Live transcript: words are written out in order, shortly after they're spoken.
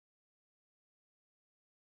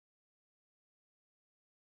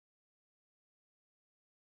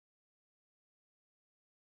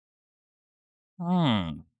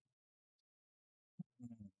Hmm.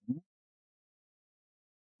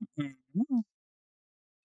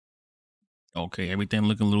 Okay, everything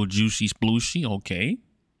looking a little juicy, splooshy. Okay.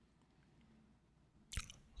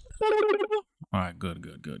 All right,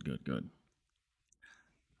 good.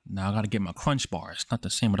 Now I gotta get my crunch bar. It's not the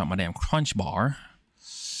same without my damn crunch bar.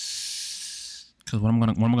 Cause what am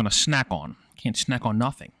I gonna snack on? Can't snack on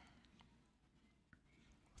nothing.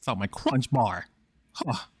 Without my crunch bar.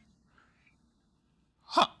 Huh.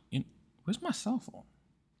 Huh. Where's my cell phone?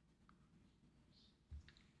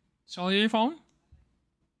 Sorry, your phone?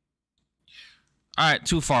 Alright,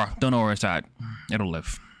 too far. Don't know where it's at. It'll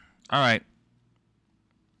live. Alright.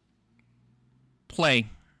 Play.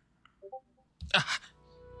 Ah.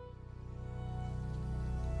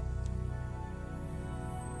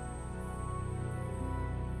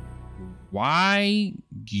 Why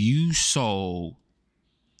you so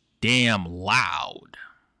damn loud?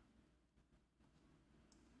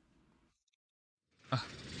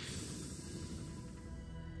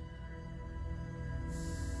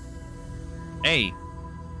 Hey.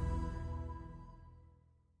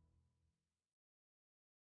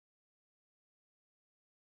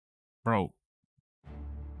 Bro.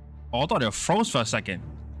 Oh, I thought it froze for a second.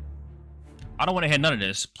 I don't want to hear none of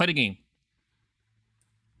this. Play the game.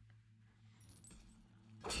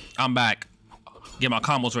 I'm back. Get my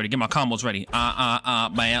combos ready.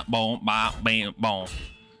 Bam, boom, bam, boom.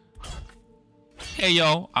 Hey,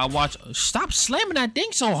 yo, I watch. Stop slamming that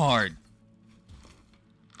thing so hard.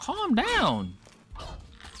 Calm down.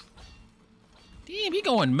 Damn, he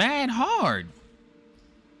going mad hard.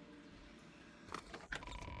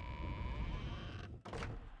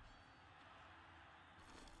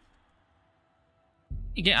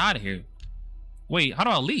 You get out of here. Wait, how do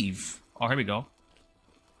I leave? Oh, here we go.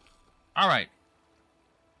 All right.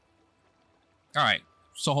 All right.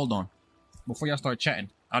 So hold on. Before y'all start chatting,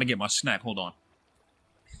 I gotta get my snack. Hold on.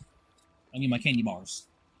 I need my candy bars.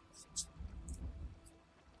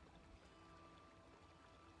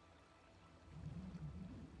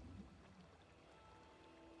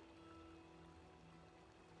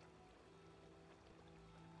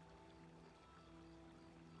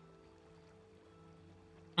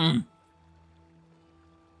 Mm.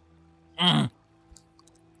 Mm.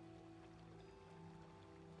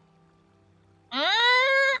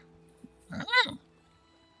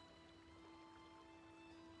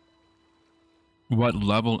 What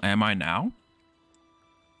level am I now?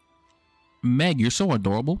 Meg, you're so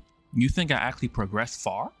adorable. You think I actually progressed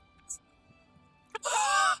far?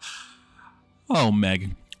 Oh,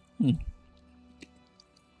 Meg.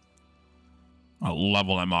 What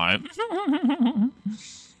level am I?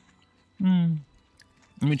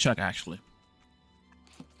 Let me check, actually.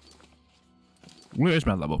 Where is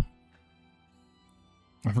my level?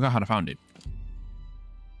 I forgot how to find it.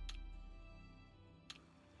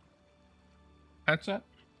 Headset?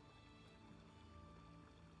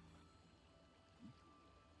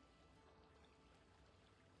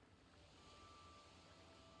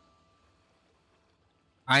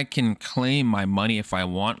 I can claim my money if I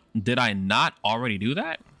want. Did I not already do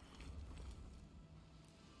that?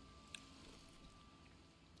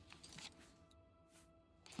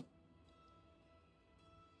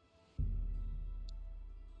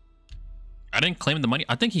 I didn't claim the money.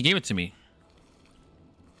 I think he gave it to me.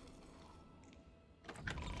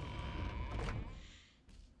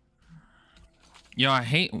 Yo, I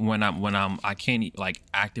hate when I can't like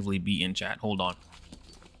actively be in chat. Hold on.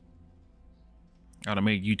 Gotta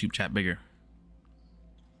make YouTube chat bigger.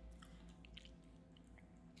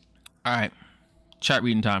 All right, chat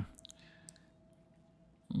reading time.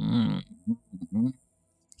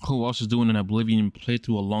 Who else is doing an Oblivion playthrough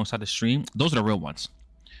alongside the stream? Those are the real ones.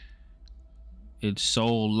 It's so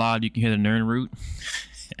loud you can hear the Nern root.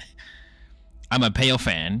 I'm a pale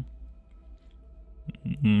fan.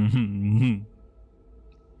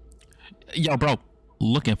 Yo, bro,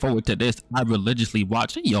 looking forward to this. I religiously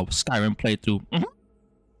watch yo Skyrim playthrough.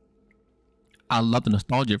 I love the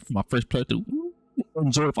nostalgia from my first playthrough.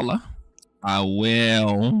 Enjoy it, fella. I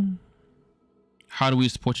will. How do we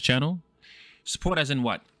support your channel? Support as in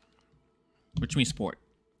what? What do you mean support?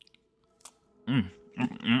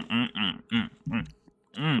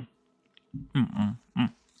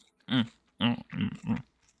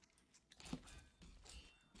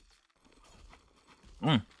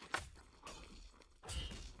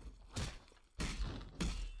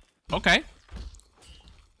 Okay.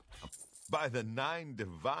 By the 9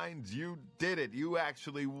 divines, you did it. You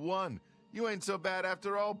actually won. You ain't so bad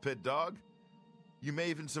after all, Pit Dog. You may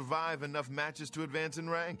even survive enough matches to advance in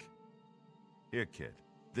rank. Here, kid.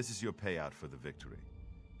 This is your payout for the victory.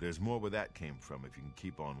 There's more where that came from if you can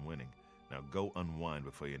keep on winning. Now go unwind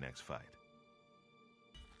before your next fight.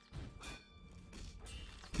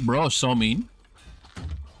 Bro, so mean.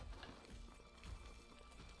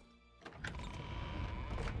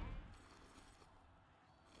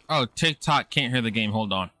 Oh, TikTok can't hear the game.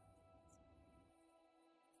 Hold on.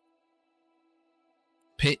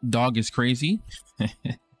 Pit dog is crazy.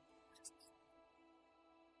 Because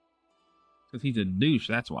he's a douche,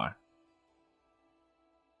 that's why.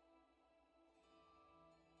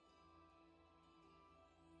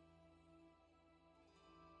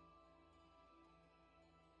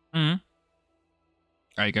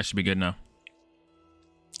 Alright, you guys should be good now.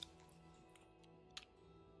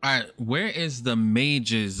 Alright, where is the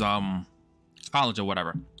mage's college or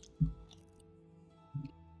whatever?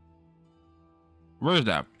 Where is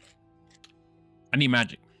that? I need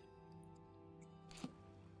magic.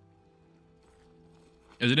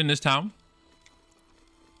 Is it in this town?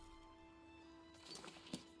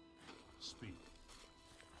 Speak.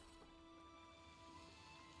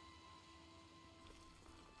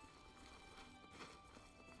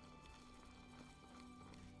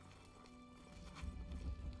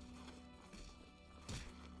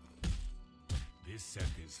 This scent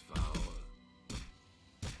is foul.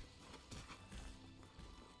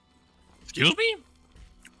 Excuse me?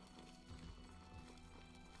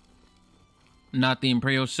 Not the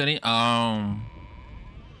Imperial City. You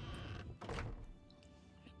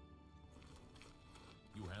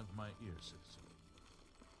have my ear, citizen.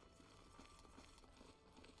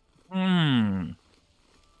 Hmm. May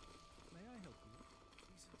I help you?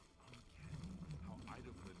 This is uncanny how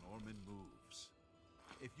idle the Norman moves.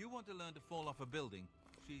 If you want to learn to fall off a building,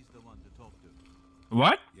 she's the one to talk to.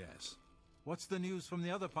 What? Yes. What's the news from the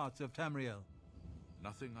other parts of Tamriel?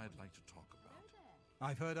 Nothing I'd like to talk about.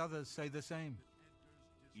 I've heard others say the same.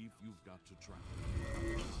 If you've got to travel,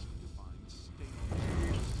 to find stable.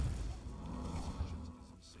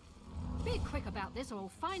 Be quick about this or I'll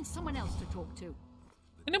find someone else to talk to.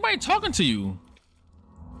 Anybody talking to you?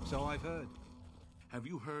 So I've heard. Have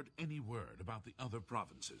you heard any word about the other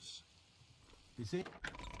provinces? Is it?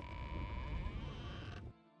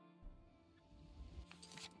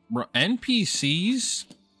 Bro, NPCs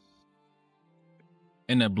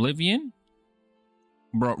in Oblivion?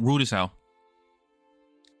 Bro, rude as hell.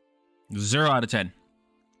 0 out of 10.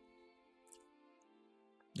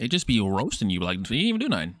 They just be roasting you like you didn't even do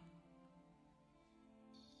nothing.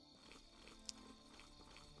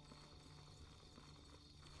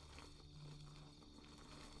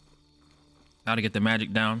 How to get the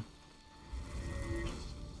magic down.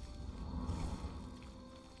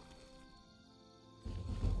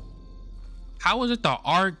 How is it the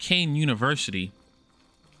Arcane University,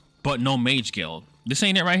 but no Mage Guild? This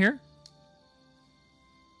ain't it right here?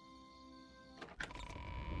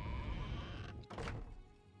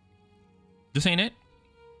 This ain't it?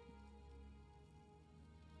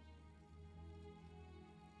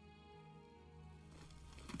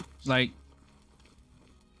 Like,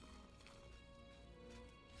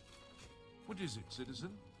 What is it, citizen?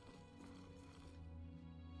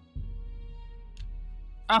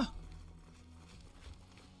 ah.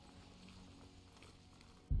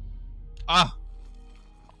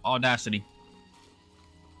 Audacity.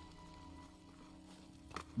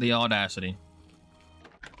 The audacity.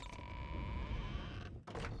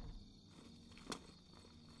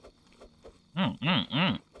 All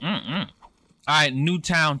right, new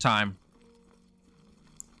town time.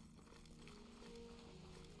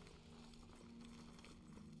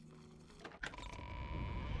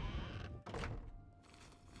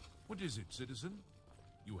 What is it, citizen?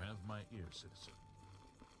 You have my ear, citizen.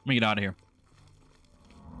 Let me get out of here.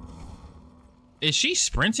 Is she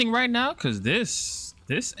sprinting right now? Cause this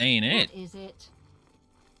ain't it. What is it?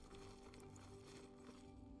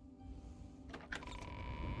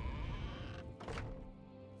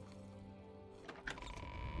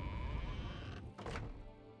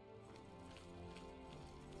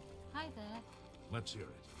 Hi there. Let's hear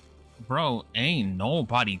it. Bro, ain't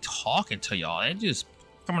nobody talking to y'all. They just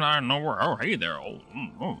coming out of nowhere. Oh, hey there.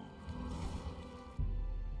 Oh.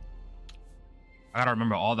 I gotta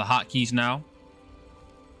remember all the hotkeys now.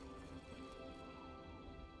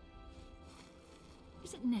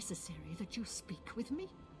 Is it necessary that you speak with me?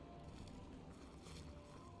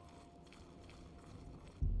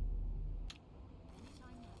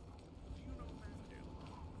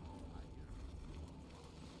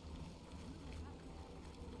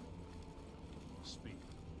 Speak.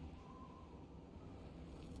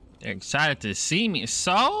 They're excited to see me.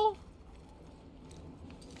 So?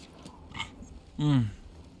 You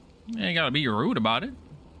ain't gotta be rude about it.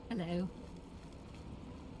 Hello.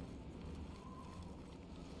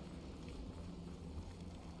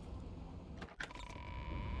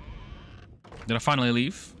 Did I finally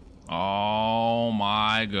leave? Oh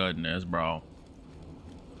my goodness, bro.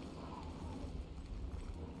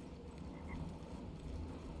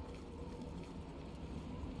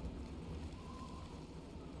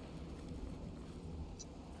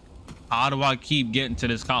 How do I keep getting to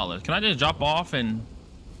this college? Can I just drop off and...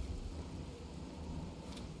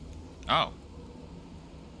 Oh. All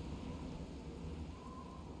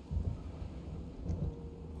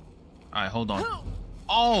right, hold on.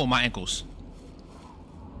 Oh, my ankles.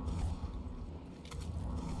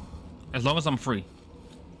 As long as I'm free.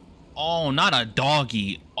 Oh, not a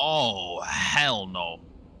doggy. Oh, hell no.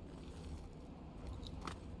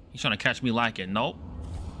 He's trying to catch me like it. Nope.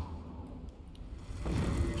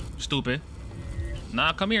 Stupid.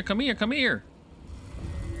 Nah, come here, come here, come here.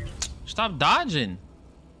 Stop dodging.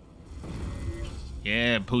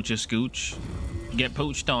 Yeah, poocha scooch. Get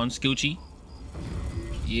pooched on, Scoochie.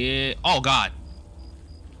 Yeah. Oh, God.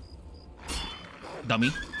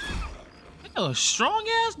 Dummy. A strong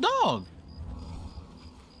ass dog.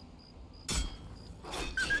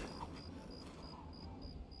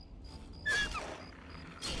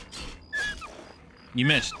 You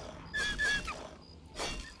missed.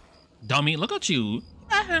 Dummy, look at you.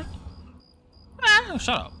 Shut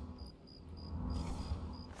up.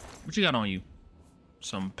 What you got on you?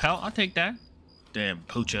 Some pelt? I'll take that. Damn,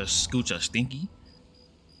 poocha, scoocha, stinky.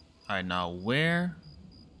 Alright, now where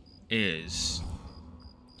is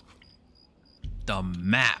the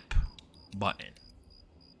map button?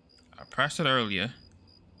 I pressed it earlier.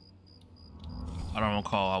 I don't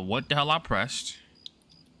recall what the hell I pressed.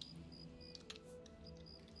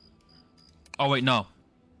 Oh, wait, no.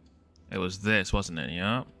 It was this, wasn't it?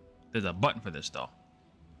 Yeah. There's a button for this, though.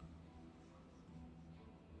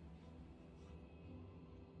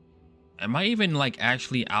 Am I even, like,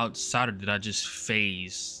 actually outside, or did I just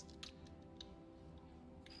phase?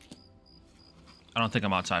 I don't think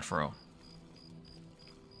I'm outside for real.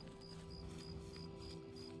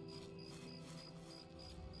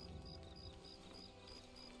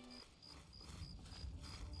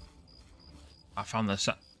 I found this.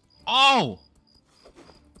 Oh!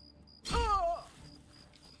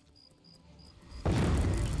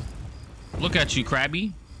 Look at you,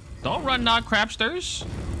 Krabby. Don't run now, Crabsters.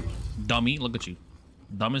 Dummy, look at you.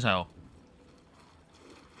 Dumb as hell.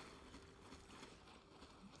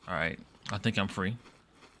 Alright, I think I'm free.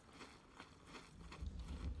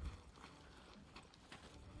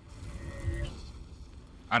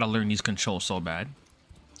 I gotta learn these controls so bad.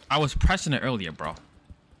 I was pressing it earlier, bro.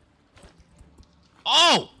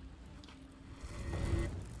 Oh!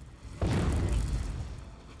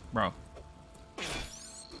 Bro.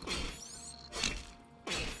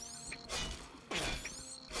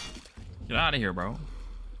 Get out of here, bro. All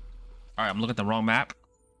right, I'm looking at the wrong map.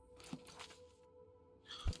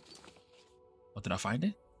 What, did I find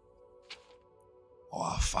it? Oh,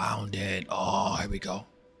 I found it. Oh, here we go.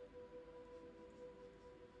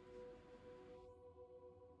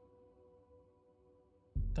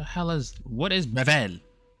 The hell is... What is Bevel?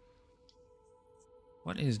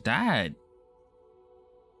 What is that?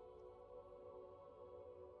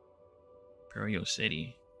 Perio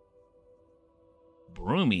City.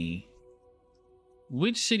 Broomy.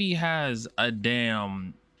 Which city has a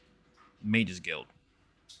damn Mages Guild?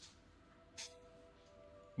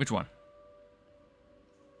 Which one?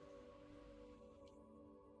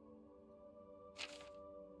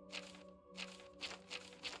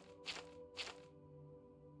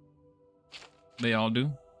 They all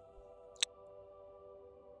do.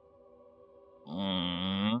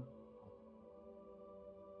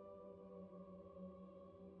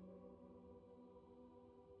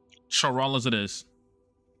 Sure, all as it is.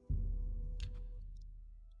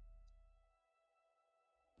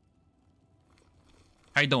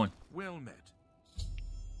 How you doing? Well met.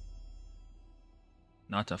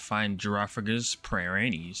 Not to find Giraffagus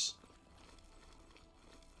prairieties.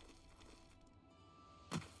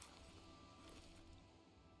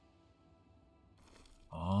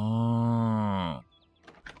 Oh.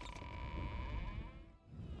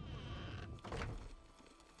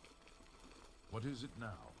 What is it now?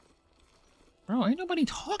 Bro, ain't nobody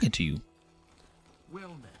talking to you. Well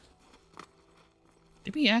met. They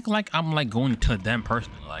be acting like I'm like going to them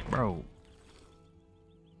personally. Like, bro.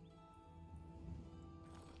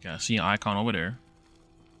 Yeah, I see an icon over there.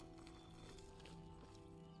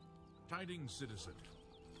 Tidings, citizen.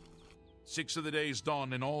 6 of the day's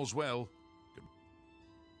dawn and all's well.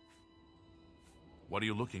 What are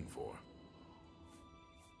you looking for?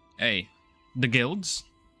 Hey, the guilds?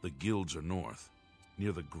 The guilds are north,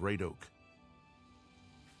 near the Great Oak.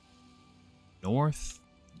 North,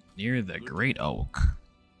 near the Great Oak.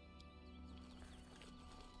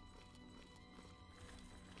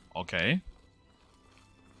 Okay.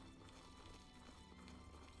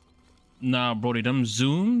 Nah, Brody, them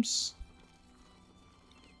zooms.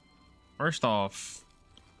 First off,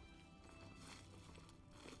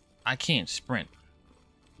 I can't sprint.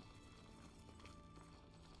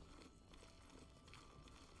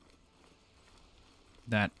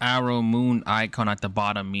 That arrow moon icon at the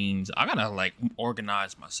bottom means I gotta like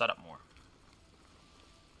organize my setup more.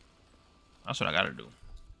 That's what I gotta do.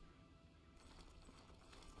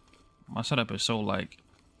 My setup is so like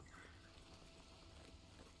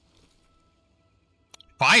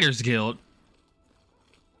Fighters Guild.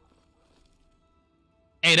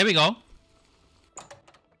 Hey, there we go.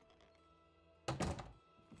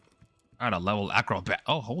 I got a level acrobat.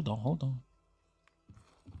 Oh, hold on.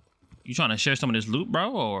 You trying to share some of this loot,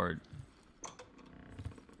 bro, or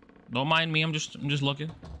don't mind me? I'm just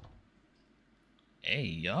looking. Hey,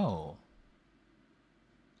 yo.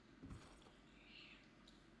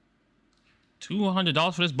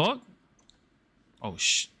 $200 for this book? Oh,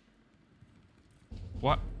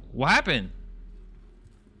 What happened?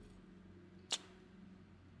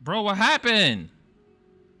 Bro, what happened?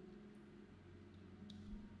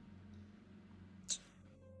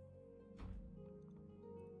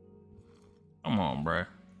 Come on, bro.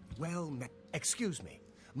 Well, excuse me.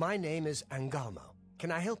 My name is Angalmo.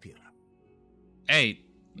 Can I help you? Hey,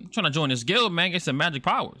 I'm trying to join this guild, man. Get some magic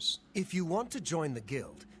powers. If you want to join the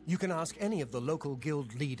guild, you can ask any of the local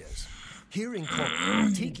guild leaders. Here in Cornwall,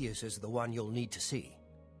 Tikius is the one you'll need to see.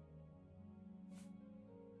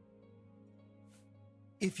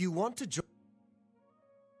 If you want to join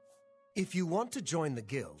the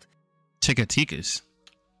guild, Tikas.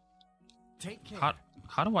 take care.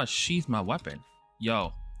 How do I sheath my weapon?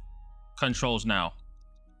 Yo, controls now.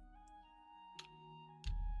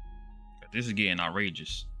 This is getting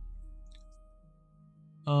outrageous.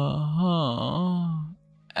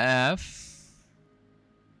 F.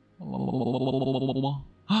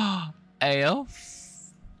 F.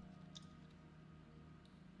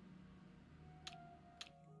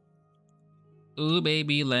 Ooh,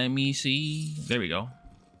 baby, let me see. There we go.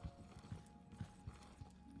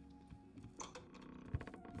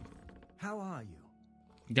 How are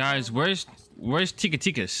you? Guys, where's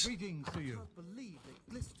Tikas? Greetings to you. I can't believe that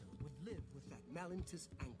Glister would live with that Malintus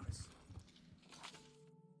Ancrus.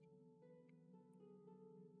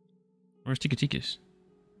 Where's Tikas?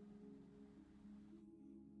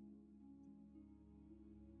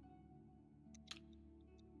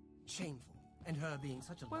 Shameful. And her being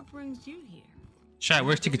such a What brings you here? Chat,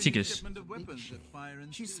 where's Receiving a Tikas? shipment of weapons that fire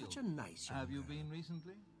and She's steel. such a nice young Have you woman. been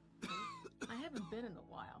recently? I haven't been in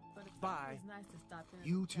a while, but it's Bye. always nice to stop in. and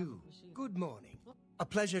You chat with too. Rashida. Good morning. A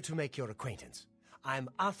pleasure to make your acquaintance. I'm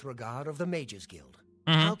Athragar of the Mages Guild.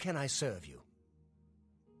 Mhm. How can I serve you?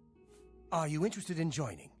 Are you interested in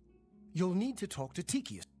joining? You'll need to talk to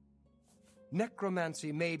Tikius.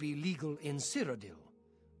 Necromancy may be legal in Cyrodiil,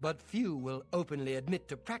 but few will openly admit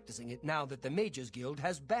to practicing it now that the Mages Guild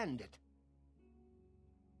has banned it.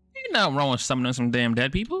 Ain't nothing wrong with summoning some damn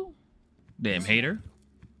dead people. Damn hater.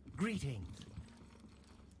 Greetings.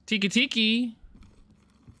 Tiki.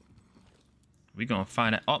 We gonna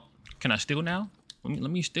find out. Oh, can I steal now?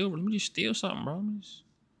 Let me just steal something, bro.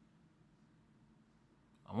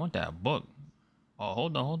 I want that book. Oh,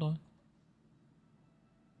 hold on.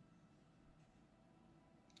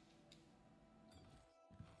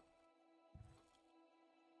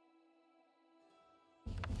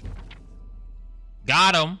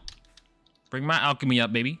 Got him. Bring my alchemy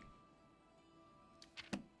up, baby.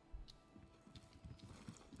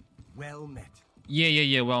 Well met.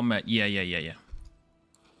 Yeah. Well met. Yeah.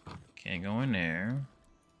 Can't go in there.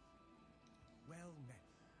 Well met.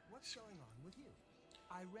 What's going on with you?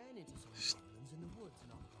 I ran into some problems in the woods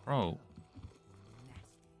and Bro.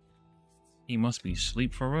 He must be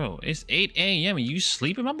asleep for real. It's 8 a.m. and you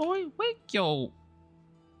sleeping, my boy? Wake yo.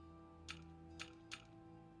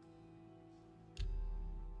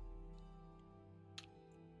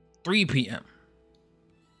 $3 p.m.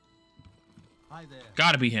 Hi there.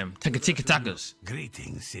 Gotta be him. Takas.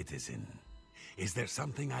 Greetings, citizen. Is there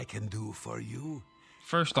something I can do for you?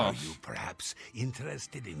 First Are off, you perhaps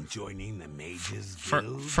interested in joining the Mages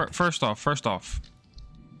Guild? first off,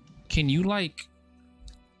 can y'all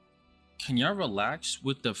relax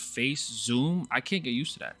with the face zoom? I can't get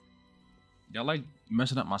used to that. Y'all like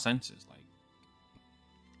messing up my senses. Like,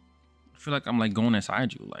 I feel like I'm like going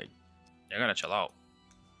inside you. Like, y'all gotta chill out.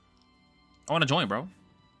 I want to join, bro.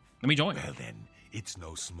 Let me join. Well then, it's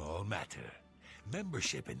no small matter.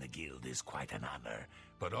 Membership in the guild is quite an honor,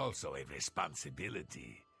 but also a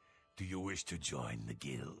responsibility. Do you wish to join the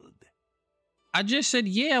guild? I just said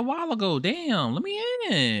yeah a while ago. Damn, let me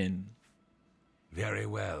in. Very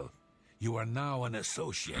well. You are now an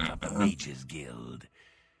associate of the Mages Guild.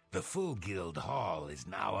 The full guild hall is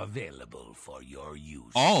now available for your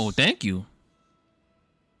use. Oh, thank you.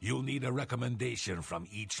 You'll need a recommendation from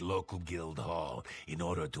each local guild hall in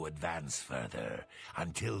order to advance further.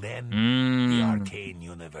 Until then, the Arcane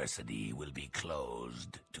University will be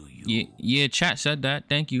closed to you. Yeah, chat said that.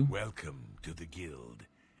 Thank you. Welcome to the guild,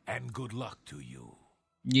 and good luck to you.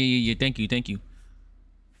 Yeah. Thank you.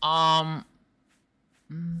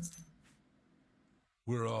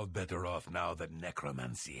 We're all better off now that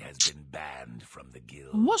necromancy has been banned from the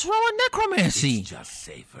guild. What's wrong with necromancy? It's just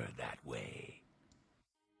safer that way.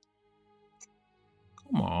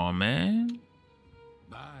 Come on, man.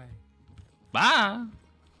 Bye.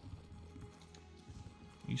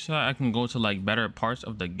 You said I can go to like better parts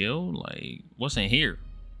of the guild? Like, what's in here?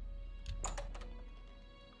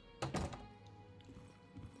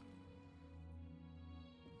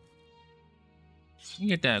 You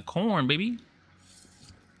get that corn, baby.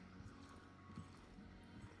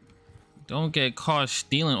 Don't get caught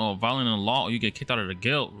stealing or violating the law or you get kicked out of the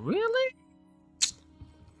guild. Really?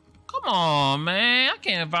 Come on, man. I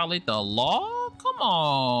can't violate the law. Come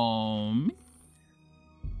on.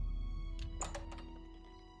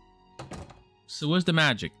 So where's the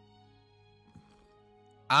magic?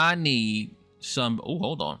 I need some... Oh,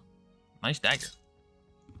 hold on. Nice dagger.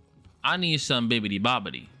 I need some bibbity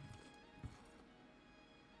bobbity.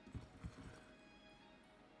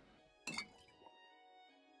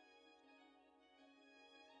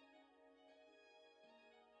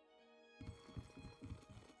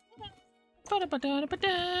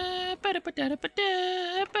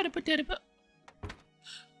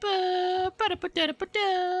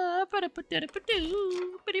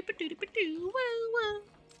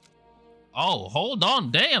 Oh, hold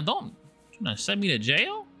on. Damn, don't trying to send me to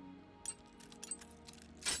jail?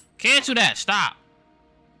 Cancel that. Stop.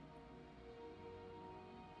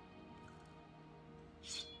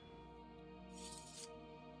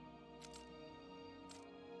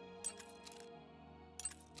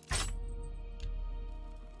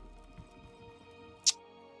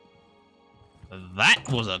 That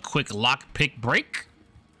was a quick lockpick break.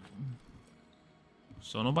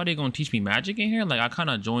 So nobody gonna teach me magic in here? Like, I kind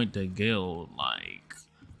of joined the guild, like...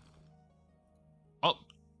 Oh,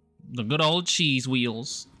 the good old cheese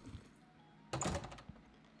wheels.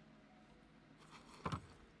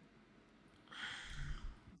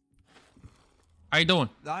 How you doing?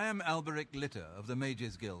 I am Alberic Litter of the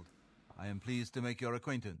Mages Guild. I am pleased to make your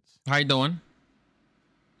acquaintance. How you doing?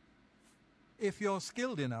 If you're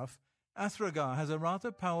skilled enough, Athragar has a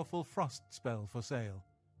rather powerful frost spell for sale.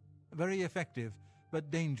 Very effective,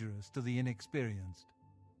 but dangerous to the inexperienced.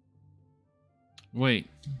 Wait,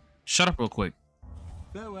 shut up real quick.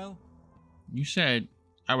 Farewell. You said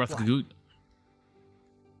Arathgagoot.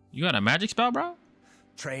 You got a magic spell, bro?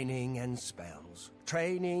 Training and spells.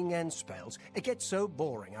 Training and spells. It gets so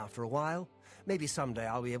boring after a while. Maybe someday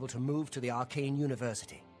I'll be able to move to the Arcane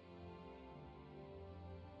University.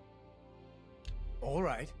 All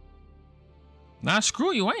right. Nah,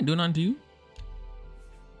 screw you. I ain't doing nothing to you.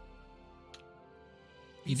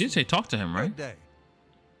 You did say talk to him, right? Good day.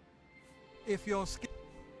 If you're skilled...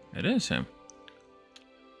 It is him.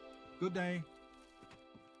 Good day.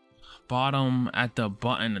 Bottom at the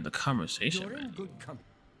button of the conversation, You're in man. good company.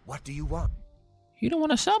 What do you want? He don't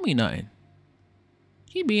want to sell me nothing.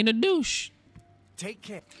 He being a douche. Take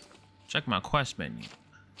care. Check my quest menu.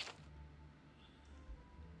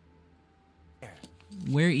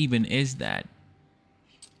 Where even is that?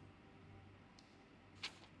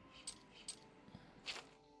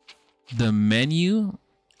 The menu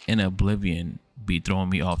in Oblivion be throwing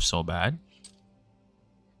me off so bad.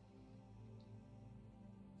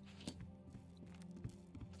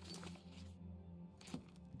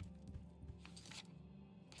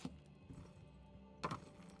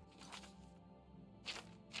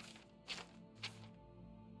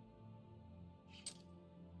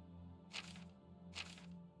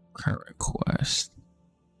 Current quest.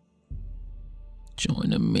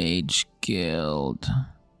 Join a mage guild.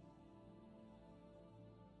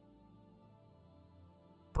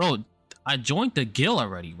 Bro, I joined the guild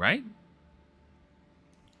already, right?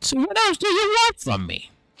 So what else do you want from me?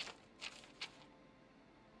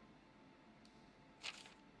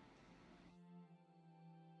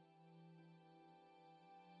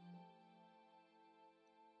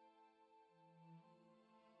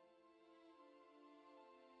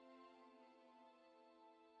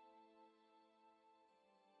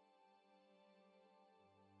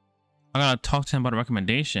 I gotta talk to him about a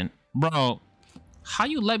recommendation. Bro, How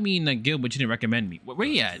you let me in the guild but you didn't recommend me? Where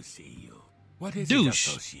you at? See you. What is Douche.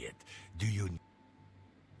 it, associate? Do you...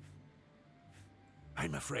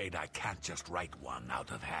 I'm afraid I can't just write one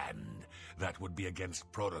out of hand. That would be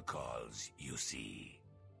against protocols, you see.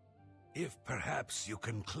 If perhaps you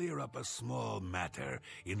can clear up a small matter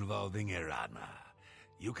involving Irana,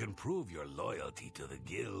 you can prove your loyalty to the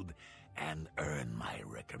guild and earn my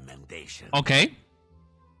recommendation. Okay.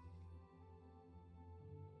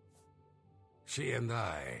 She and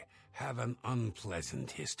I have an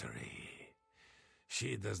unpleasant history.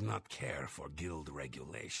 She does not care for guild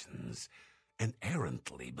regulations and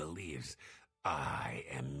errantly believes I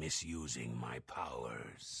am misusing my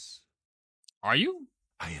powers. Are you?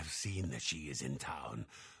 I have seen that she is in town.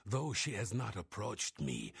 Though she has not approached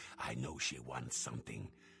me, I know she wants something.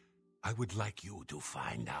 I would like you to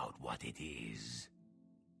find out what it is.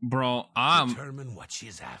 Bro, Determine what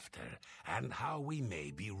she's after and how we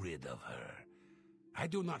may be rid of her. I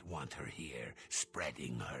do not want her here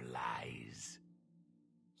spreading her lies.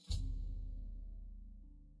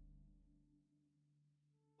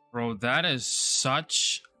 Bro, that is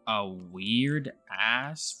such a weird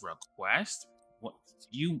ass request. What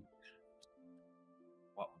you...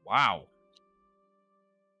 What, wow.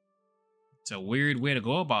 It's a weird way to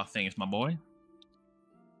go about things, my boy.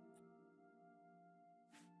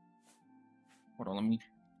 Hold on, let me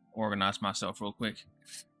organize myself real quick.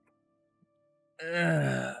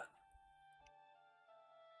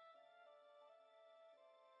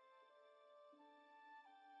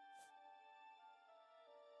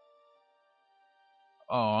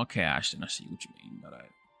 Oh, okay, Ashton, I see what you mean by that.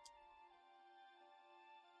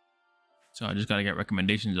 So I just gotta get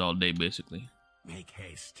recommendations all day, basically. Make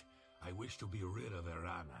haste. I wish to be rid of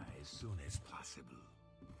Irana as soon as possible.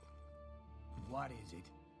 What is it?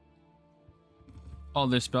 Oh,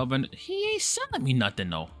 this spellbind. He ain't selling me nothing,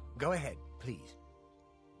 though. Go ahead, please.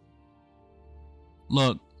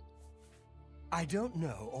 Look. I don't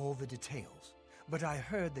know all the details, but I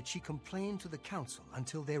heard that she complained to the council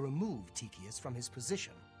until they removed Tychius from his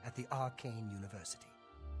position at the Arcane University.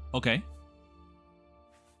 Okay.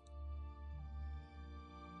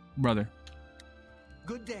 Brother.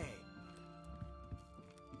 Good day.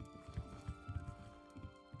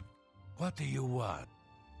 What do you want?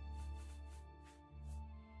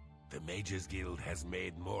 The Mages Guild has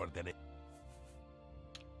made more than it.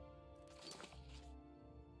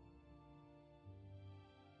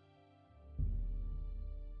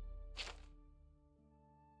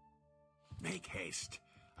 Make haste.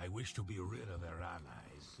 I wish to be rid of Irana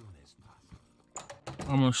as soon as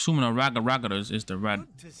possible. I'm assuming a Raga is the red.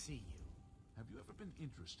 Good to see you. Have you ever been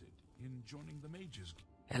interested in joining the Mages Guild?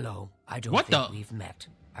 Hello, I don't What think the? we've met.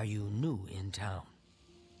 Are you new in town?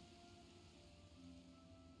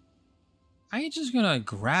 I ain't just gonna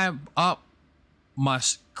grab up my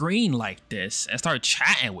screen like this and start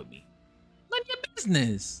chatting with me. None of your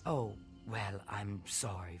business. Oh, well, I'm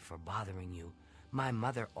sorry for bothering you. My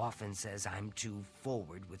mother often says I'm too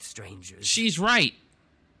forward with strangers. She's right.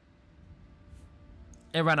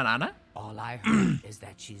 Iranana? All I heard is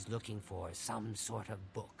that she's looking for some sort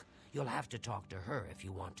of book. You'll have to talk to her if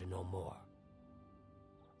you want to know more.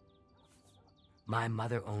 My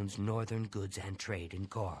mother owns Northern Goods and Trade in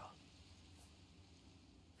Coral.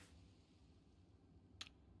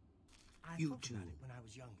 I You thought too. about it when I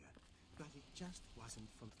was younger, but it just wasn't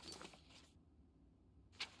for me.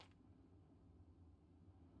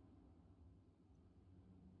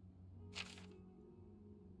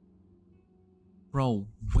 Bro,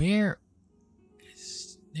 where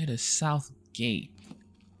is near the south gate?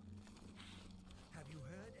 Have you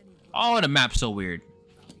heard any Oh, the map's so weird.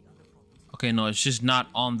 Okay, no, it's just not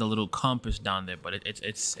on the little compass down there, but it's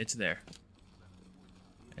there.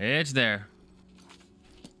 It's there.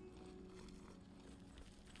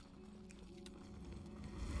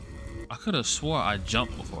 I could have swore I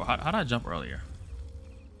jumped before. How did I jump earlier?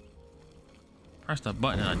 Pressed the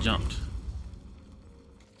button and I jumped.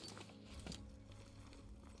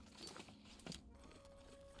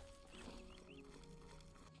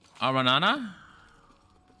 Aranana?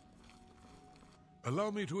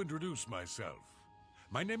 Allow me to introduce myself.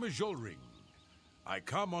 My name is Jolring. I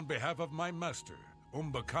come on behalf of my master,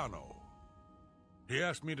 Umbacano. He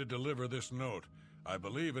asked me to deliver this note. I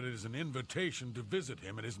believe it is an invitation to visit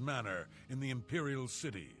him at his manor in the Imperial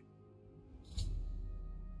City.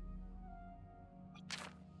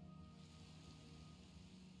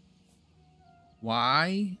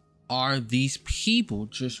 Why are these people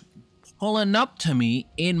just pulling up to me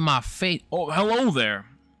in my face? Oh, hello there.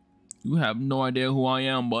 You have no idea who I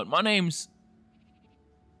am, but my name's...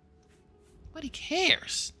 Nobody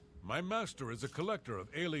cares. My master is a collector of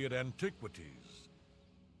alien antiquities.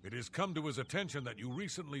 It has come to his attention that you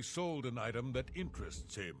recently sold an item that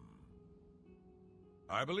interests him.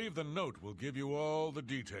 I believe the note will give you all the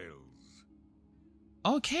details.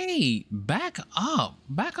 Okay, back up.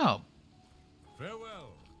 Back up.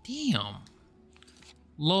 Farewell. Damn.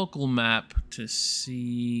 Local map to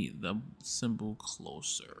see the symbol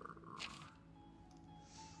closer.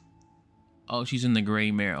 Oh, she's in the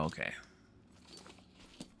gray mare. Okay.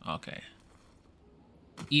 Okay.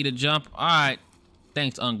 Eat a jump. All right.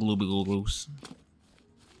 Thanks, Unglooby-Googloos.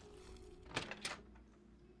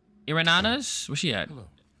 Irananas? Where's she at? Hello.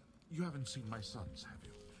 You haven't seen my sons, have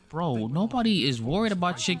you? Bro, nobody is worried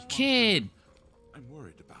about your kid. I'm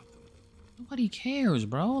worried about them. Nobody cares,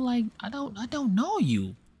 bro. Like, I don't know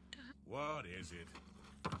you. What is it?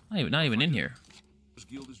 Not even in here. This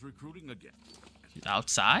guild is recruiting again. She's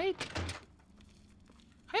outside?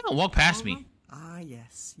 How you gonna walk past me? Ah,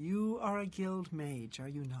 yes. You are a guild mage, are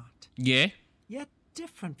you not? Yeah. Yet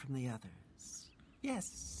different from the others.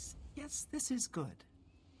 Yes, this is good.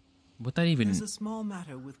 What that even... There's a small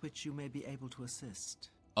matter with which you may be able to assist.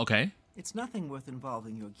 Okay. It's nothing worth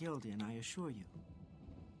involving your guild in, I assure you.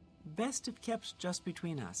 Best if kept just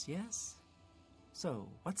between us, yes? So,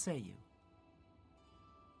 what say you?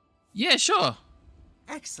 Yeah, sure.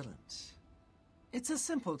 Excellent. It's a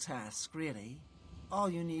simple task, really. All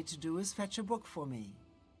you need to do is fetch a book for me.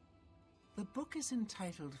 The book is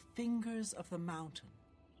entitled Fingers of the Mountain.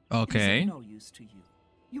 Okay. It is of no use to you.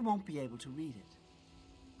 You won't be able to read it.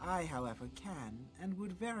 I, however, can and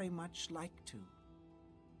would very much like to.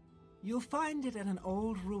 You'll find it at an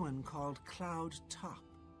old ruin called Cloud Top.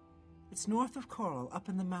 It's north of Coral, up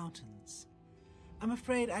in the mountains. I'm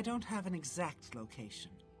afraid I don't have an exact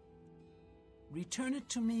location. Return it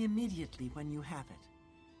to me immediately when you have it.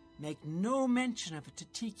 Make no mention of it to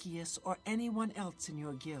Tychius or anyone else in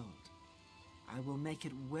your guild. I will make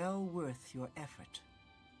it well worth your effort.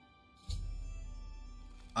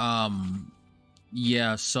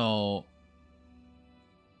 Yeah, so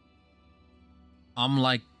I'm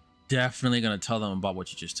like definitely gonna tell them about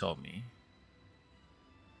what you just told me.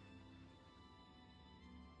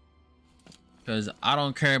 Because I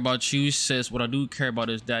don't care about you, sis. What I do care about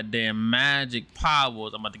is that damn magic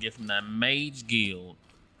powers I'm about to get from that mage guild.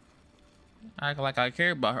 Act like I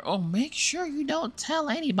care about her. Oh, make sure you don't tell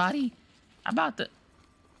anybody about the...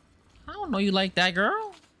 I don't know you like that,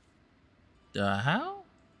 girl. The hell?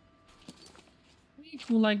 You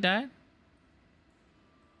cool like that?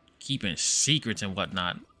 Keeping secrets and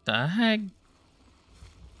whatnot. The heck?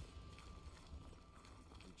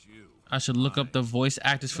 I should look up the voice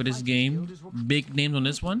actors for this game. Big names on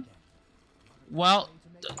this one. Well,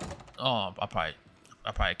 oh, I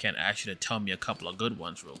probably can't ask you to tell me a couple of good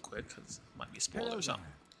ones real quick because it might be spoilers or something.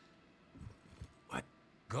 What?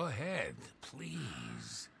 Go ahead,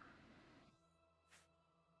 please.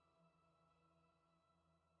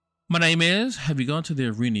 My name is. Have you gone to the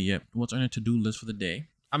arena yet? What's on your to-do list for the day?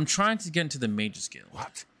 I'm trying to get into the Mages Guild.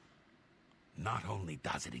 What? Not only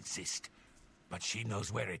does it exist, but she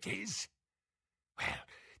knows where it is? Well,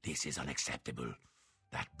 this is unacceptable.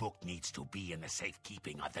 That book needs to be in the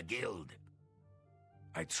safekeeping of the guild.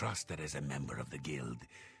 I trust that as a member of the guild,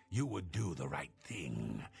 you would do the right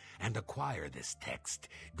thing and acquire this text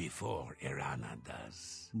before Irana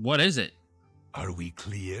does. What is it? Are we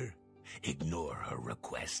clear? Ignore her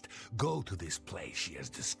request. Go to this place she has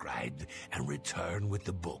described and return with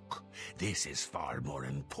the book. This is far more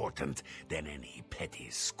important than any petty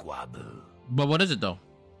squabble. But what is it, though?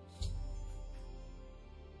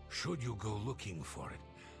 Should you go looking for it,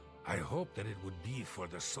 I hope that it would be for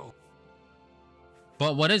the soul.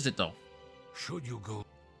 But what is it, though? Should you go...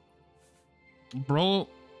 Bro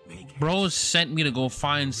sent me to go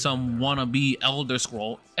find some wannabe Elder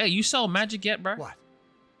Scroll. Hey, you sell magic yet, bro? What?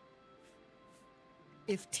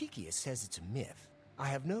 If Tychius says it's a myth, I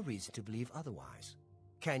have no reason to believe otherwise.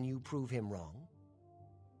 Can you prove him wrong?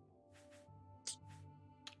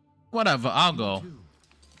 Whatever, I'll go.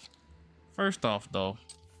 First off, though,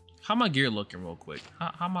 how my gear looking real quick?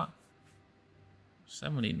 How my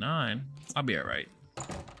 79? I'll be alright.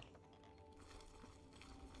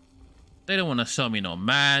 They don't want to sell me no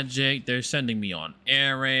magic. They're sending me on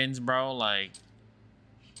errands, bro. Like,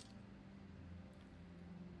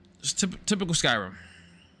 it's typical Skyrim.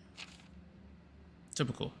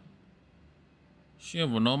 Typical. She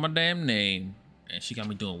don't even know my damn name, and she got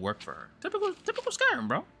me doing work for her. Typical Skyrim,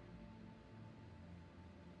 bro.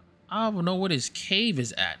 I don't even know where this cave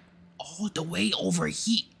is at. All the way over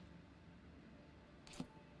here.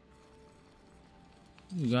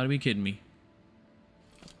 You gotta be kidding me.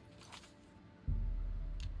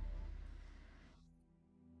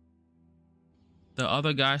 The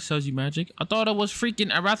other guy sells you magic. I thought it was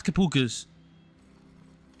freaking Arathkapukas.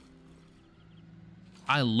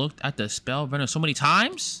 I looked at the spell vendor so many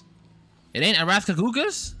times. It ain't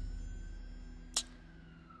Arathkapukas?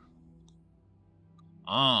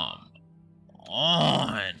 On.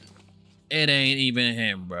 It ain't even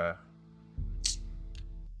him, bruh.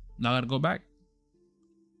 Now I gotta go back.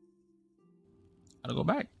 Gotta go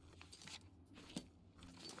back.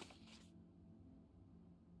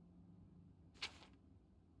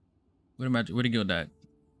 Where'd the guild at?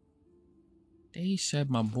 They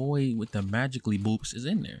said my boy with the magically boops is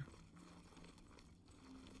in there.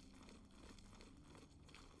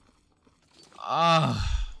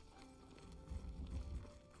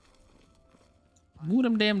 Move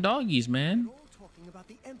them damn doggies, man. We're all talking about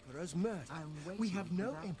the Emperor's murder. We have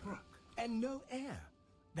no emperor and no heir.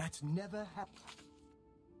 That's never happened.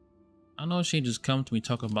 I know she just come to me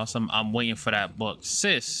talking about something. I'm waiting for that book.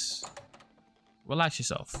 Sis, relax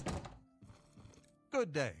yourself.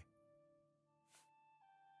 Good day.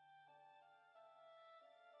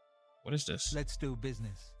 What is this? Let's do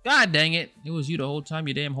business. God dang it. It was you the whole time,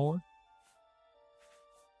 you damn whore.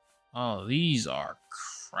 Oh, these are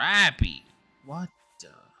crappy. What the?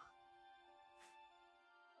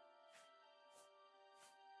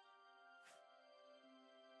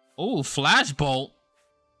 Oh, flashbolt.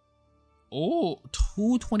 Oh,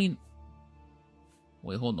 220.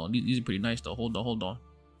 Wait, hold on. These are pretty nice though. Hold on.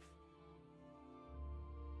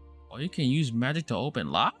 Oh, you can use magic to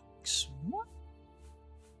open locks? What?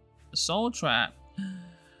 Soul trap.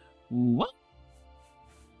 What?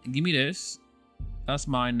 Give me this. That's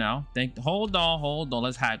mine now. Hold on.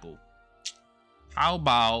 Let's haggle. How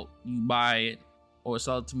about you buy it or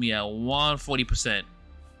sell it to me at 140%?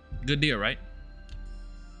 Good deal, right?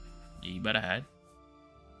 Yeah, you better have.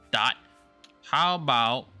 Dot. How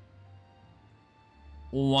about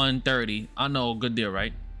 130? I know, good deal,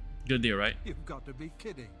 right? Good deal, right? You've got to be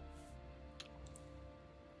kidding.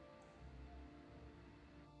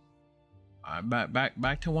 All right,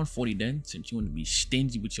 back to 140 then, since you want to be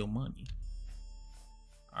stingy with your money.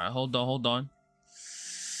 All right, hold on.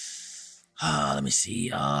 Let me see.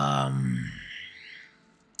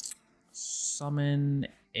 Summon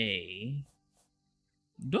a.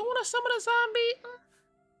 Do I want to summon a zombie?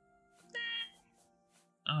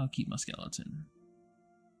 I'll keep my skeleton.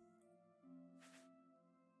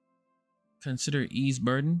 Consider ease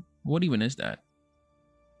burden. What even is that?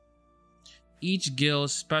 Each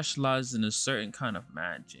guild specializes in a certain kind of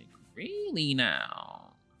magic. Really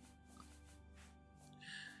now?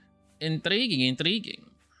 Intriguing.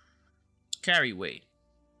 Carry weight.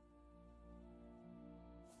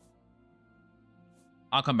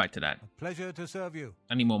 I'll come back to that. A pleasure to serve you.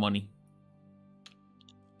 I need more money.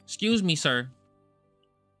 Excuse me, sir.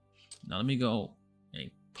 Now let me go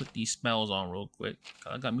and put these spells on real quick.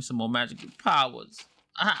 I got me some more magical powers.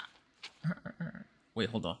 Ah. Wait,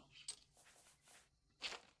 hold on.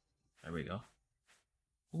 There we go.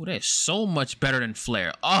 Ooh, that's so much better than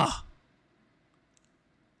Flare. Ah.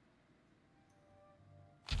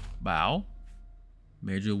 Bow.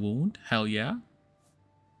 Major wound. Hell yeah.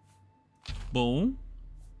 Boom.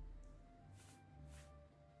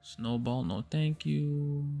 Snowball. No, thank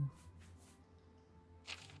you.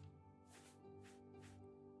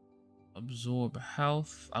 Absorb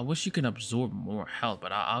health. I wish you could absorb more health,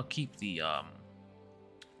 but I'll keep the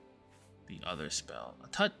other spell.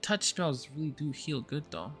 Touch spells really do heal good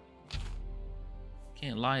though.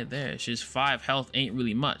 Can't lie there. It's just 5 health ain't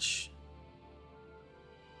really much.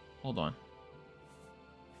 Hold on.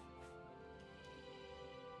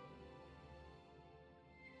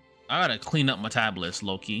 I gotta clean up my tablets,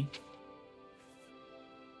 low-key.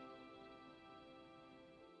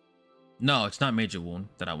 No, it's not major wound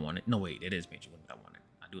that I wanted. No, wait, it is major wound that I wanted.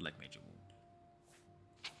 I do like major wound.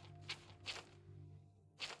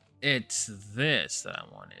 It's this that I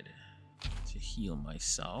wanted to heal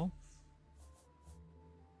myself.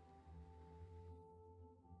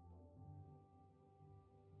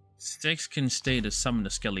 Sticks can stay to summon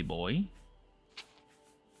the Skelly Boy.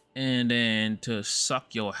 And then to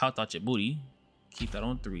suck your health out your booty. Keep that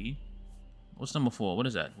on 3. What's number 4? What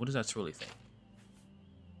is that? What is that swirly thing?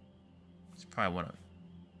 It's probably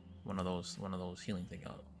one of those healing things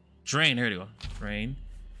out. Drain, here we go. Drain.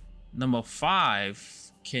 Number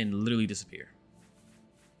 5 can literally disappear.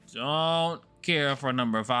 Don't care for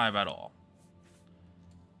number 5 at all.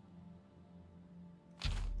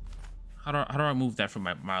 How do I move that from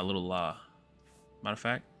my little matter of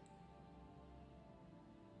fact?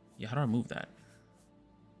 Yeah, how do I move that?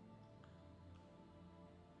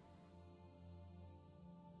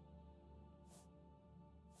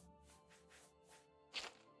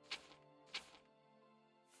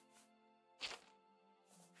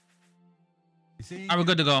 See? Alright, we're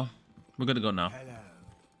good to go. We're good to go now. Hello.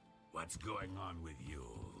 What's going on with you?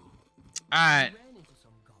 Alright.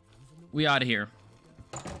 We out of here.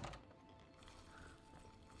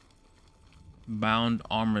 Bound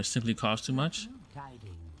armor simply costs too much.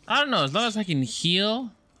 I don't know. As long as I can heal,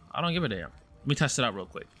 I don't give a damn. Let me test it out real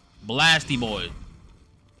quick. Blasty boy.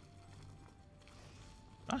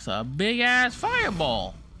 That's a big ass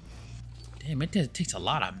fireball. Damn, it takes a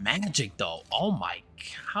lot of magic though. Oh my,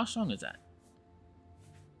 how strong is that?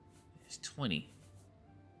 It's 20.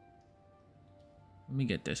 Let me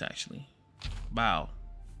get this actually. Wow.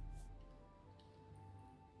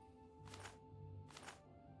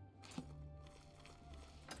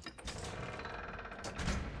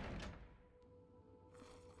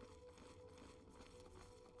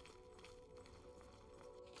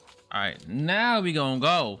 All right, now we gonna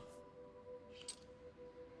go.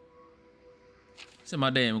 Send my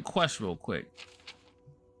damn quest real quick.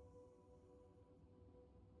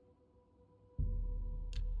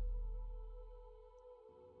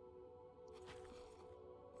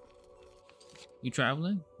 We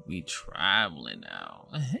traveling? We traveling now.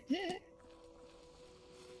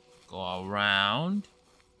 Go around.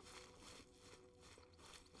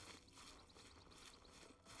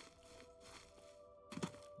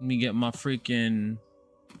 Let me get my freaking...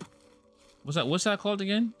 What's that called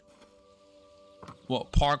again?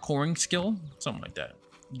 What, parkouring skill? Something like that.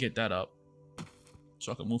 Get that up.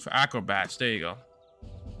 So I can move for acrobats. There you go.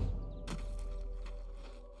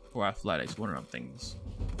 For athletics, one of them things.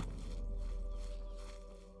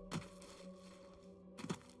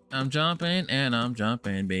 I'm jumping and I'm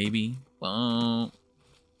jumping, baby. Boom.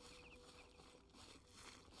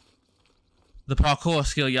 The parkour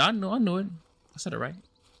skill, yeah, I knew it. I said it right.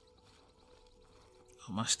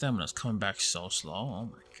 Oh, my stamina's coming back so slow. Oh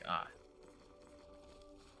my god.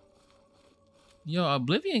 Yo,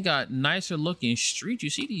 Oblivion got nicer looking streets. You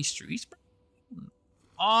see these streets, bro?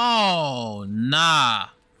 Oh, nah.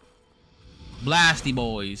 Blasty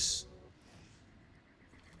boys.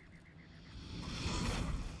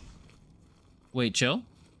 Wait, chill.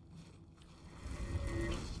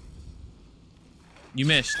 You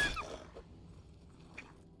missed.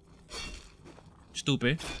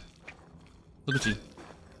 Stupid. Look at you.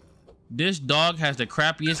 This dog has the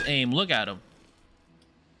crappiest aim. Look at him.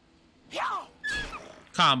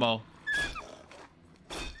 Combo.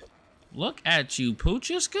 Look at you,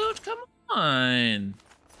 Poochie Scooch. Come on.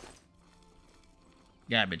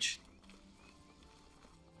 Garbage.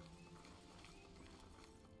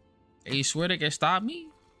 They swear they can stop me?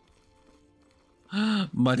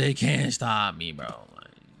 But they can't stop me, bro.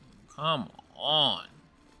 Like, come on.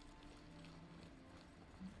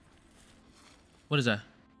 What is that?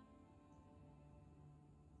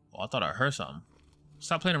 Oh, I thought I heard something.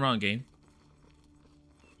 Stop playing around, game.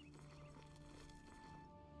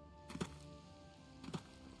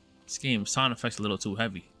 This game sound effects a little too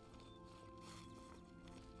heavy.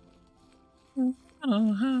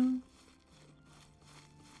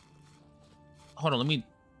 Hold on, let me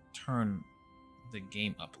turn the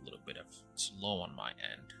game up a little bit if it's low on my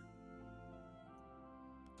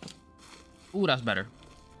end. Ooh, that's better.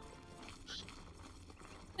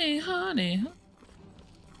 Hey, honey.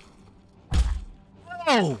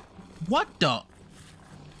 Oh, what the?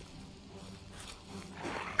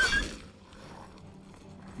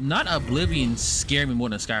 Not Oblivion scare me more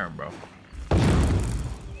than Skyrim, bro.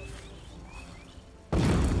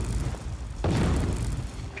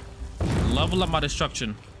 Level up my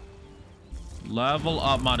destruction. Level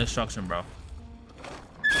up my destruction, bro.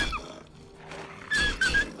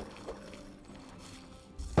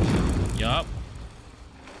 Yup.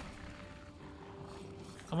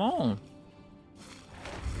 Come on.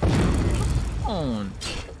 Come on.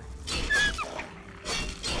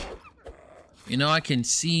 You know, I can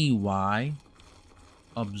see why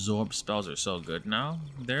absorb spells are so good now.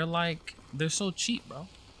 They're so cheap, bro.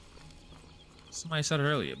 Somebody said it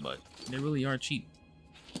earlier, but they really are cheap.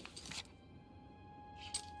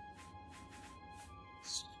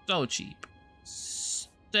 So cheap.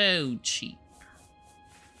 So cheap.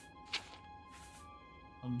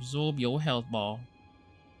 Absorb your health ball.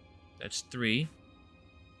 That's 3.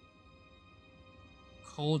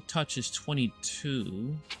 Cold touch is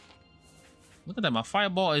 22. Look at that. My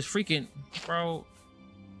fireball is freaking... Bro.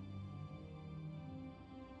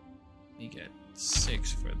 You get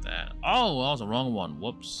 6 for that. Oh, that was the wrong one.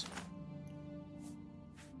 Whoops.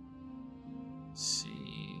 Let's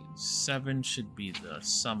see. 7 should be the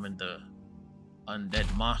summon the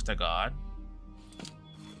undead monster god.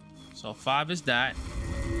 So 5 is that.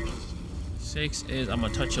 6 is I'm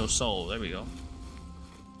gonna touch your soul. There we go.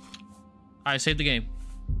 Alright, save the game.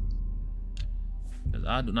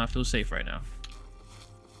 Because I do not feel safe right now.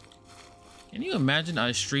 Can you imagine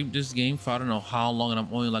I streamed this game for I don't know how long and I'm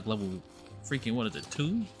only like level freaking, what is it,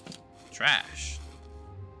 2? Trash.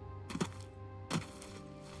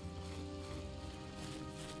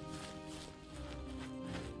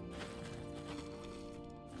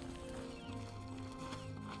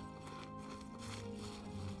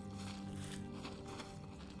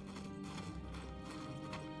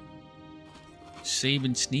 Save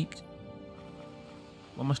and sneak.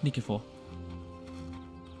 What am I sneaking for?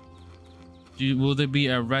 Will there be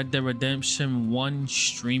a Red Dead Redemption 1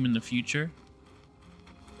 stream in the future?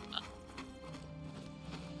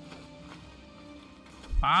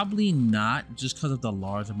 Probably not, just because of the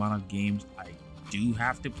large amount of games I do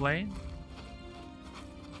have to play.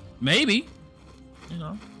 Maybe. You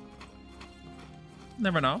know.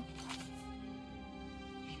 Never know.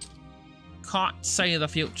 Can't say the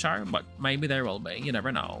future, but maybe there will be. You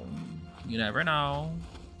never know. You never know.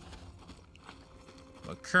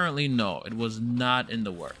 But currently, no, it was not in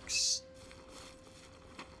the works.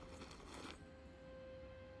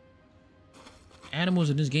 Animals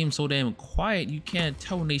in this game so damn quiet, you can't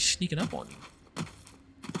tell when they sneaking up on you.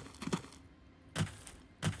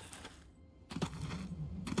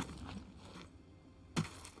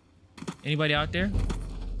 Anybody out there?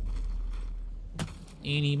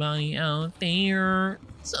 Anybody out there?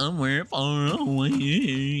 Somewhere far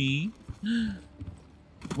away.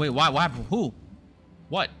 Wait, why? What happened? Who?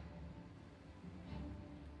 What?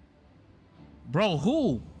 Bro,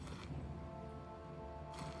 who?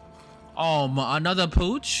 Oh, another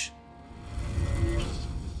pooch?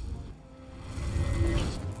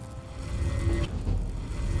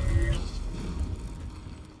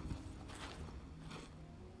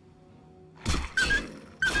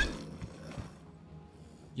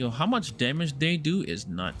 Yo, how much damage they do is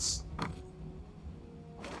nuts.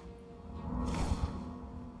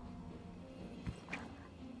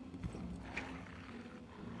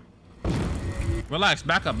 Relax,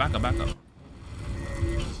 back up, back up, back up.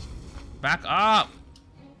 Back up!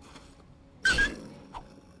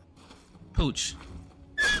 Pooch.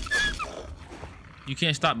 You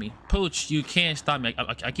can't stop me. Pooch, you can't stop me.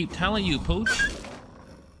 I keep telling you, Pooch.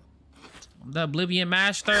 I'm the Oblivion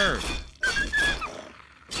Master.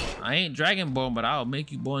 I ain't Dragonborn, but I'll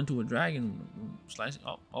make you born into a dragon. Slice.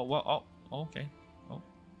 Oh, well, oh, okay. Oh.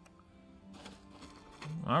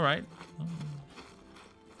 All right.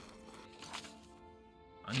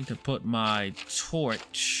 I need to put my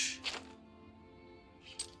torch.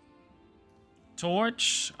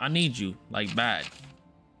 Torch? I need you, like bad.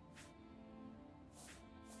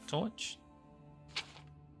 Torch?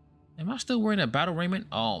 Am I still wearing a battle raiment?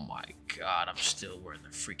 Oh my god, I'm still wearing the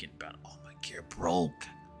freaking battle. Oh, my gear broke.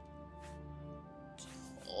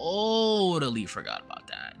 Totally forgot about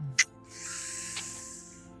that.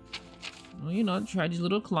 Well, you know, Tragi's a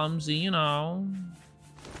little clumsy, you know.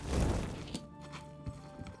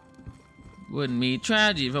 Wouldn't be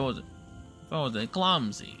Tragi if I wasn't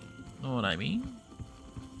clumsy. Know what I mean?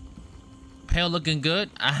 Pale looking good?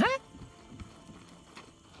 Uh-huh.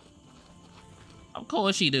 Of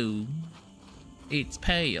course she do. It's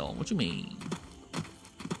pale. What you mean?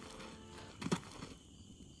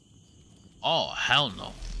 Oh, hell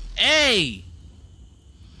no. Hey!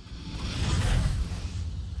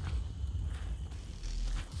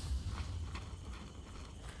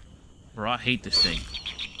 Bro, I hate this thing.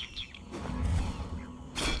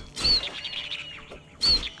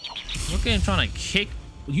 Look at him trying to kick.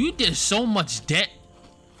 You did so much debt.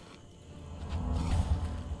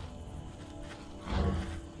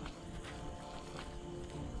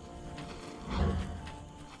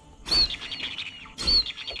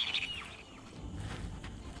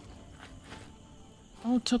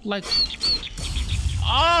 Oh, it took like...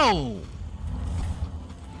 Oh!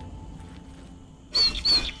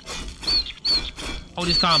 Oh,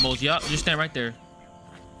 these combos. Yup, just stand right there.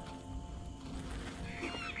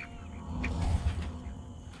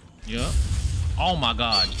 Yup. Oh my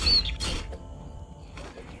god.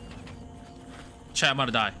 Chat, I'm about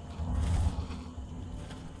to die.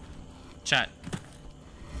 Chat.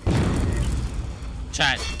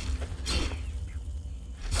 Chat.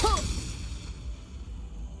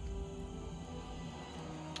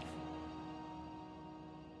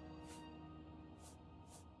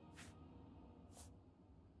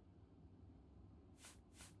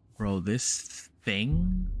 Bro, this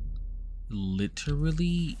thing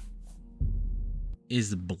literally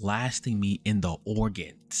is blasting me in the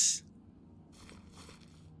organs.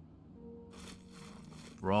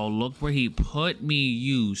 Bro, look where he put me,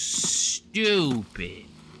 you stupid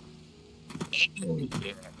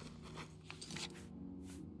idiot.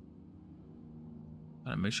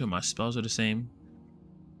 Gotta make sure my spells are the same.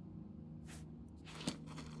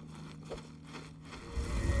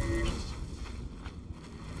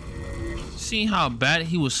 See how bad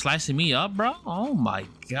he was slicing me up, bro? Oh my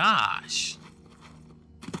gosh.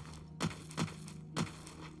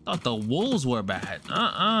 Thought the wolves were bad.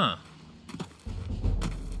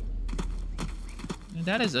 And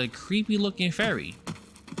that is a creepy looking fairy.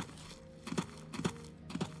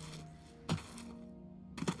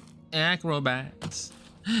 Acrobats.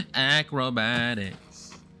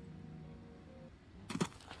 Acrobatics.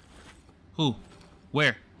 Who?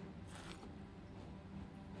 Where?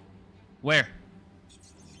 Where?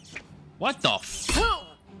 What the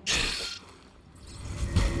f—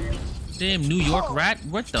 Damn New York rat?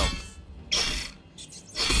 What the f—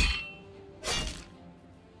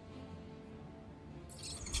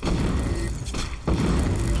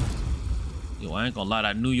 Yo, I ain't gonna lie,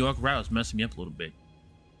 that New York rat was messing me up a little bit.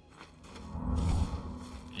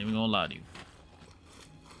 Ain't even gonna lie to you.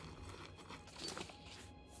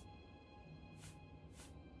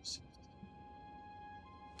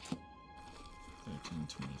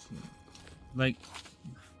 Like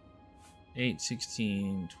 8,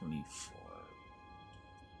 16, 24.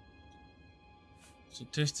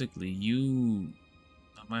 Statistically,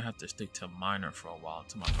 I might have to stick to minor for a while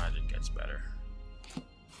until my magic gets better.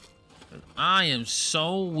 I am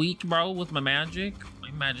so weak, bro, with my magic.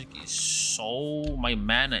 My magic is so— my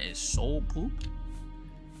mana is so poop.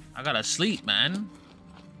 I gotta sleep, man.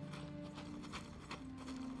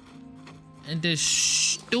 And this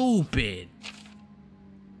stupid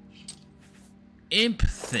imp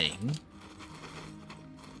thing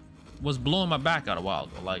was blowing my back out a while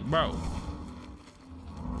ago. Like, bro,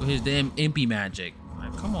 with his damn impy magic.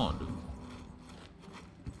 Like, come on, dude.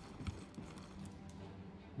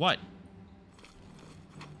 What?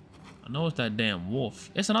 I know it's that damn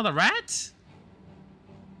wolf. It's another rat?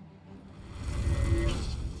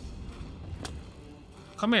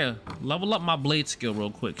 Come here. Level up my blade skill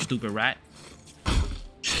real quick, stupid rat.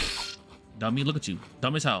 Dummy, look at you.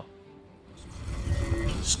 Dumb as hell.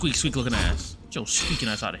 Squeak, squeak looking ass. Get your squeaking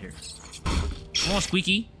ass out of here. Come on,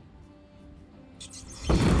 Squeaky.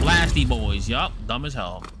 Blasty boys. Yup. Dumb as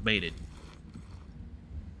hell. Baited.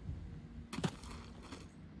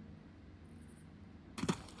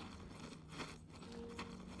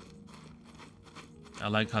 I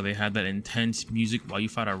like how they had that intense music while you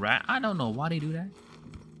fight a rat. I don't know why they do that.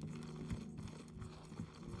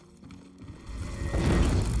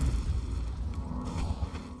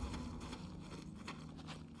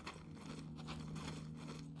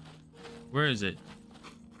 Where is it?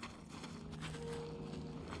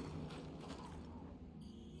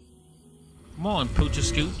 Come on, Poocha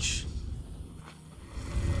Scooch.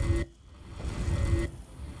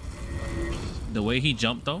 The way he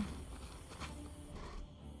jumped, though.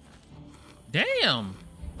 Damn.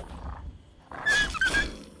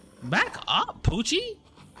 Back up, Poochie.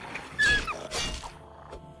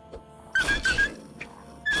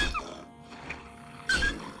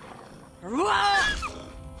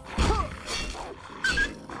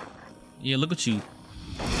 Yeah, look at you.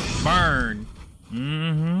 Burn.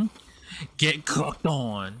 Mm-hmm. Get cooked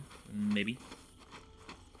on. Maybe.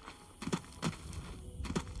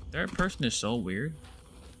 Third person is so weird.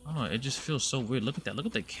 I don't know, it just feels so weird. Look at that. Look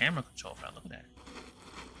at the camera control for that. Look at that.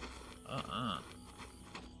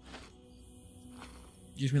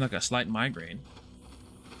 Gives me like a slight migraine.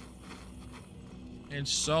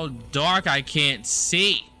 It's so dark I can't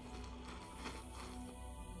see.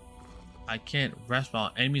 I can't rest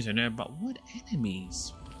while enemies are nearby. What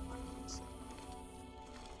enemies?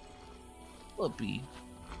 Whoopee.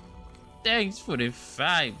 Thanks for the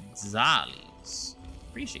 $5.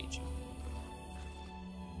 Appreciate you.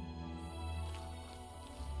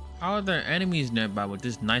 How are there enemies nearby with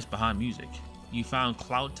this nice behind music? You found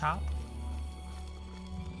Cloud Top?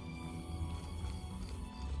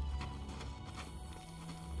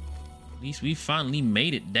 At least we finally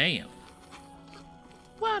made it. Damn.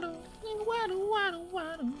 Waddle, waddle, waddle,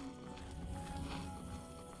 waddle.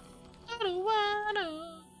 Waddle, waddle.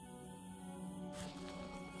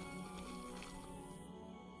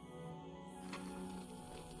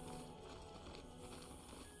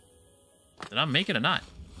 Did I make it or not?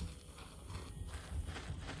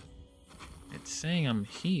 It's saying I'm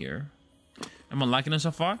here. Am I liking it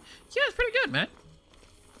so far? Yeah, it's pretty good, man.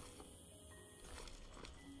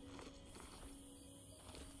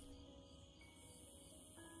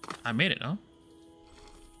 I made it, huh?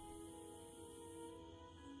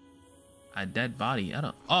 A dead body. I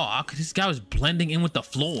don't— oh, this guy was blending in with the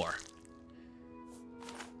floor.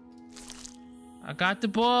 I got the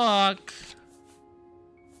book.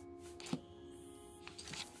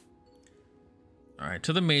 All right,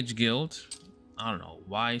 to the Mage Guild. I don't know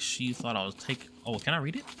why she thought I was taking. Oh, can I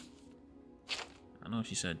read it? I know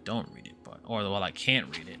she said don't read it, but or well, I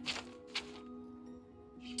can't read it.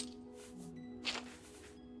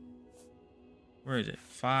 Where is it?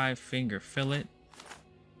 5-finger fillet.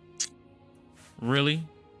 Really?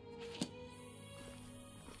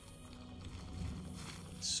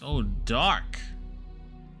 So dark.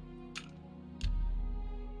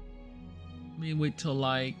 Let me wait till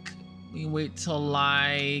like.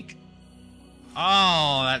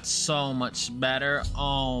 Oh, that's so much better.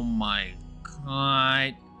 Oh my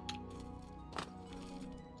god.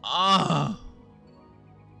 Oh.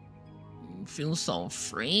 I feel so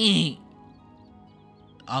free.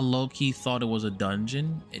 I low-key thought it was a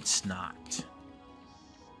dungeon. It's not.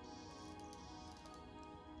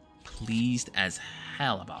 Pleased as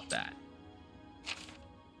hell about that.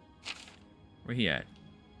 Where he at?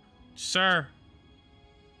 Sir.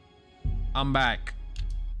 I'm back.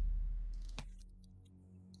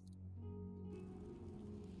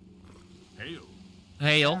 Hail.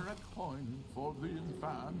 Hail.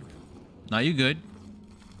 Now you good.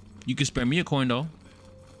 You can spare me a coin though.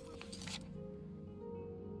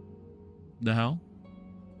 The hell?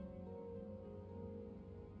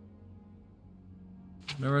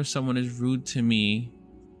 Whenever someone is rude to me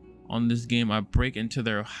on this game, I break into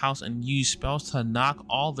their house and use spells to knock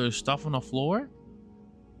all their stuff on the floor?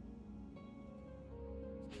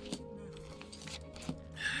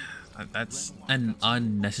 That's an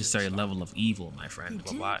unnecessary level of evil, my friend.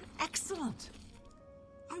 Why? Excellent.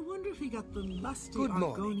 I wonder if he got the lusty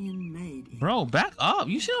Argonian maid. Bro, back up.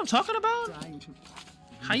 You see what I'm talking about?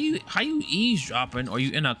 How you eavesdropping or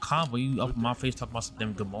you in a convo, you up in my face talking about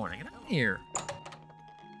something good morning. Get out of here.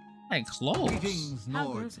 Like close. Greetings,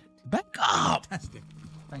 Lord. Back up. Fantastic.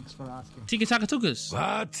 Thanks for asking. Tiki Taka Tukas.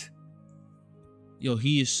 What? Yo,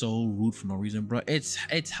 he is so rude for no reason, bro. It's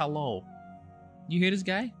hello. You hear this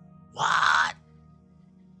guy? What?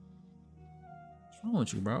 What's wrong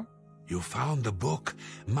with you, bro? You found the book?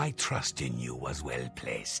 My trust in you was well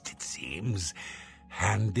placed, it seems.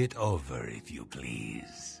 Hand it over, if you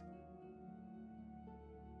please.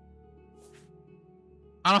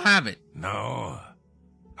 I don't have it. No?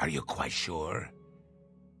 Are you quite sure?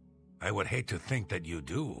 I would hate to think that you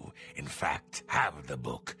do, in fact, have the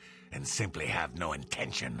book, and simply have no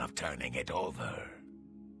intention of turning it over.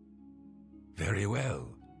 Very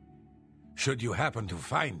well. Should you happen to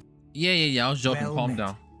find... Yeah, I was joking. Well Calm met.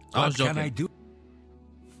 down. What I was joking. can I do?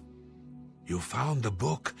 You found the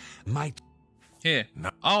book? My... Here. No,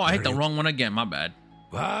 Oh, I hit the very- wrong one again. My bad.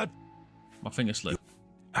 What? My finger slipped.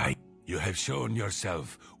 You have shown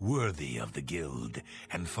yourself worthy of the guild,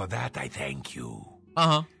 and for that I thank you.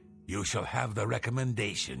 Uh-huh. You shall have the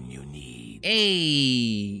recommendation you need.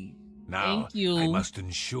 Hey. Now, Thank you. I must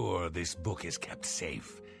ensure this book is kept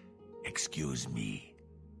safe. Excuse me.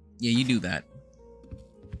 Yeah, you do that.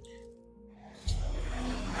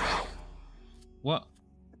 What?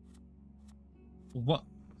 What?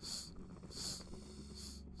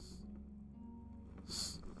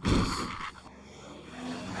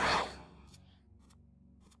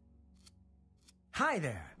 Hi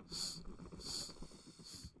there.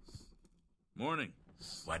 Morning.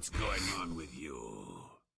 What's going on with you?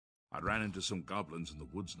 I ran into some goblins in the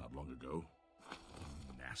woods not long ago.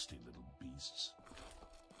 Nasty little beasts.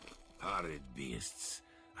 Horrid beasts.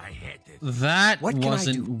 I hate it. That What can I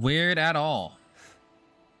wasn't do? weird at all.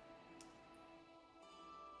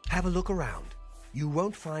 Have a look around. You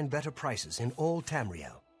won't find better prices in all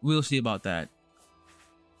Tamriel. We'll see about that.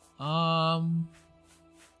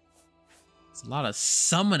 It's a lot of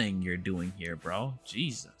summoning you're doing here, bro.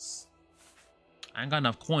 Jesus. I ain't got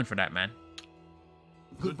enough coin for that, man.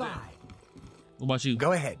 Goodbye. What about you?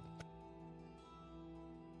 Go ahead.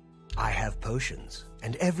 I have potions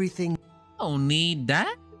and everything. Don't need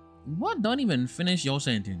that. What? Don't even finish your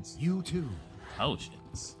sentence. You too.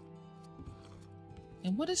 Potions.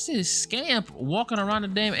 And what is this scamp walking around the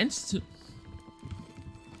damn institute?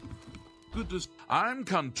 Goodness, I'm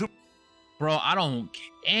come to... Bro, I don't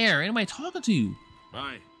care. Anybody talking to you?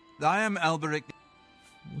 Bye. I am Alberic.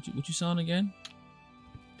 What you selling again?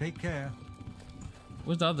 Take care.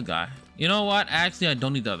 Where's the other guy? You know what? Actually, I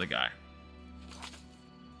don't need the other guy.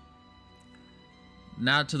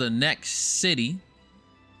 Now to the next city.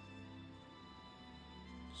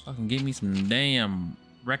 So I can give me some damn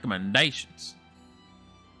recommendations.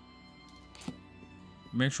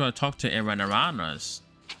 Make sure I talk to everyone around us.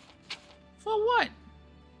 For what?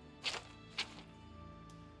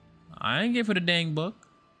 I ain't get for the dang book.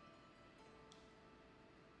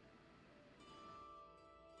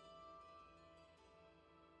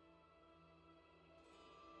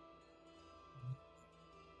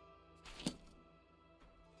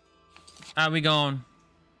 How we going?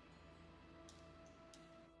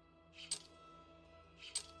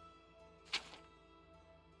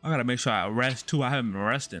 I gotta make sure I rest too. I haven't been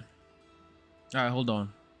resting. All right, hold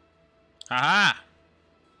on. Aha!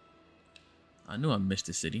 I knew I missed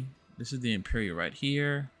the city. This is the Imperial right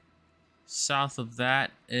here. South of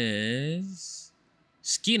that is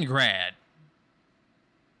Skingrad.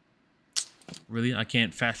 Really? I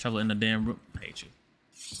can't fast travel in the damn room. I hate you.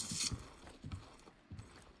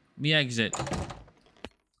 Me exit.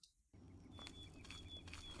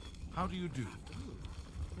 How do you do?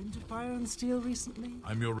 Been to Fire and Steel recently?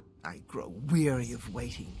 I'm your... I grow weary of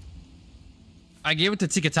waiting. I gave it to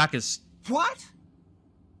Tikatakis. What?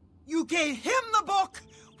 You gave him the book?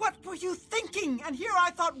 What were you thinking? And here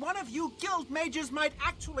I thought one of you guild mages might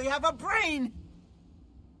actually have a brain.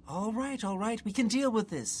 All right. We can deal with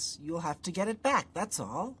this. You'll have to get it back, that's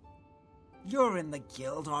all. You're in the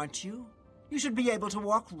guild, aren't you? You should be able to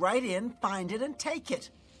walk right in, find it, and take it.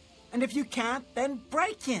 And if you can't, then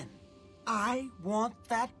break in. I want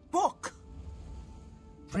that book.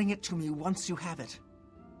 Bring it to me once you have it.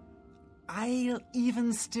 I'll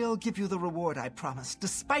even still give you the reward I promised,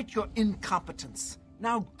 despite your incompetence.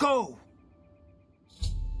 Now go!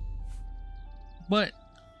 But,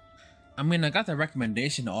 I mean, I got the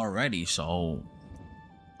recommendation already, so...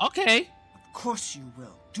 Okay. Of course you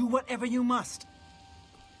will. Do whatever you must.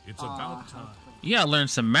 It's about time. You gotta learn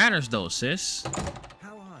some manners, though, sis.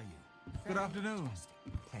 How are you? Good afternoon.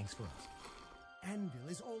 Thanks for asking. Anvil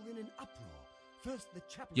is all in an uproar. First, the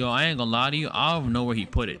chapel. Yo, I ain't gonna lie to you. I don't know where he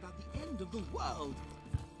put it. About the end of the world.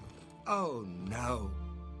 Oh no.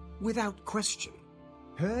 Without question.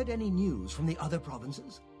 Heard any news from the other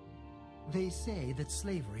provinces? They say that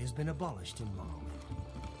slavery has been abolished in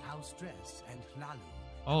Morrowind. House Dress and Hlalu.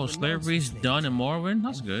 Oh, slavery's done in Morrowind?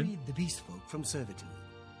 That's good. Freed the beast folk from servitude.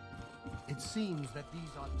 It seems that these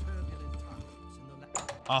are turbulent times in the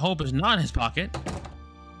land. I hope it's not in his pocket.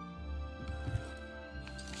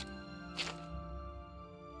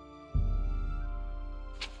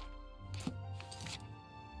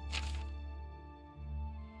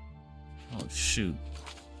 Oh, shoot.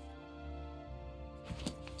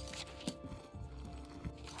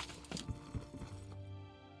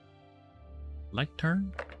 Like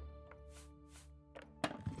turn?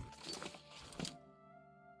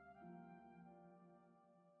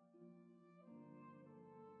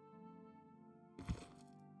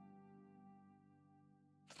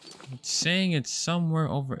 It's saying it's somewhere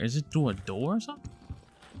over. Is it through a door or something?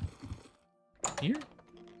 Here?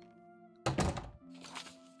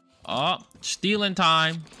 Oh, stealing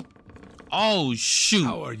time. Oh, shoot.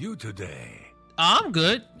 How are you today? I'm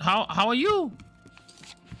good. How are you?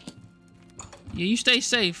 Yeah, you stay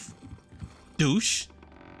safe, douche.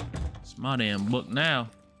 It's my damn book now.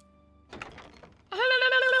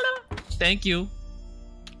 Thank you.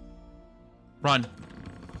 Run.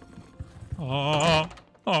 Oh.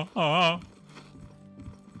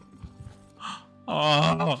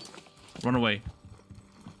 Run away.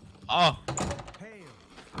 Oh.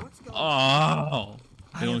 Oh.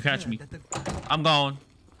 They're gonna catch me. I'm gone.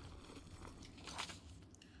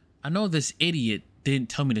 I know this idiot didn't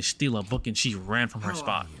tell me to steal a book and she ran from her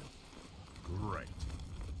spot. Great.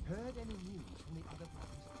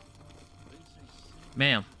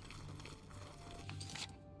 Ma'am.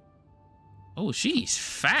 Oh, she's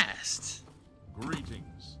fast.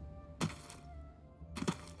 Greetings.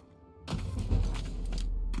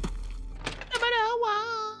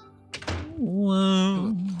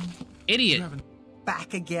 Whoa. Idiot.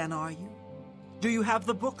 Back again, are you? Do you have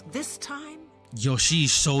the book this time? Yo,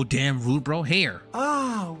 she's so damn rude, bro. Here.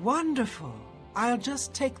 Ah, wonderful. I'll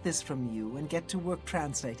just take this from you and get to work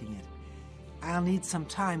translating it. I'll need some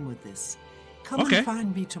time with this. Come and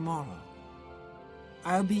find me tomorrow.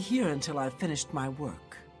 I'll be here until I've finished my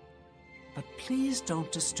work. But please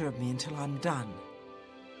don't disturb me until I'm done.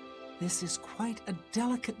 This is quite a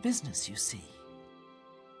delicate business, you see.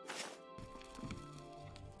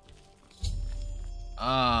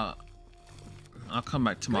 I'll come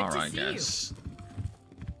back tomorrow, I guess.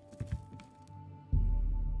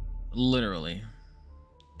 Literally.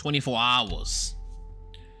 24 hours.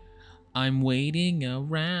 I'm waiting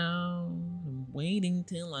around. I'm waiting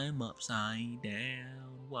till I'm upside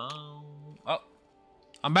down. Whoa. Oh.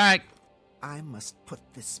 I'm back. I must put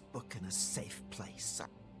this book in a safe place.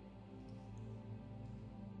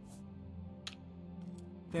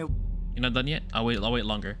 You're not done yet? I'll wait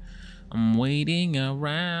longer. I'm waiting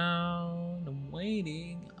around. I'm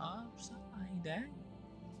waiting upside down.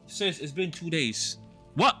 Sis, it's been 2 days.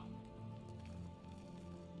 What?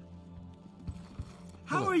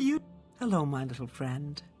 How are you? Hello, my little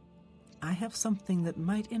friend. I have something that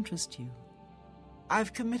might interest you.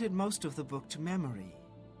 I've committed most of the book to memory,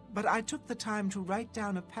 but I took the time to write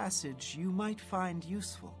down a passage you might find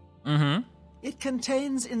useful. Mm-hmm. It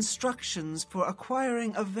contains instructions for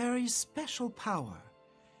acquiring a very special power.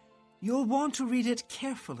 You'll want to read it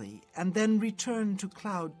carefully and then return to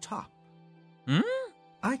Cloud Top.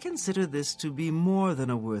 I consider this to be more than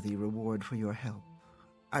a worthy reward for your help.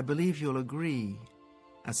 I believe you'll agree,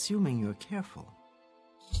 assuming you're careful.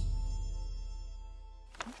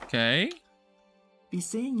 Okay. Be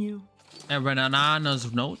seeing you. And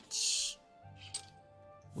Renana's notes.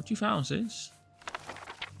 What you found, sis?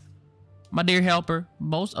 My dear helper,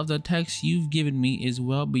 most of the text you've given me is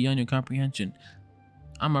well beyond your comprehension.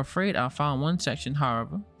 I'm afraid I found one section,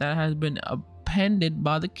 however, that has been appended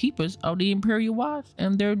by the keepers of the Imperial Watch,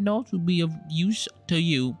 and their notes will be of use to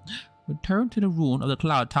you. Return to the ruin of the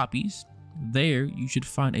Cloud Toppies. There, you should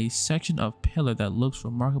find a section of pillar that looks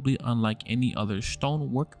remarkably unlike any other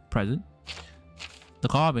stonework present. The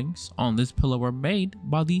carvings on this pillar were made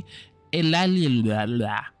by the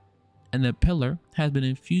Elalila, and the pillar has been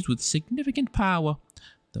infused with significant power.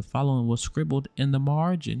 The following was scribbled in the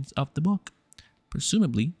margins of the book,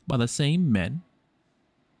 presumably by the same men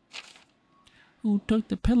who took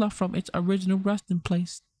the pillar from its original resting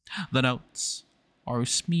place. The notes are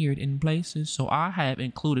smeared in places, so I have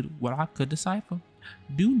included what I could decipher.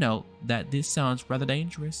 Do note that this sounds rather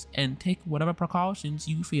dangerous, and take whatever precautions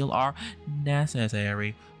you feel are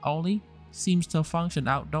necessary. Only seems to function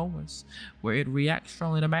outdoors, where it reacts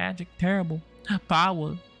strongly to magic. Terrible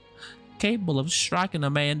power, capable of striking a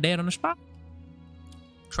man dead on the spot.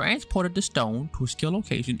 Transported the stone to a secure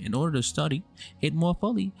location in order to study it more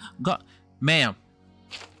fully. Ma'am.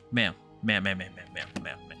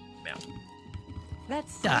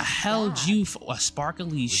 That's the hell you for a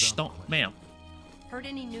sparkly stone, ma'am? Heard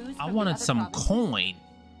any news? I wanted some coin.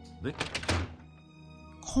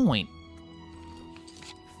 Coin.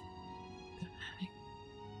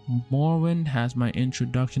 Morrowind has my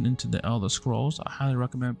introduction into the Elder Scrolls. I highly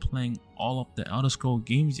recommend playing all of the Elder Scrolls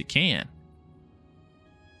games you can.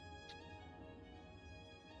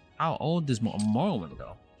 How old does Morrowind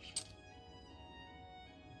go?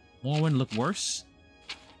 Morrowind look worse?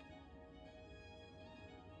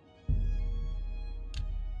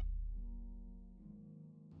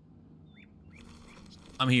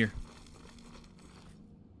 I'm here.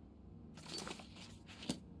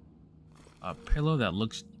 A pillow that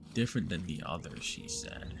looks different than the others, she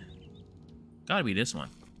said. Gotta be this one.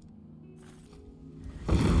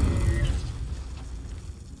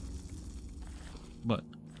 But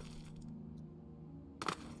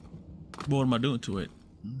what am I doing to it?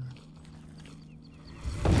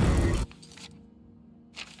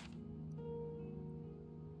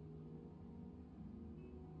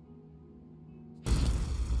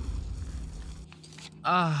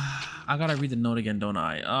 I gotta read the note again, don't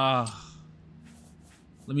I?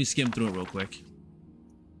 Let me skim through it real quick.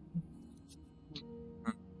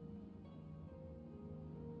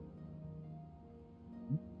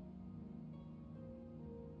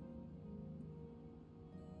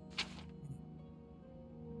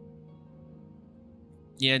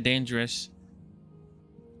 Yeah, dangerous.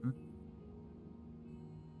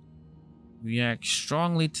 React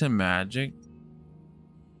strongly to magic.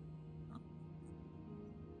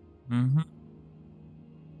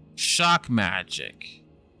 Shock magic.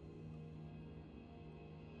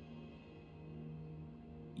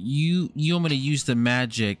 You want me to use the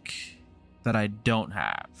magic that I don't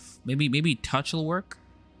have? Maybe touch will work.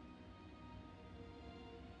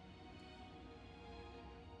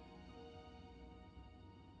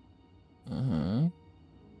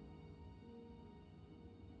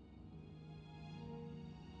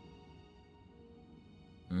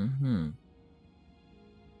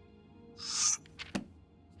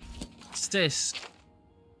 What's this?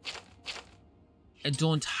 I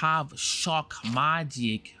don't have shock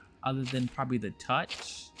magic other than probably the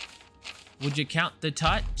touch. Would you count the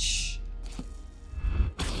touch?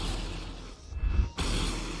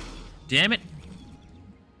 Damn it.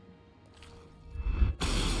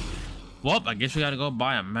 Well, I guess we gotta go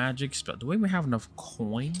buy a magic spell. Do we even have enough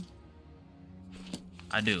coin?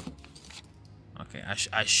 I do. Okay,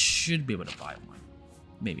 I should be able to buy one.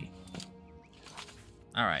 Maybe.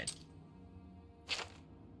 Alright.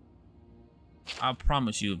 I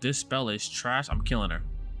promise you, if this spell is trash, I'm killing her.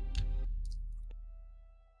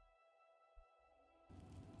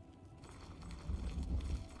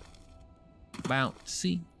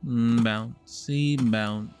 Bouncy, bouncy,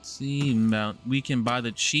 bouncy, bounce. We can buy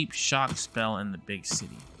the cheap shock spell in the big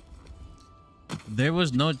city.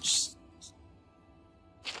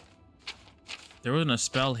 There wasn't a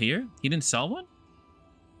spell here? He didn't sell one?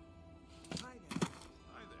 Hi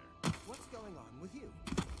there. What's going on with you?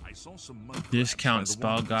 I saw some mud Discount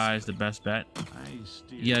spell guy is the best bet.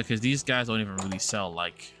 Yeah, because these guys don't even really sell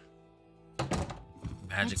like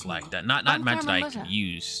magic like that. Not magic that I can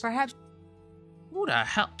use. Perhaps. Who the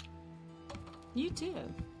hell? You too.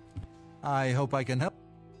 I hope I can help.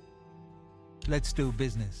 Let's do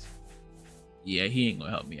business. Yeah, he ain't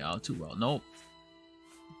gonna help me out too well. Nope.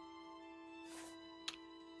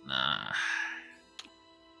 Nah.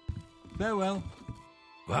 Farewell.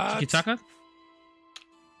 What? Kitaka?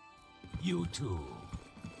 You too.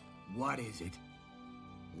 What is it?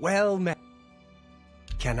 Well,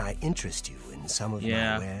 can I interest you in some of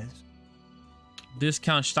my wares?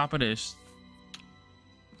 Discount shop it is.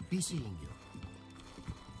 Be seeing you.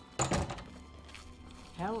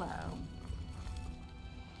 Hello.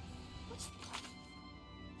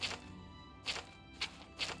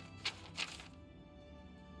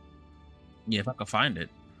 Yeah, if I could find it.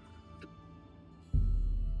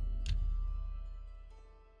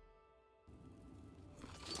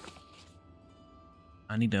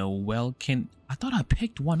 I need a Welkin. I thought I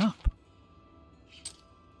picked one up.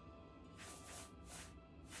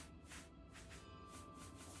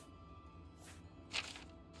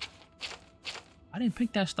 I didn't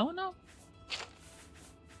pick that stone up.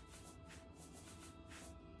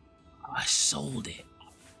 I sold it.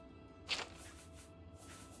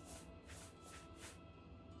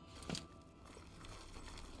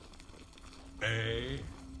 Hey.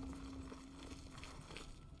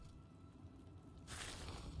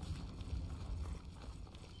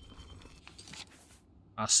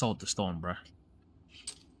 I sold the stone, bruh.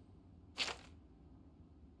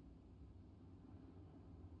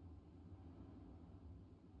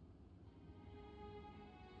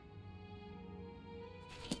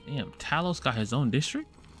 Damn, Talos got his own district?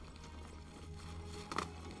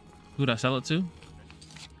 Who'd I sell it to?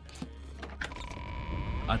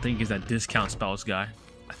 I think it's that discount spells guy.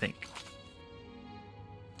 I think.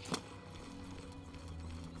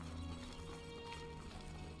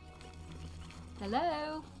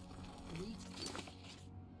 Hello?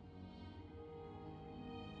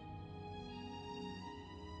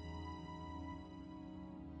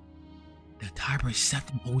 The Tiber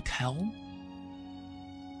Septim Hotel?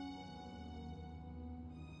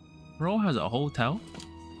 Bro has a hotel?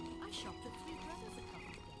 I shopped at Three Brothers a couple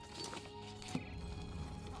of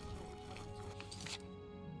days.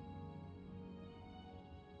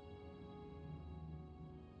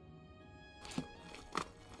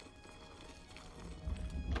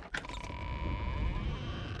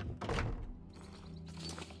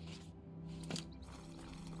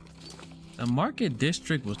 The market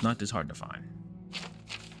district was not this hard to find.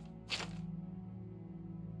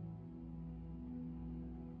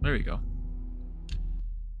 There we go.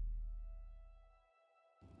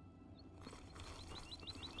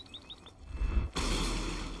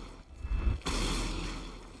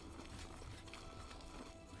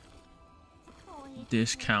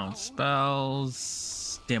 Discount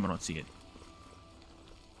spells. Damn, I don't see it.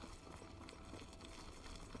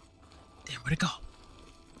 Damn, where'd it go?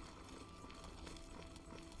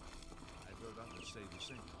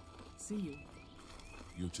 See you.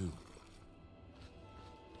 You too.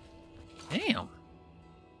 Damn.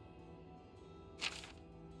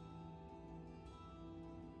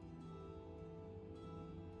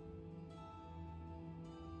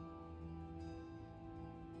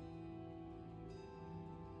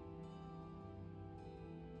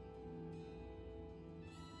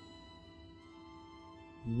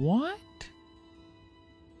 What?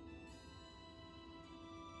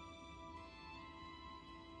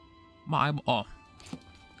 My eyeball. Oh.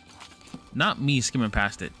 Not me skimming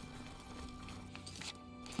past it.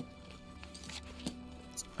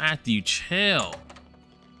 Matthew, chill.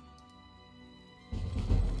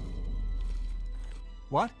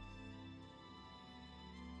 What?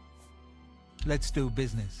 Let's do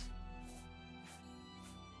business.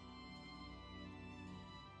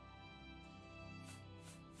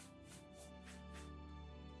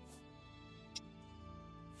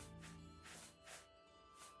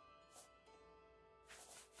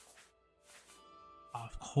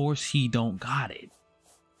 Of course he don't got it.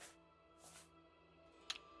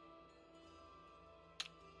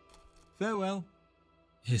 Farewell.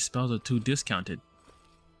 His spells are too discounted.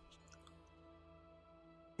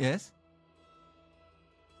 Yes?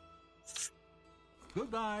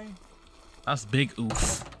 Goodbye. That's big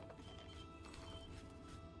oof.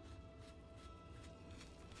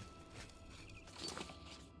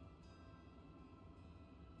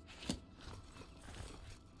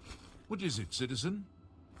 What is it, citizen?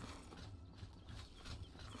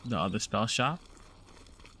 The other spell shop.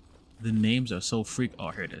 The names are so freak. Oh,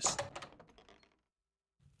 here it is.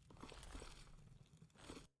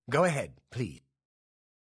 Go ahead, please.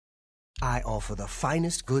 I offer the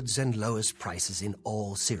finest goods and lowest prices in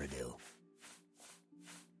all Cyrodiil.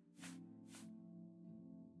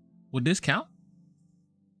 Would this count?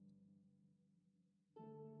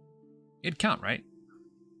 It'd count, right?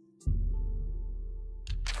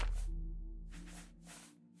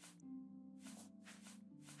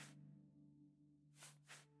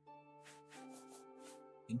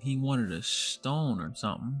 And he wanted a stone or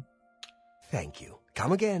something. Thank you.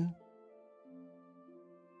 Come again.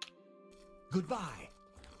 Goodbye.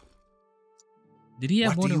 Did he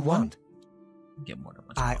have what more do you than one? want? Get more than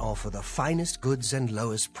one. I offer the finest goods and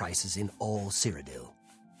lowest prices in all Cyrodiil.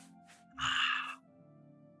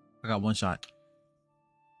 I got one shot.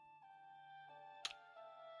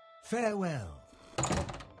 Farewell.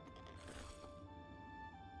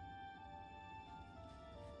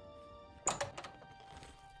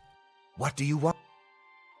 What do you want?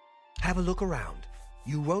 Have a look around.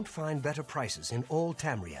 You won't find better prices in all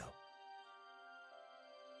Tamriel.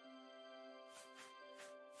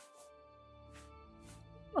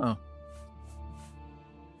 Oh.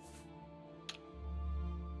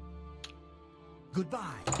 Goodbye.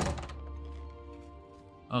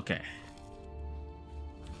 Okay.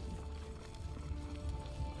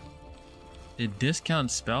 Did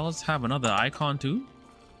discount spells have another icon too?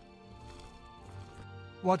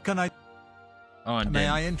 What can I... Oh, and May then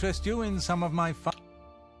I interest you in some of my fun...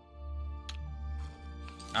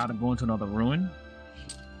 out of going to another ruin?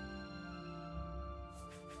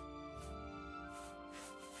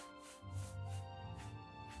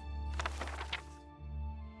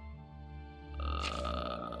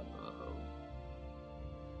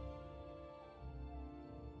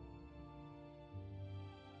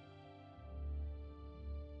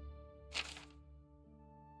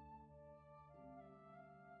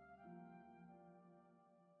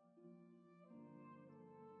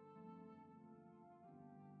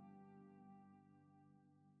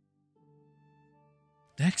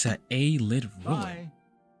 That's an A-lit ruin. Bye.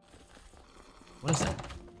 What is that?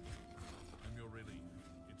 I'm your relief.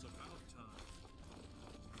 It's about time.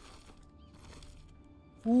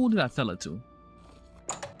 Who did I sell it to?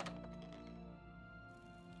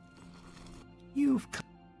 You've come.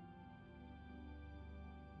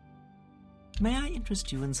 May I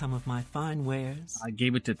interest you in some of my fine wares? I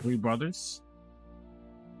gave it to 3 brothers.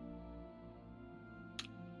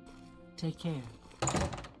 Take care.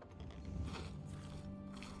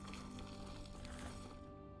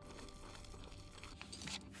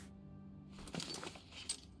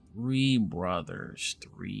 3 brothers.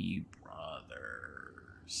 3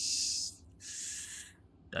 brothers.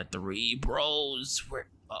 The 3 bros were.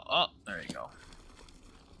 Oh, there you go.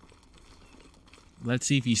 Let's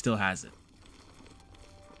see if he still has it.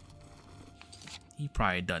 He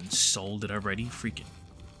probably done sold it already. Freaking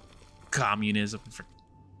communism.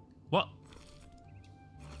 What?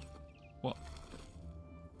 What?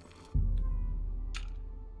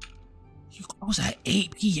 You close at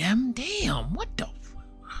 8 p.m.? Damn, what the?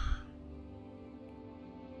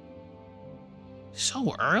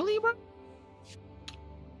 So early, bro?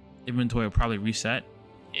 Inventory will probably reset.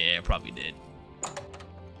 Yeah, it probably did.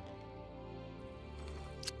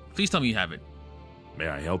 Please tell me you have it. May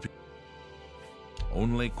I help you?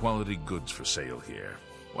 Only quality goods for sale here.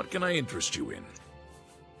 What can I interest you in?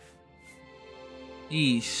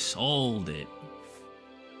 He sold it.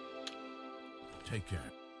 Take care.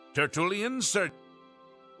 Tertullian, sir.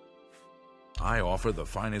 I offer the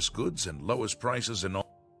finest goods and lowest prices in all.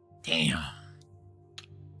 Damn.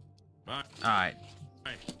 Alright.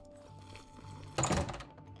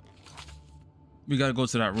 We gotta go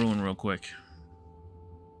to that ruin real quick.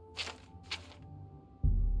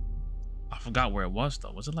 I forgot where it was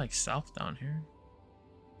though. Was it like south down here?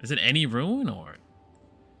 Is it any ruin or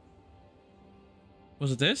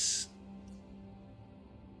was it this?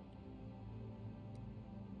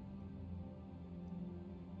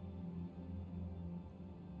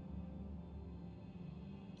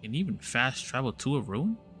 Can you even fast travel to a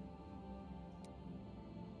ruin?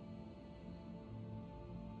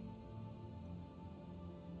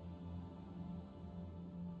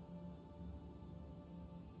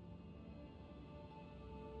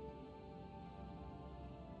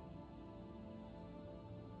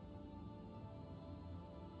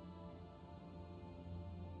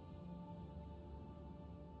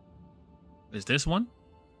 Is this one?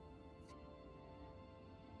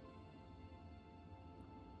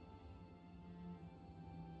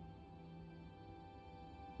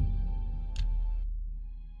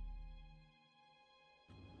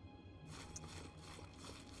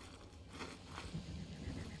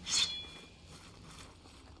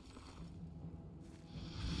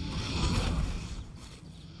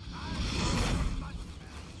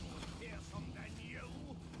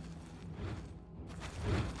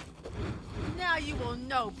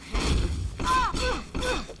 no pain.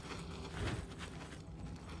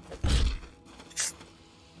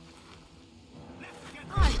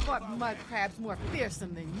 I fought mud crabs more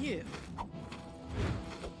fearsome than you.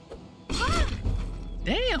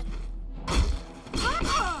 Damn.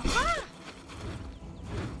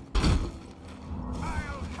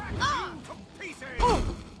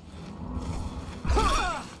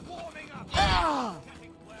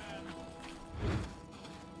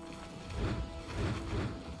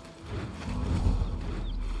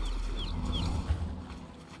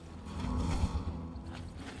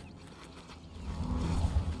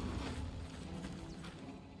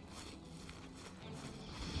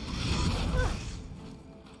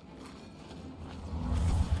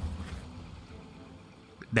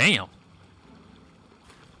 Damn.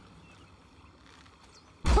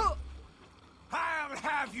 I'll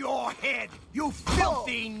have your head, you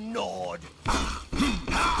filthy Nord!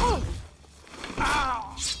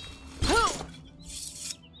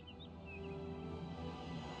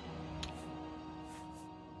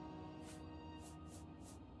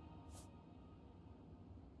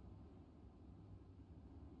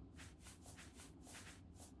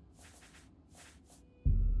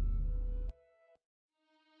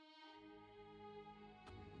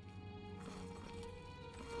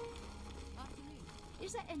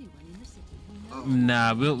 Is there anyone in the city who knows?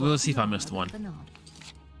 Nah, we'll see if I missed one. Do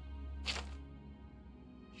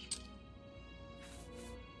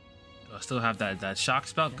I still have that shock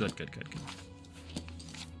spell? Good.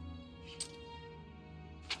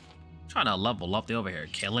 Trying to level up. They over here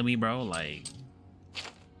killing me, bro. Like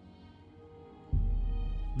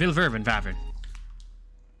Vilvervin Vavin.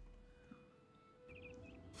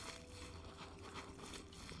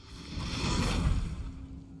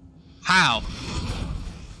 How?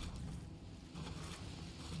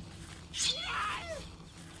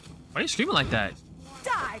 Why are you screaming like that?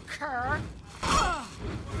 Die, cur!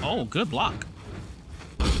 Oh, good block.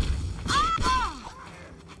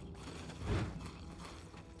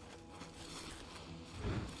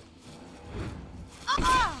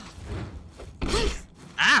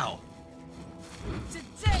 Ow!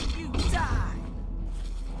 Today you die!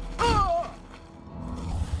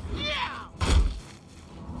 Yeah!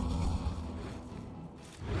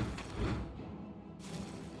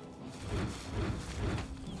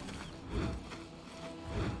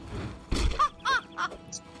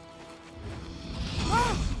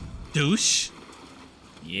 Douche.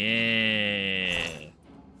 Yeah.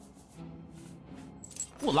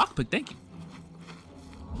 Oh, lockpick, thank you.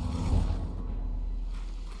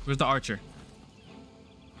 Where's the archer?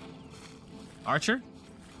 Archer?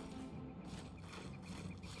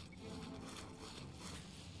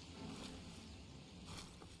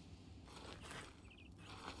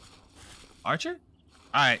 Archer?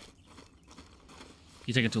 Alright.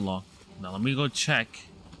 He's taking too long. Now let me go check.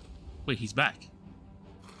 Wait, he's back.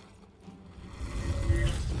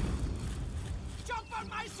 Jump on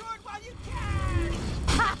my sword while you can!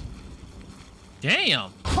 Ha!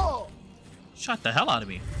 Damn! Shot the hell out of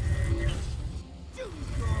me. Do your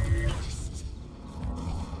worst.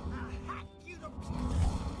 I'll hack you to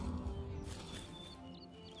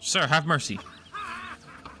Sir, have mercy.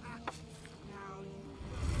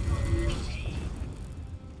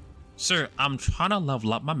 Sir, I'm trying to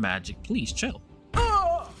level up my magic. Please chill.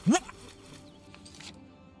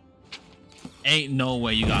 Ain't no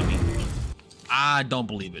way you got me. I don't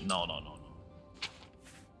believe it. No. I'm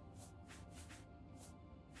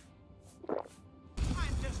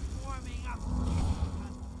just warming up, you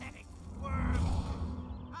pathetic worm.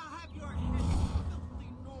 I'll have your head, filthy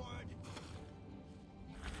Nord.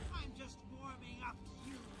 I'm just warming up,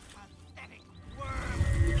 you pathetic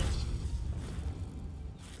worm.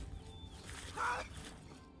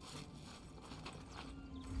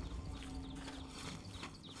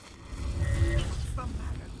 What's the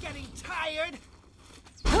matter? Getting tired?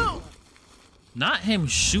 Not him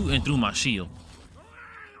shooting through my shield.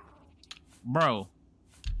 Bro.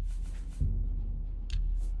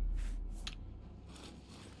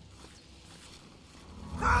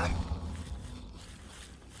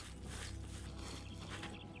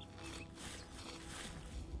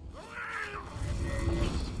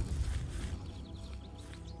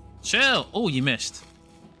 Chill. Oh, you missed.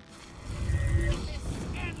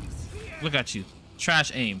 Look at you.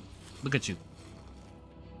 Trash aim. Look at you.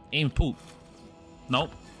 Aim poop.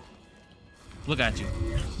 Nope. Look at you.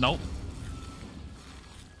 Nope.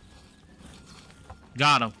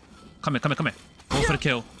 Got him. Come here. Going for the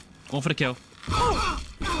kill. Going for the kill.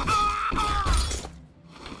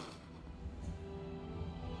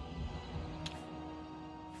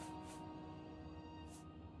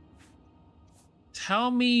 tell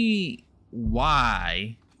me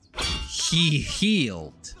why he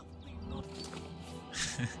healed.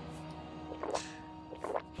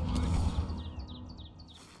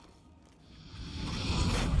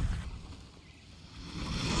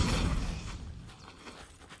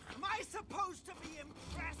 Am I supposed to be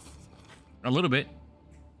impressed? A little bit.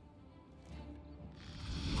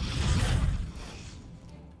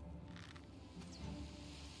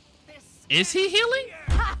 Is he healing?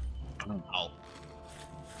 I don't know.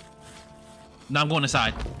 No, I'm going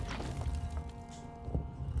inside.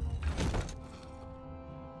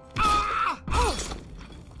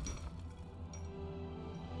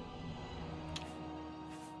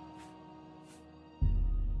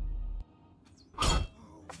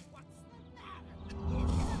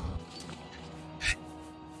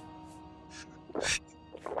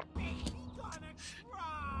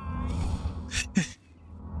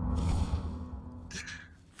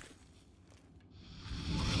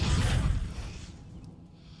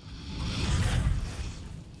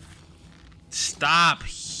 Stop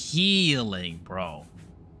healing, bro.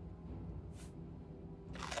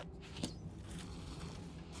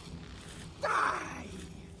 Die!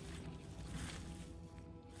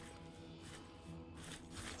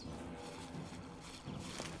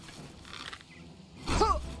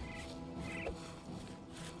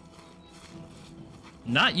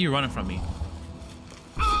 Not you running from me.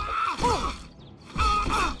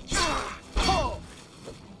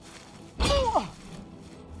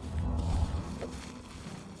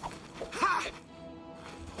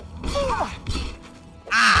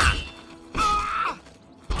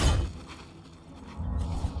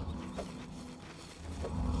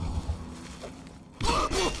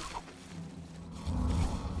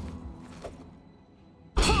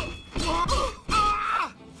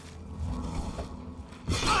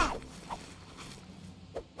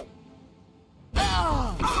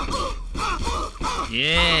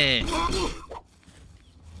 Yeah.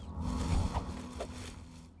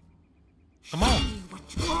 Come on.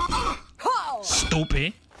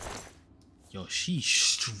 Stupid. Yo, she's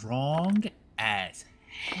strong as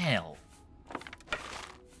hell.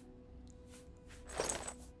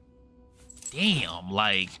 Damn,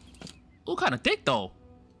 like, ooh, kind of thick though,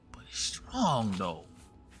 but strong though.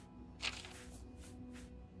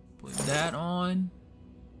 Put that on.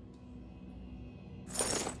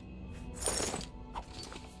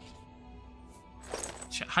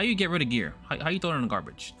 How you get rid of gear? How you throw it in the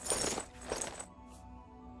garbage?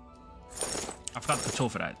 I forgot the control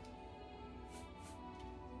for that.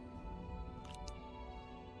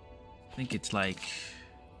 I think it's like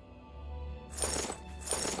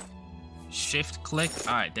shift click.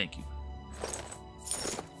 All right, thank you.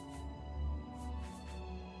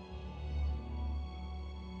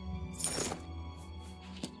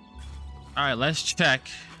 All right, let's check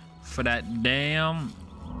for that damn.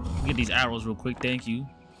 Get these arrows real quick, thank you.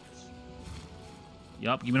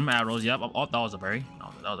 Yup, give me them arrows. Yup, oh, that was a berry. No,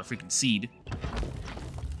 that was a freaking seed.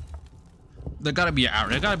 There gotta be an arrow.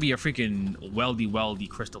 There gotta be a freaking weldy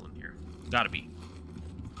crystal in here. Gotta be.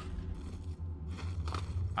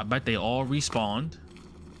 I bet they all respawned.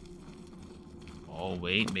 Oh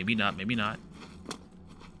wait, maybe not. Maybe not.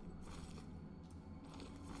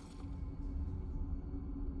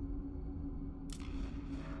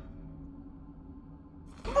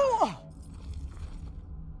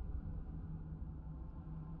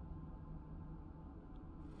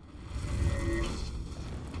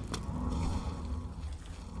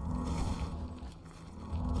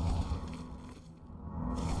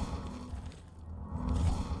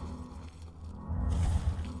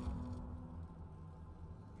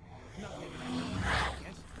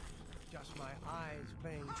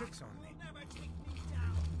 Playing tricks on me.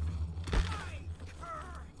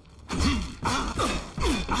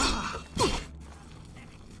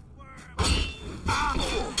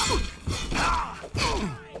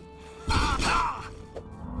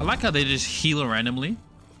 I like how they just heal randomly.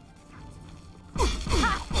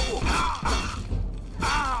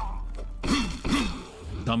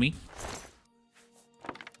 Dummy.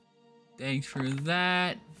 Thanks for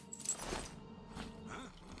that.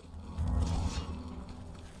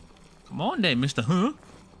 Come on then, Mr. Huh?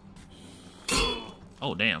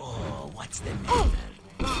 Oh, damn. Oh, what's the matter?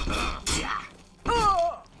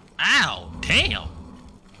 Ow, damn.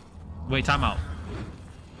 Wait, time out.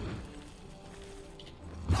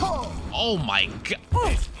 Oh my god.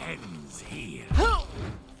 This ends here.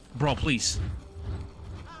 Bro, please.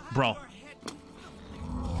 Bro.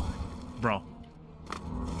 Bro.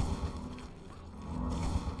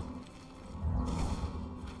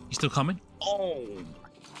 You still coming? Oh.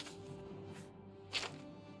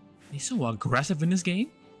 He's so aggressive in this game.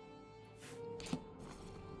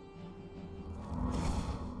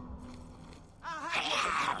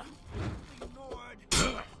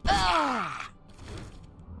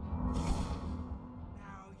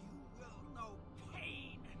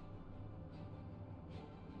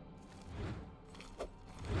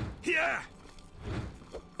 Yeah.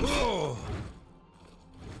 Oh.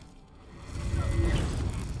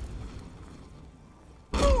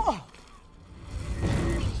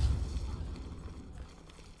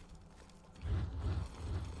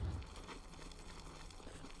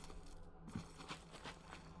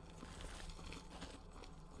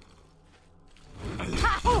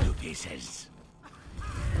 To pieces.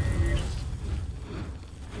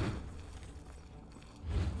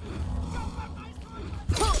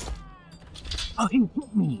 Oh, he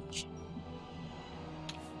hit me.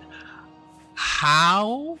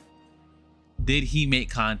 How did he make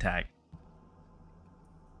contact?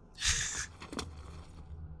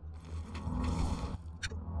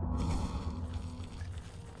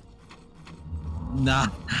 Nah.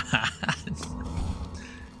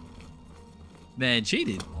 Man,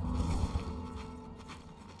 cheated.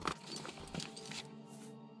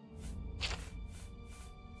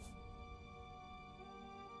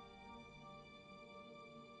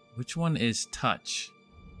 Which one is touch?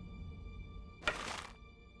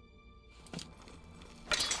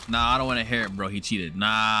 Nah, I don't want to hear it, bro. He cheated. Nah,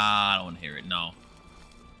 I don't want to hear it. No.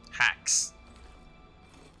 Hacks.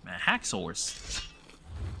 Man, hacksaws.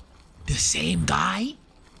 The same guy?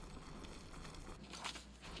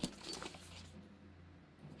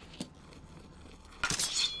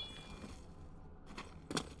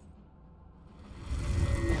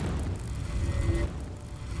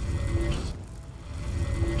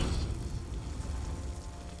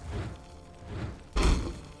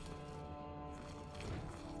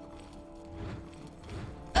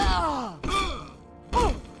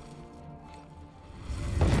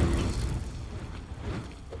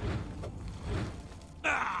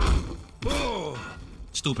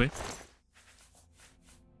 Stupid.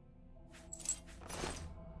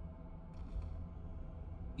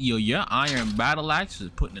 Yo, your iron battle axe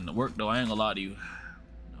is putting in the work though. I ain't gonna lie to you.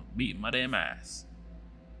 Beating my damn ass.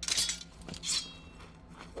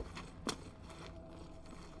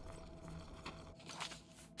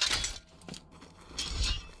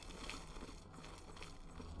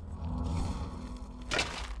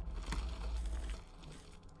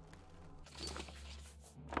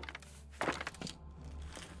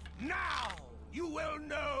 Now you will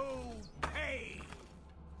know pain.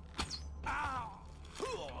 Ow.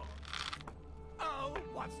 Oh,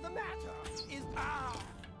 what's the matter?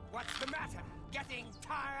 What's the matter? Getting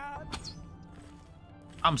tired?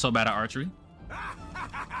 I'm so bad at archery.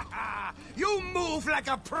 You move like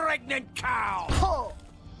a pregnant cow.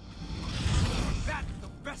 That's the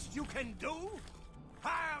best you can do?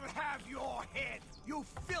 I'll have your head, you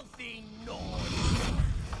filthy Nord.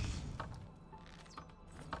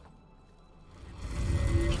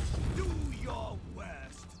 Do your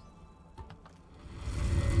worst.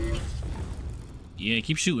 Yeah,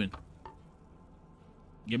 keep shooting.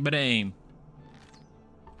 Get better aim.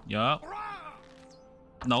 Yup.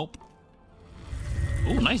 Nope.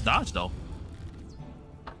 Ooh, nice dodge though.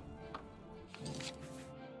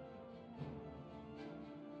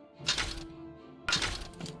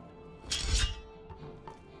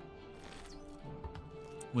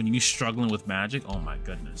 When you're struggling with magic, oh my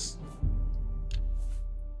goodness.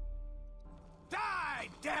 Die,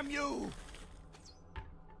 damn you!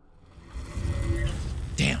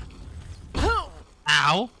 Damn.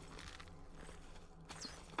 Ow.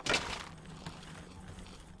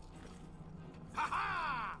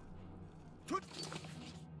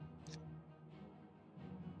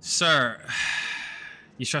 Sir,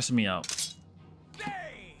 you're stressing me out.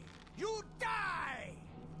 Nay, you die!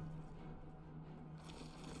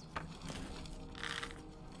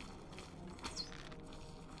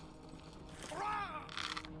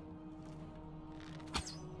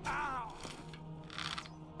 Ow!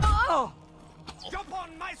 Oh! Jump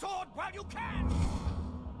on my sword while you can!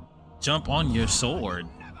 Jump on your sword.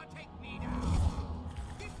 Never take me down.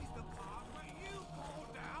 This is the part where you fall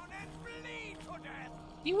down and bleed to death.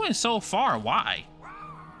 He went so far. Why?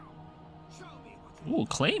 Ooh,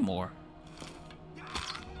 Claymore.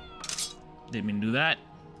 Didn't mean to do that.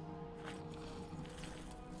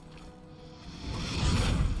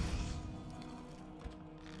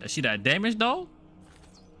 Does she that damage though?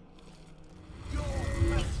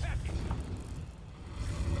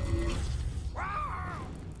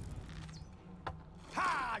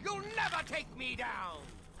 Ha! You'll never take me down.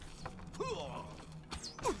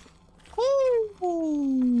 Woo!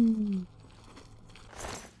 Ooh.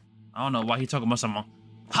 I don't know why he talking about someone.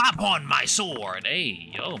 Hop on my sword.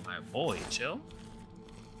 Hey, yo, my boy, chill.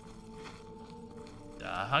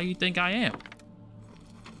 How you think I am?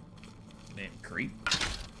 Damn creep.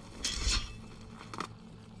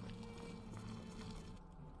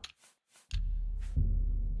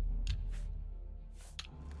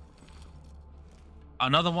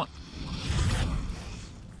 Another one.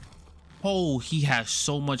 Oh, he has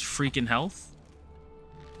so much freaking health.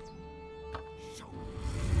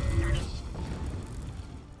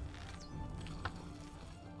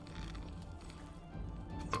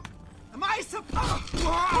 Am I supposed?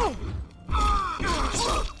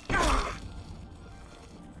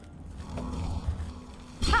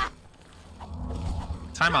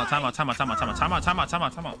 Time out.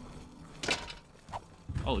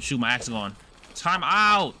 Oh shoot, my axe is gone. Time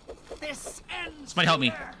out. This ends. Somebody help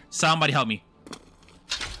me. Somebody help me.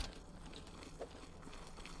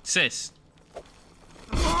 Sis.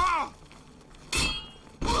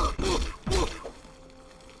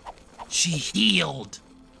 She healed.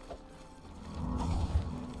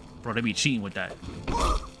 Bro, they be cheating with that.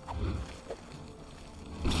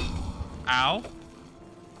 Ow.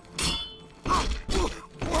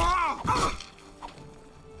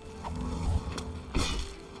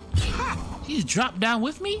 He's dropped down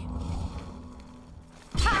with me?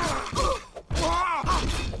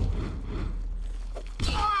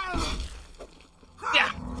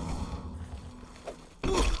 Yeah.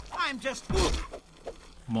 I'm just.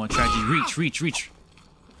 Come on, Tragienie. Reach. Reach.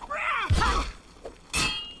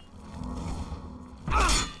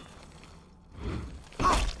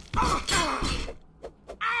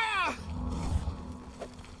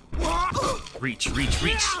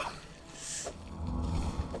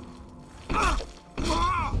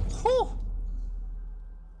 Whew.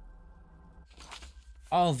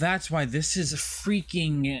 Oh, that's why this is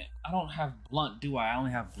freaking... I don't have blunt, do I? I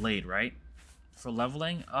only have blade, right? For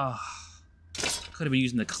leveling? Ugh. Could have been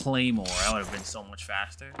using the claymore. That would have been so much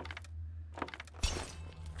faster.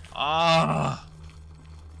 Ah.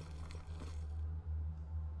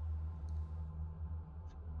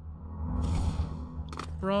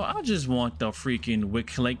 Bro, I just want the freaking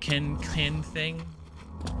Wicklicken thing.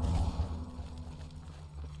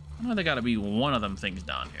 I know there gotta be one of them things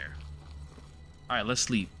down here. Alright, let's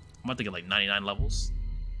sleep. I'm about to get like 99 levels.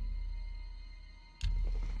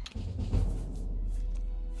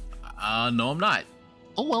 No, I'm not.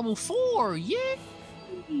 Oh, level 4, yay!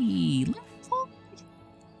 Level 4.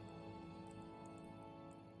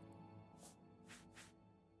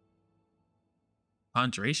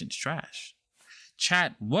 Conjuration's trash.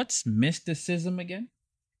 Chat, what's mysticism again?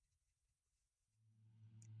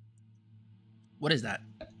 What is that?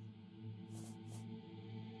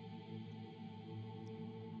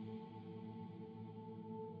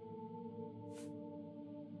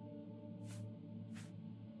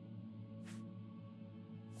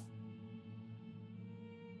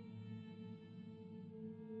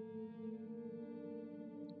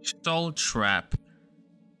 Soul trap.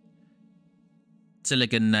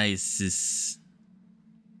 Telekinesis,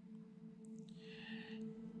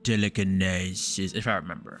 if I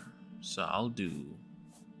remember. So I'll do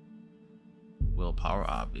willpower,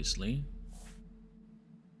 obviously.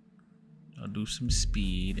 I'll do some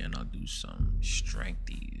speed and I'll do some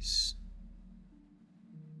strengthies.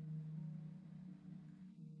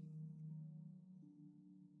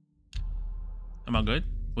 Am I good?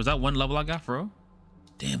 Was that one level I got, bro?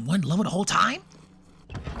 Damn, one level the whole time?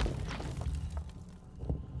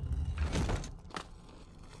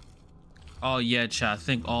 Oh yeah, chat. I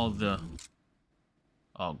think all the...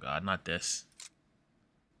 Oh god, not this.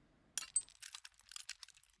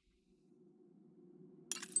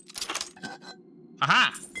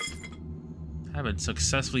 Aha! I haven't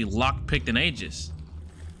successfully lockpicked in ages.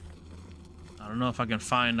 I don't know if I can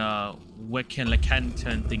find a Wiccan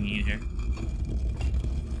thingy in here.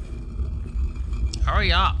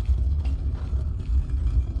 Hurry up!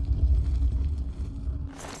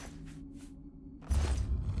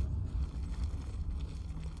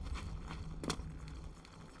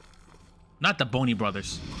 Not the Boney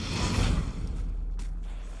brothers.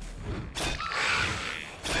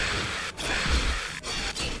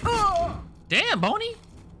 Damn, Boney.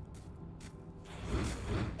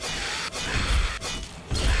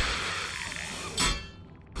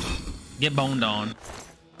 Get boned on.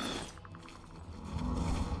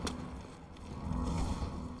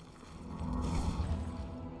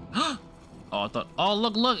 Oh, I thought. Oh,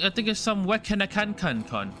 look. I think it's some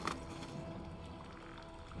Wekanakan.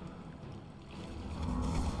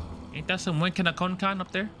 Ain't that some Wekanakan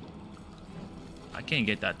up there? I can't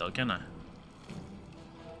get that though, can I?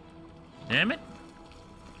 Damn it.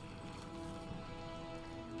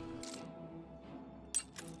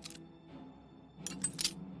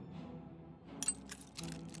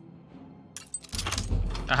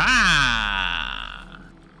 Aha!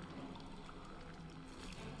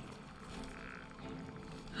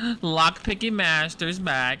 Lockpicking master's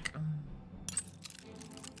back.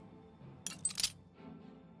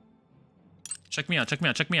 Check me out, check me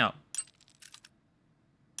out, check me out.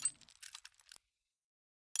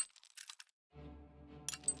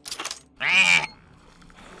 Ah!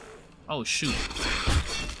 Oh shoot.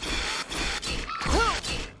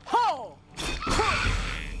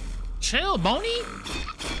 Chill, Boney.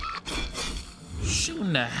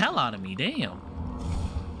 Shooting the hell out of me, damn.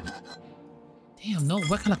 Damn, no,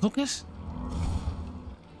 what kind of focus?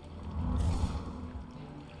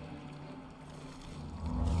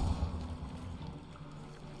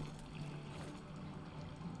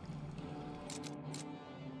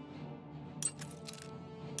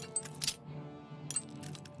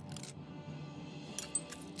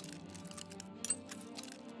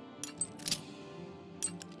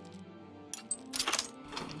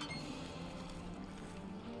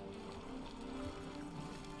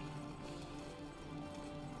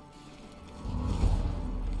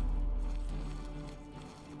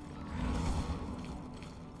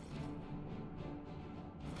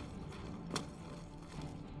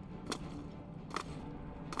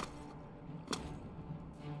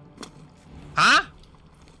 Huh?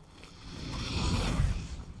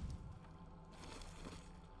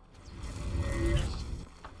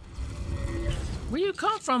 Where you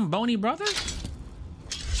come from, Boney brother?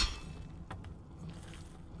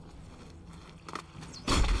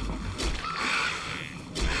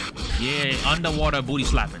 Yeah, underwater booty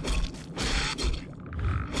slapping.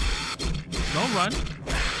 Don't run.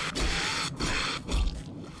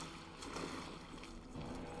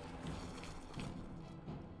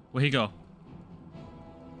 Where'd he go?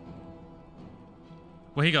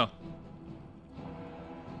 Where'd he go?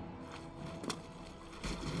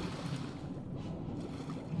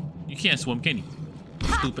 You can't swim, can you?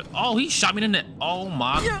 Stupid. Oh, he shot me in the neck. Oh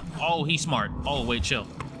my. Oh, he's smart. Oh, wait, chill.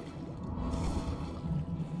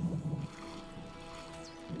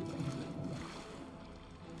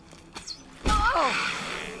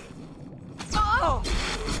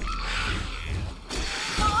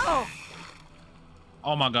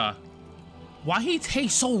 Oh my god. Why he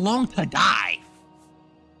take so long to die?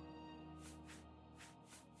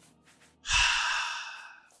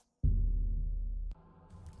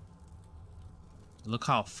 Look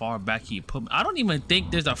how far back he put me. I don't even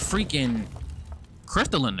think there's a freaking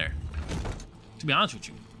crystal in there, to be honest with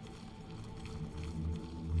you.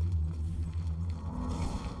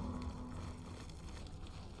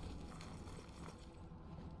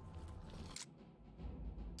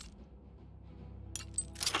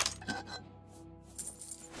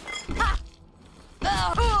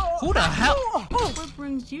 Who the hell? What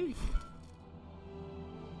brings you here?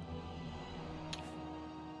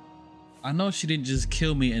 I know she didn't just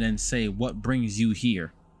kill me and then say, "What brings you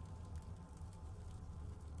here?"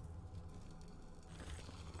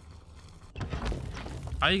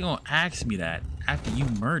 How you gonna ask me that after you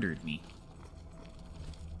murdered me?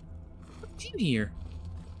 What's you here?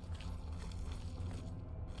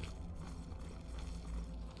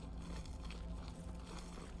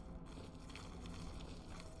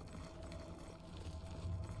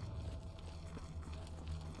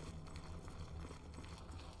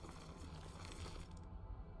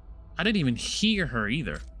 I didn't even hear her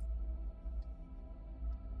either.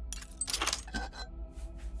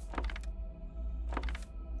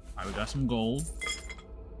 Alright, we got some gold.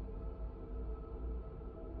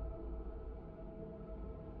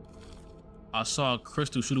 I saw a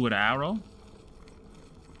crystal shooter with an arrow.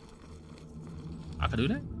 I could do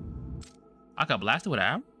that? I could blast it with an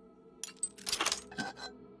arrow?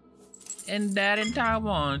 And that in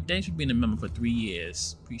Taiwan. Thanks for being a member for 3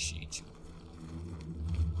 years. Appreciate you.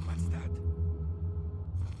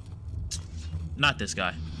 Not this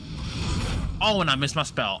guy. Oh, and I missed my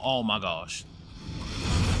spell. Oh my gosh.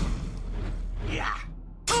 Yeah.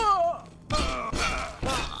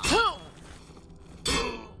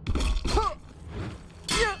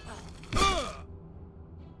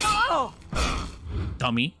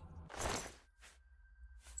 Dummy.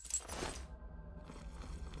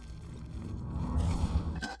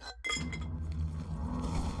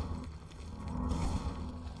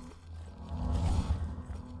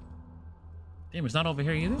 Damn, it's not over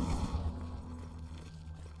here either.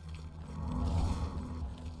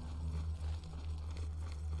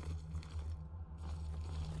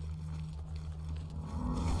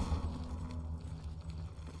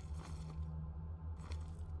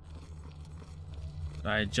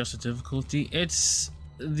 I adjust the difficulty. It's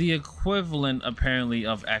the equivalent, apparently,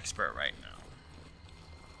 of expert right now.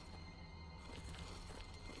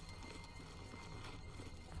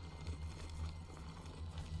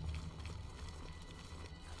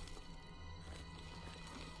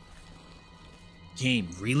 Game,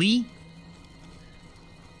 really?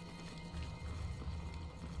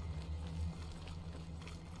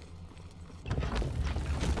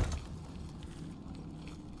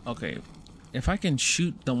 Okay, if I can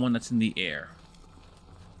shoot the one that's in the air.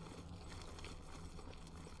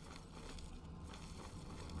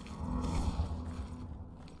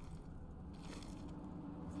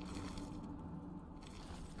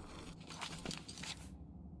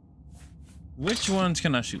 Which ones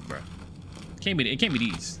can I shoot, bro? It can't be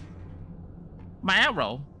these. My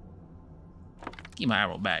arrow. Give my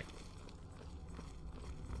arrow back.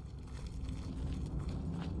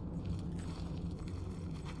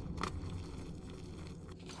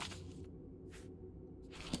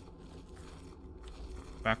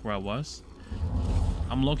 Back where I was.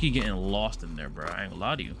 I'm low-key getting lost in there, bro. I ain't gonna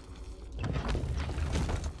lie to you.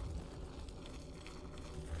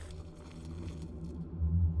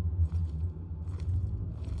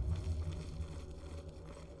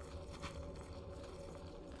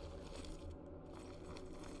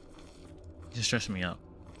 Just stressing me out.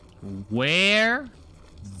 Where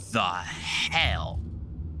the hell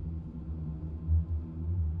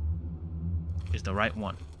is the right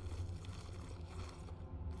one?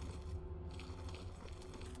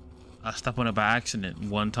 I stepped on it by accident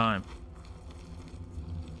one time.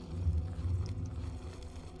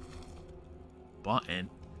 Button.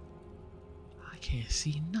 I can't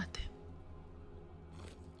see nothing.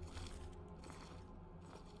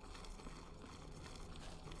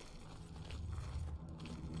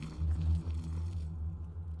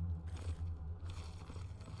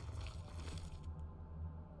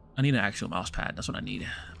 I need an actual mouse pad. That's what I need.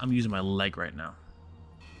 I'm using my leg right now.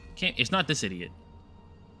 Can't. It's not this idiot.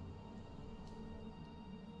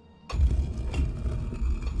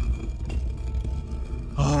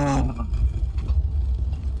 Oh.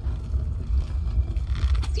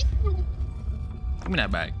 Give me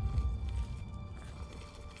that bag.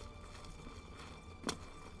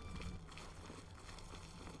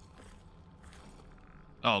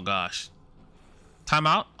 Oh gosh. Time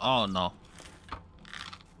out? Oh no.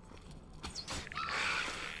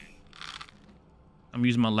 I'm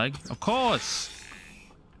using my leg. Of course.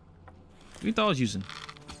 What you thought I was using?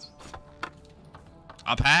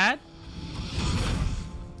 A pad?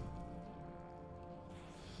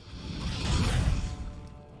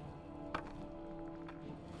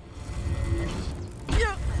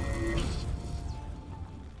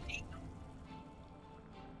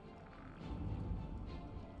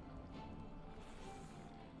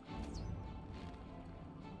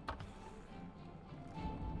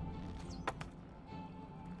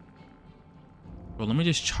 Bro, let me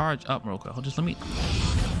just charge up real quick. Just let me.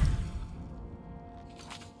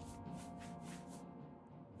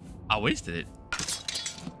 I wasted it.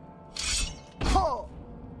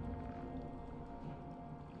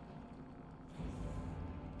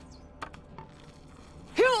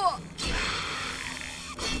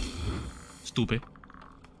 Stupid.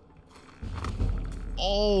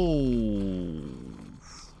 Oh.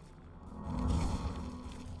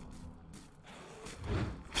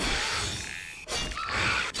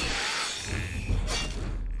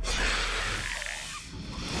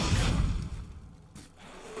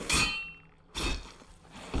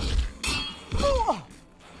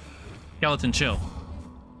 Skeleton, chill.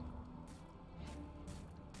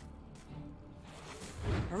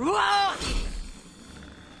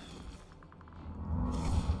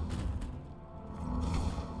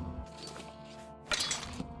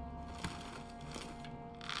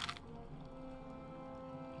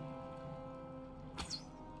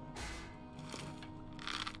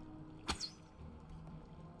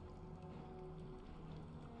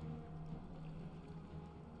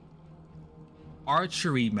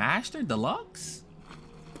 Archery Master Deluxe?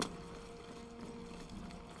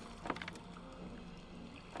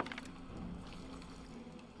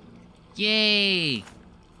 Yay!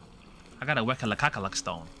 I got a Wekalakakalak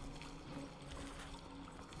stone.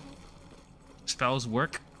 Spells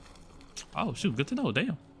work. Oh shoot, good to know,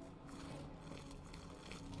 damn.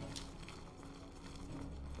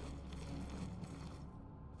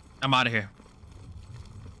 I'm out of here.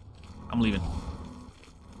 I'm leaving.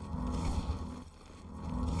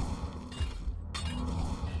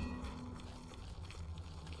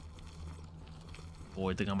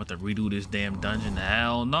 Boy, think I'm about to redo this damn dungeon?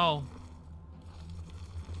 Hell no.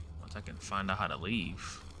 Once I can find out how to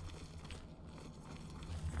leave.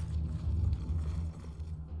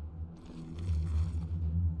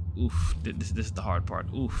 Oof. This is the hard part.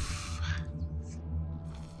 Oof.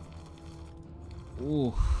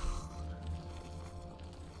 Oof.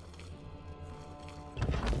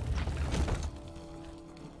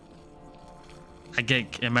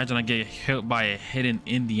 Imagine I get hit by a hidden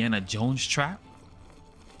Indiana Jones trap.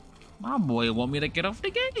 My boy want me to get off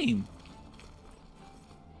the game.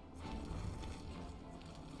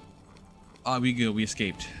 Oh, we good. We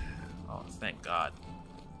escaped. Oh, thank God.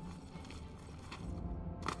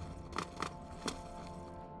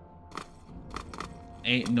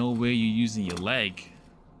 Ain't no way you using your leg.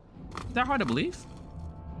 Is that hard to believe?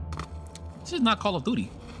 This is not Call of Duty,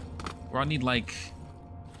 where I need like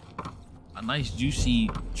a nice juicy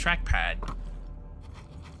trackpad.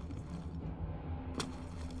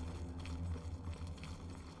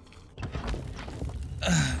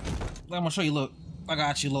 I'm gonna show you. Look, I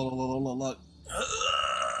got you. Look.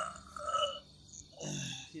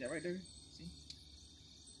 See that right there? See?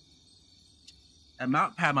 A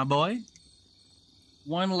mount pad, my boy.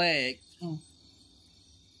 One leg. You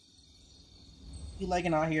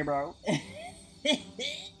liking out here, bro? Wait,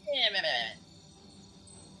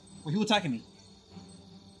 who attacking me?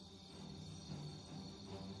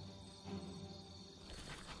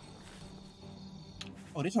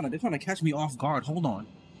 Oh, they're trying to catch me off guard. Hold on.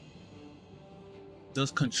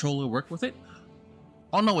 Does controller work with it?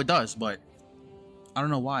 Oh no, it does, but I don't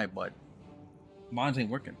know why, but mine ain't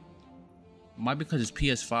working. Might because it's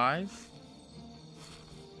PS5?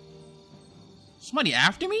 Somebody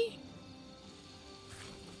after me?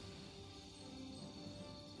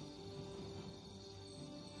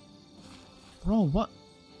 Bro, what?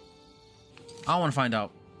 I want to find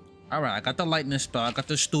out. Alright, I got the lightning spell. I got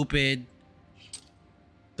the stupid.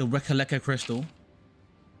 The Recollector crystal.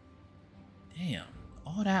 Damn.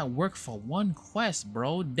 All that work for one quest,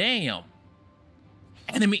 bro. Damn.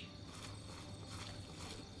 Enemy.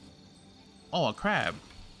 Oh, a crab.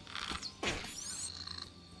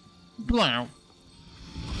 Blow.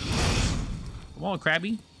 Come on,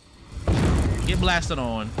 Krabby. Get blasted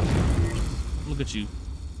on. Look at you.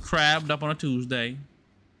 Crabbed up on a Tuesday.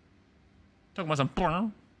 Talking about some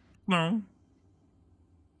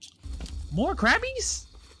more crabbies?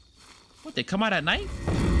 What, they come out at night?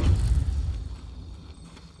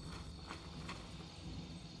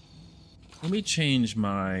 Let me change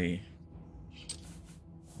my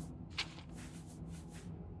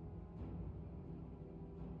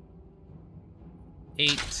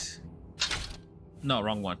no,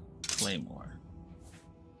 wrong one. Claymore.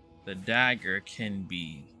 The dagger can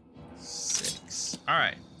be 6. All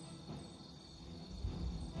right.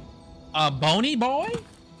 A bony boy?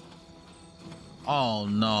 Oh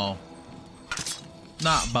no.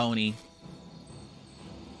 Not bony.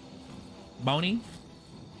 Bony?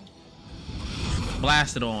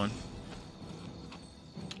 Blast it on.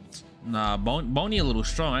 Nah, bony a little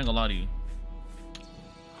strong. I ain't gonna lie to you.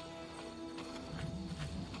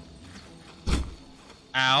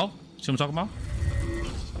 Ow. See what I'm talking about?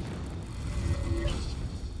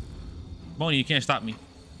 Bony, you can't stop me.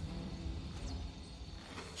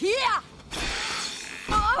 Yeah.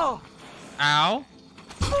 Oh. Ow.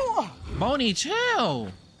 Oh. Bony,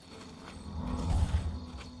 chill.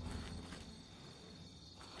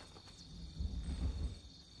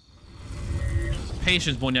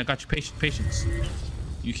 Patience, Bony. I got you. Patience.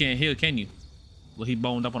 You can't heal, can you? Well, he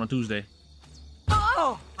boned up on a Tuesday.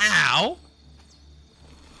 Oh. Ow.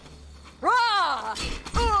 Rah.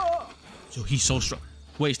 Oh. Yo, he's so strong.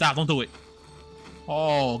 Wait, stop. Don't do it.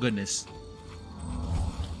 Oh, goodness.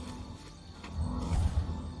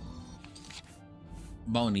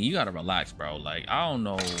 Bony, you gotta relax, bro. Like, I don't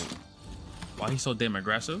know why he's so damn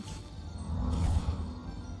aggressive.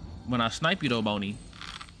 When I snipe you, though, Bony,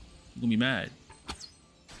 you're gonna be mad.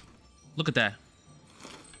 Look at that.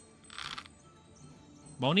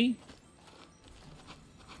 Bony?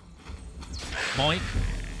 Boink.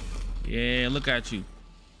 Yeah, look at you.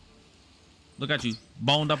 Look at you.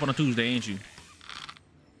 Boned up on a Tuesday, ain't you?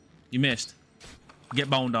 You missed. Get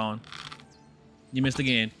boned on. You missed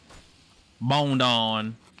again. Boned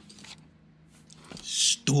on.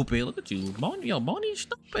 Stupid. Look at you. Boney's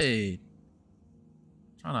stupid.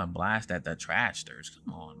 Trying to blast at the trashsters.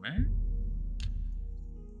 Come on, man.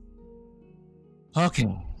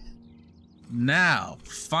 Okay. Now,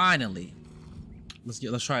 finally. Let's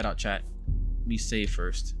try it out, chat. Let me save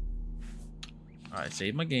first. Alright,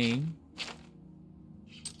 save my game.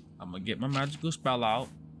 I'm gonna get my magical spell out.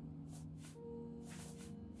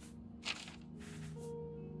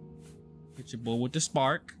 Hit your boy with the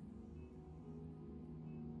spark.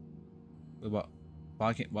 Wait, what? Why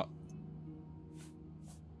I can't, what?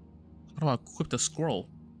 How do I equip the scroll?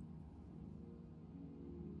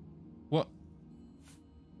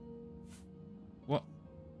 What?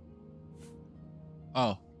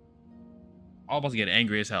 Oh. I was about to get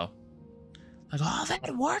angry as hell. Like, oh, that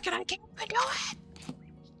didn't work and I can't do it.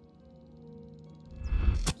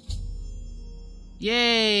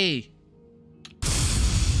 Yay!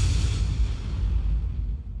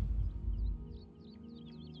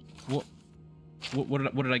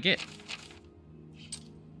 What did I get?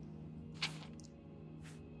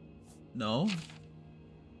 No.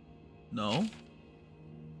 No.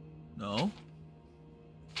 No.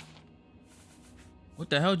 What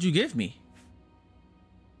the hell did you give me?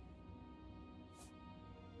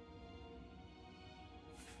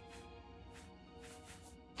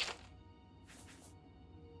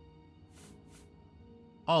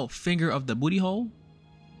 Oh, finger of the booty hole?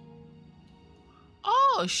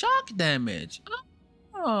 Oh, shock damage.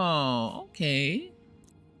 Oh, okay.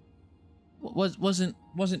 Wasn't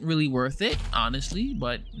really worth it, honestly,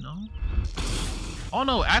 but you know. Oh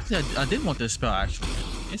no, actually I did want this spell actually.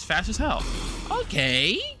 It's fast as hell.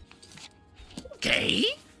 Okay. Okay.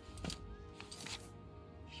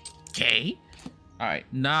 Okay. Alright,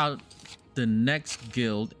 now the next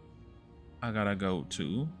guild I gotta go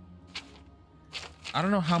to. I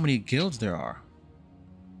don't know how many guilds there are.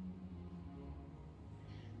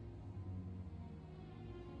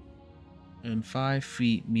 And 5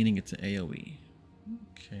 feet, meaning it's an AoE.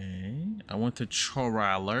 Okay. I went to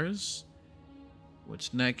Choralers.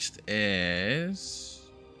 Which next is...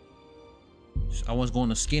 I was going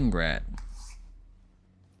to Skingrad.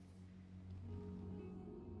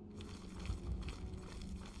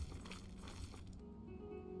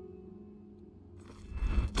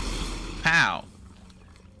 Pow.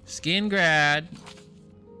 Skingrad.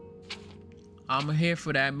 I'm here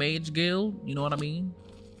for that Mage Guild. You know what I mean?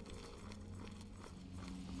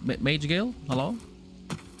 Mage Guild? Hello?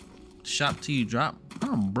 Shop till you drop.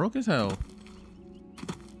 I'm broke as hell.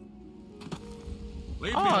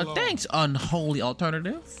 Oh, thanks, unholy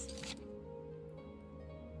alternative.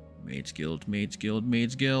 Mage Guild, Mage Guild,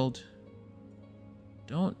 Mage Guild.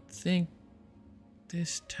 Don't think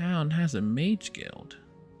this town has a Mage Guild.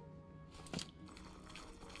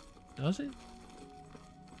 Does it?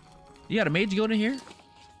 You got a Mage Guild in here?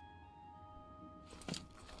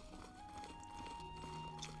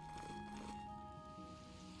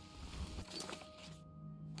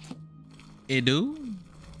 It do?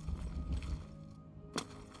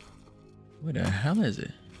 Where the hell is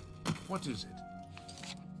it? What is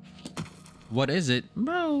it? What is it?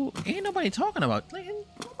 Bro, ain't nobody talking about. Like,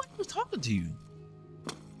 nobody was talking to you.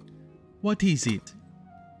 What is it?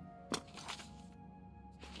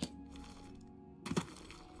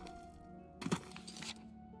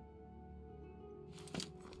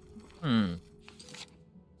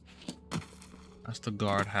 That's the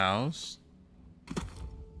guardhouse.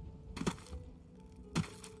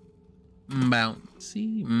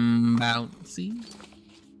 Bouncy, bouncy.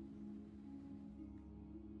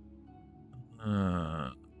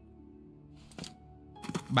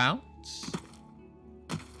 Bounce.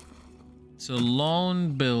 It's a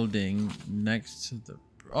lone building next to the...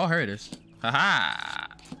 Oh, here it is. Haha.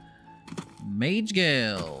 Mage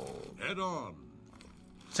Guild. Head on.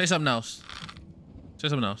 Say something else. Say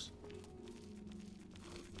something else.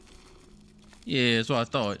 Yeah, that's what I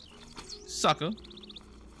thought. Sucker.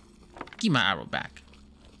 Give my arrow back.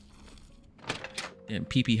 Damn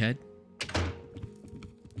pee-pee head.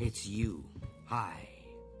 It's you. Hi.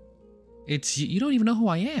 It's you. You don't even know who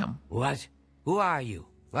I am. What? Who are you?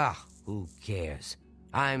 Ah, who cares?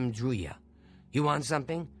 I'm Druya. You want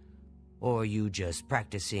something? Or are you just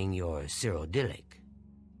practicing your Cyrodiilic?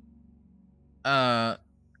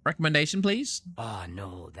 Recommendation, please? Ah,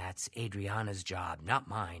 no, that's Adriana's job, not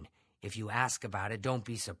mine. If you ask about it, don't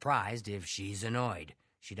be surprised if she's annoyed.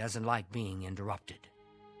 She doesn't like being interrupted.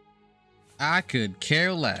 I could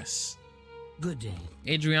care less. Good day.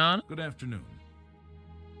 Adriana? Good afternoon.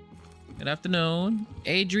 Good afternoon.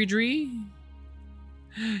 Adri.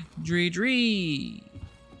 Dree.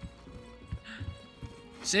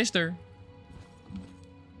 Sister.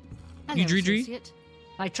 Hello, You Dree? associate.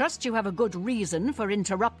 I trust you have a good reason for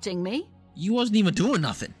interrupting me. You wasn't even doing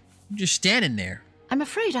nothing. You're just standing there. I'm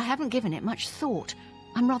afraid I haven't given it much thought.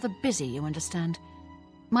 I'm rather busy, you understand.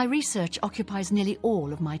 My research occupies nearly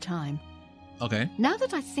all of my time. Okay. Now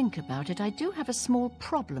that I think about it, I do have a small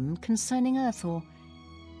problem concerning Earthor.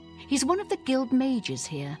 He's one of the guild mages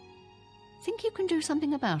here. Think you can do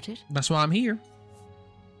something about it? That's why I'm here.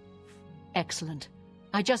 Excellent.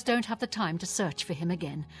 I just don't have the time to search for him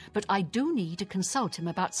again, but I do need to consult him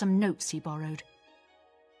about some notes he borrowed.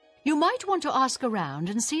 You might want to ask around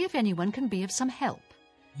and see if anyone can be of some help.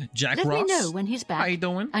 Jack Let Ross? me know when he's back. How you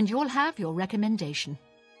doing? And you'll have your recommendation.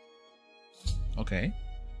 Okay.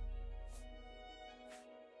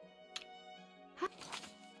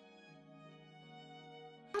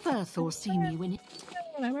 Have Earthor see me when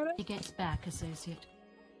he gets back, Associate.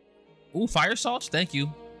 Ooh, fire salts. Thank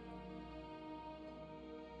you.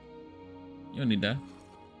 You don't need that.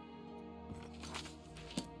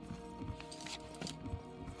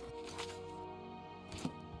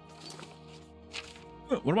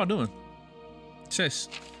 What am I doing? Sis.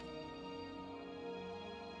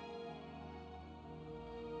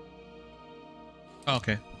 Oh,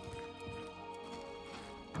 okay.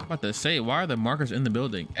 I'm about to say, why are the markers in the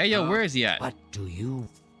building? Hey, yo, where is he at? What do you...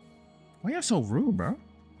 Why are you so rude, bro?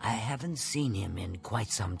 I haven't seen him in quite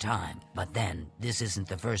some time, but then, this isn't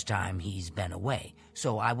the first time he's been away,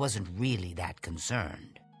 so I wasn't really that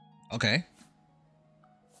concerned. Okay.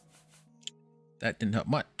 That didn't help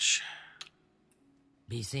much.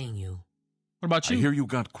 Be seeing you. What about you? I hear you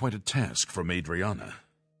got quite a task from Adriana.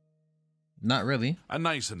 Not really. A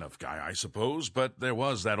nice enough guy, I suppose, but there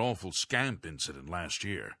was that awful scamp incident last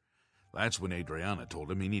year. That's when Adriana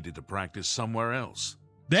told him he needed to practice somewhere else.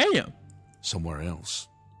 Damn! Somewhere else.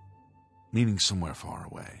 Meaning somewhere far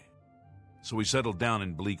away. So he settled down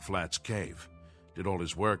in Bleak Flats Cave, did all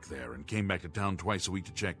his work there, and came back to town twice a week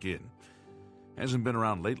to check in. Hasn't been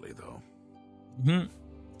around lately, though.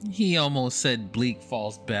 He almost said Bleak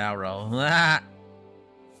Falls Barrow.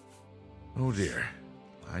 Oh dear.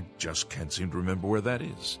 I just can't seem to remember where that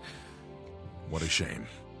is. What a shame.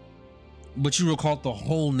 But you recalled the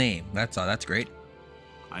whole name. That's great.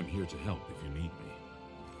 I'm here to help if you need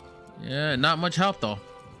me. Yeah, not much help though.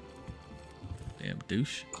 Damn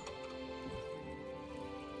douche.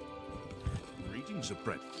 Greetings,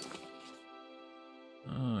 apprentice.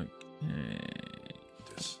 Okay.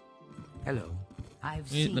 Hello. I've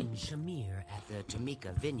seen Shamir at the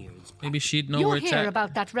Tamika Vineyards. Maybe she'd know where it's at. You're here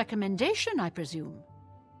about that recommendation, I presume.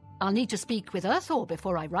 I'll need to speak with Earthor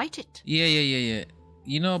before I write it. Yeah.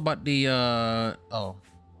 You know about the,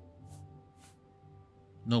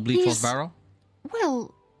 no Bleak Falls Barrow?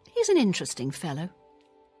 Well, he's an interesting fellow.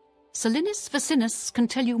 Salinas Vacinus can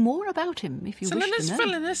tell you more about him if you wish to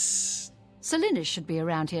know. Salinas should be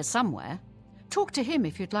around here somewhere. Talk to him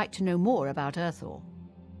if you'd like to know more about Earthor.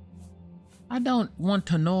 I don't want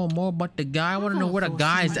to know more about the guy. I want to know where the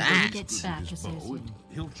guy's at.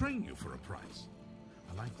 He'll train you for a price.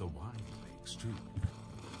 I like the wine he makes too.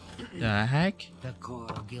 The heck? The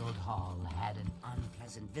Coral Guild Hall had an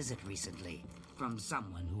unpleasant visit recently from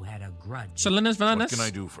someone who had a grudge. Salinas Valinus? What can I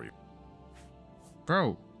do for you?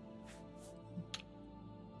 Bro.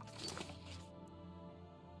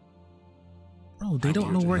 Bro, they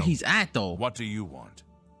don't know where he's at though. What do you want?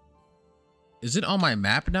 Is it on my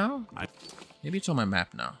map now? Maybe it's on my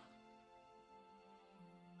map now.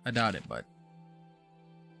 I doubt it, but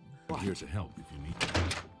I'm here to help if you need me.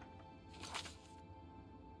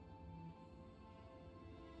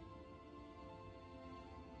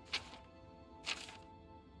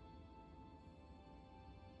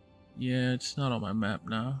 yeah, it's not on my map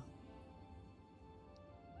now.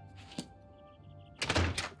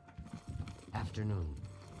 Afternoon.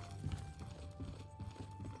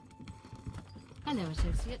 Hello,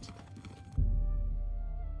 Associate.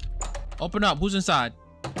 Open up. Who's inside?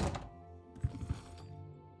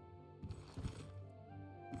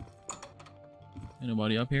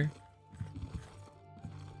 Anybody up here?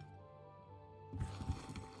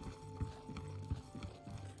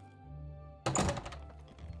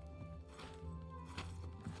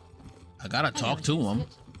 I gotta talk to him.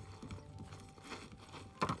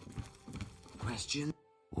 Question?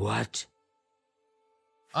 What?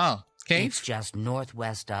 Oh, cave? It's just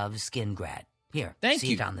northwest of Skingrad. Here, Thank see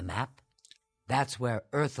you. it on the map? That's where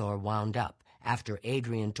Earthor wound up after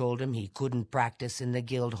Adrian told him he couldn't practice in the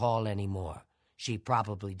guild hall anymore. She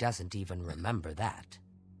probably doesn't even remember that.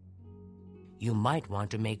 You might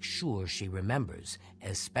want to make sure she remembers,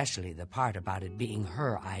 especially the part about it being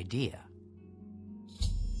her idea.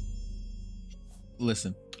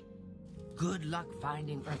 Listen. Good luck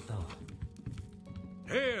finding Earthor.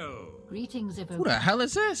 Hail! Greetings, Evoker. Who the hell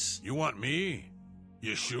is this? You want me?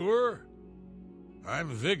 You sure? I'm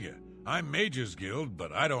Vigga. I'm Mage's Guild,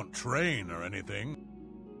 but I don't train or anything.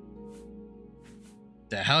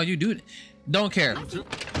 The hell you do? Don't care.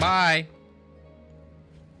 Bye.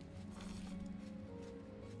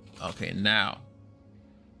 Okay, now.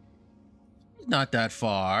 Not that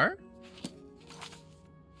far.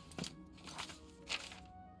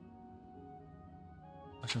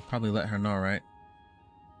 I should probably let her know, right?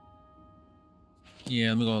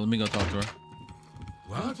 Yeah, let me go talk to her.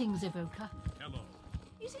 What? Greetings, Evoker. Hello.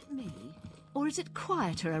 Is it me? Or is it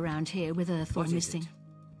quieter around here with Earthor missing?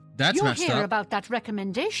 That's You're messed here up. about that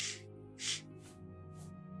recommendation.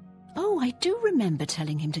 Oh, I do remember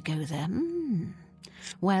telling him to go there.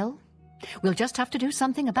 Well, we'll just have to do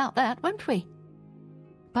something about that, won't we?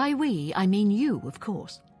 By we, I mean you, of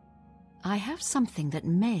course. I have something that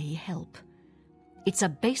may help. It's a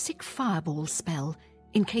basic fireball spell,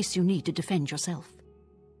 in case you need to defend yourself.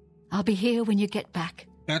 I'll be here when you get back.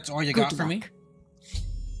 That's all you got for me?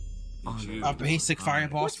 A basic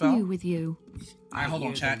fireball spell? What's new with you? Hold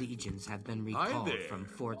on, chat. The legions have been recalled from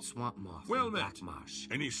Fort Swampmoth Well in met.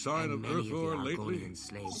 Blackmarsh. Any sign of Earthor lately? Argonian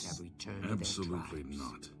slaves have returned Absolutely to their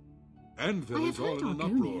tribes. not. Anvil is all in an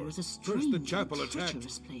Argonia uproar. is a First strange the chapel and attacked.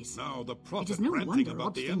 treacherous place. Now the It prophet is no ranting wonder about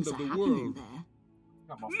odd the end things of the are happening world.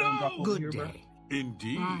 there. No!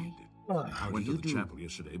 Indeed. Bye. I went to the chapel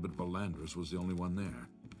yesterday, but Valandris was the only one there.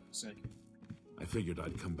 I figured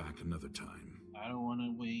I'd come back another time. I don't want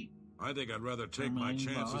to wait. I think I'd rather take my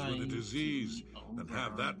chances with a disease than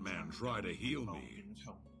have that man try to heal me.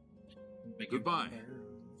 Goodbye.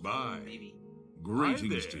 Bye.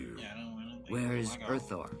 Greetings to you. Where's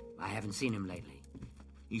Earthor? I haven't seen him lately.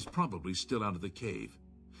 He's probably still out of the cave.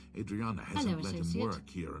 Adriana hasn't let him work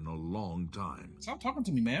here in a long time. Stop talking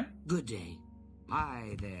to me, man. Good day.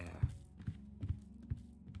 Hi there.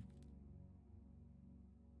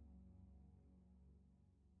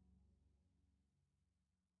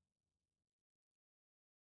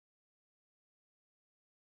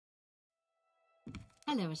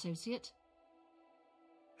 Hello, associate.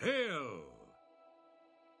 Hail!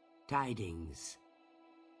 Tidings.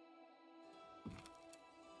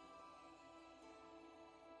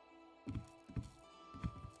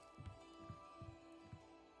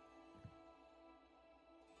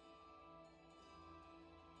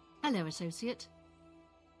 Hello, associate.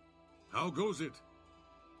 How goes it?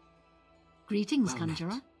 Greetings,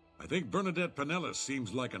 conjurer. I think Bernadette Pinellas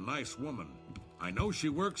seems like a nice woman. I know she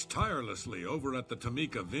works tirelessly over at the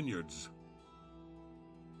Tamika Vineyards.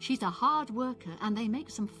 She's a hard worker, and they make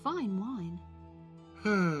some fine wine.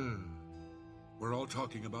 We're all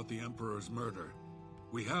talking about the Emperor's murder.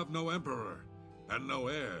 We have no Emperor, and no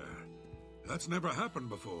heir. That's never happened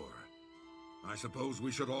before. I suppose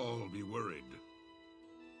we should all be worried.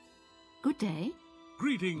 Good day.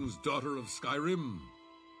 Greetings, daughter of Skyrim.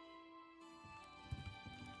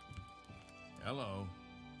 Hello.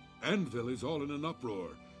 Anvil is all in an uproar.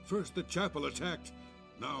 First the chapel attacked,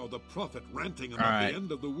 now the prophet ranting about the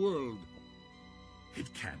end of the world. It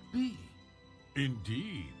can't be.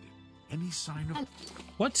 Indeed. Any sign of...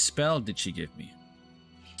 What spell did she give me?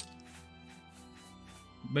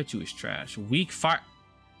 Bet you it's trash. Weak fire.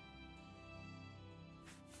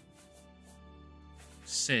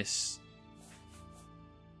 Sis.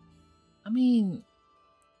 I mean,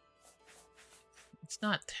 it's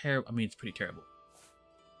not terrible. I mean, it's pretty terrible.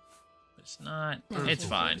 But it's not. It's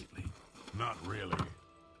fine. Not really.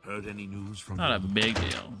 Heard any news from Not a big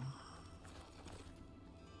deal.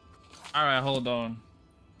 All right, hold on.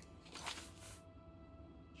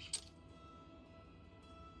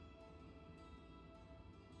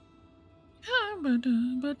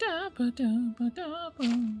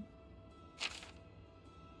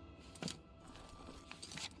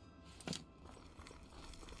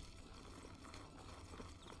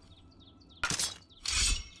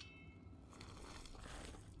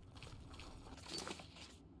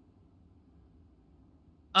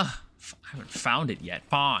 I haven't found it yet.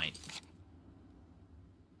 Fine.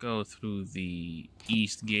 Go through the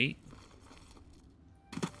east gate.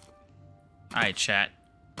 Alright, chat.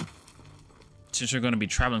 Since you're going to be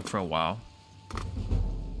traveling for a while,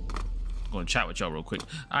 I'm going to chat with y'all real quick.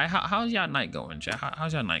 Alright, how's y'all night going, chat?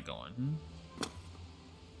 How's y'all night going?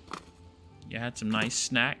 You had some nice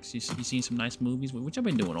snacks? You seen some nice movies? What y'all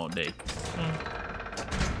been doing all day?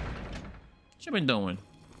 What y'all been doing?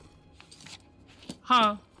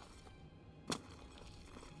 Huh?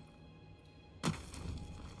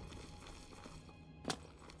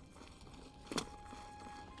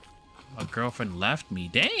 My girlfriend left me.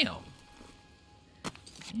 Damn.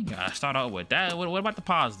 You gotta start out with that. What about the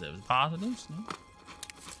positives? Positives? No?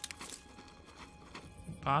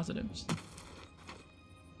 Positives?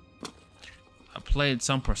 I played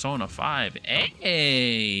some Persona 5.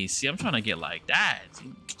 Hey, see, I'm trying to get like that.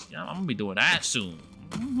 See, I'm gonna be doing that soon.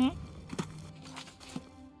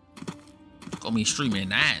 Gonna be streaming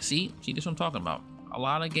that. See, this what I'm talking about. A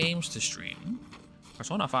lot of games to stream.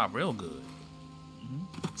 Persona 5 real good.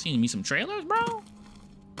 Seen me some trailers, bro.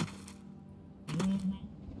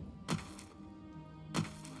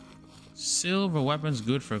 Silver weapons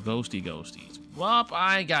good for ghosties. Well,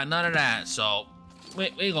 I ain't got none of that, so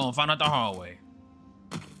we gonna find out the hard way.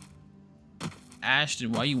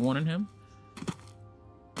 Ashton, why you wanting him?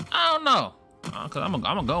 I don't know. Cause I'm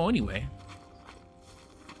gonna go anyway.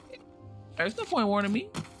 There's no point warning me.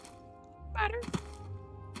 Matter.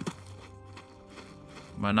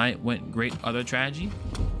 My night went great, other tragedy.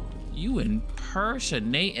 You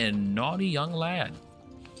impersonating naughty young lad.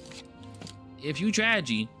 If you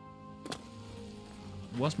tragedy,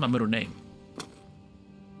 what's my middle name?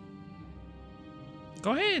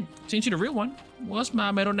 Go ahead, change you the real one. What's my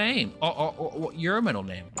middle name? Or your middle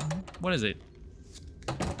name? What is it?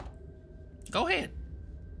 Go ahead.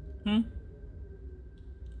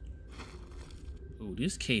 Ooh,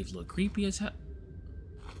 this cave look creepy as hell.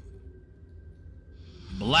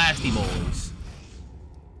 Blasty boys.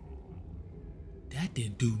 That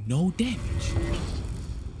didn't do no damage.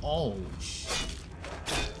 Oh, shit.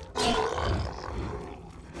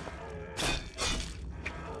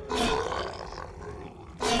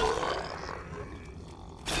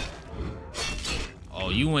 Oh,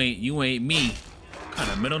 you ain't me. What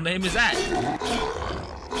kind of middle name is that?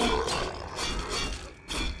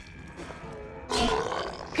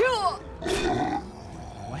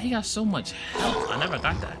 Why he got so much health? I never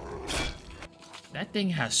got that. That thing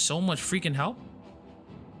has so much freaking health.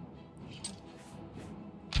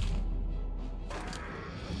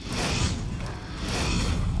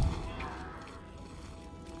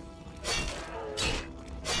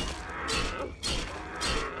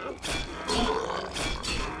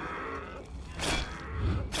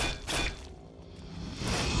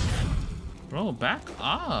 Bro, back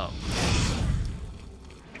up.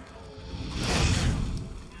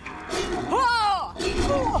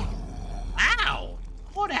 Ow!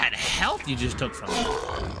 All that health you just took from me.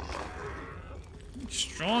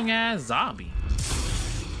 Strong ass zombie.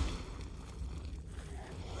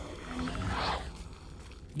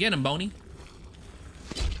 Get him, Boney.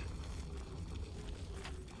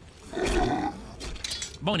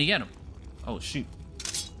 Boney, get him. Oh, shoot.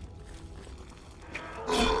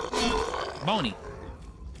 Boney.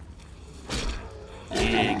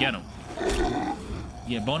 Yeah, get him.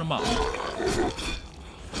 Yeah, bone him up.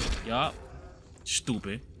 Yup.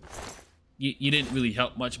 Stupid. You didn't really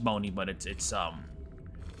help much, Boney, but it's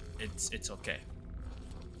okay.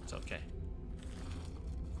 It's okay.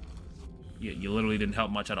 You literally didn't help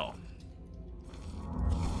much at all.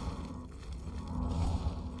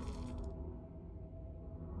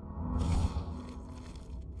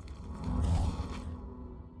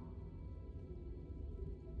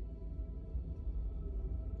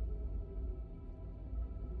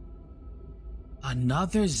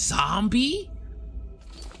 Another zombie?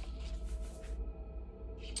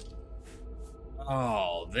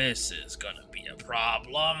 Oh, this is gonna be a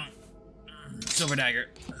problem. Silver dagger.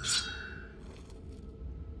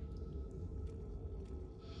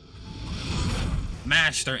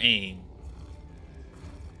 Master aim.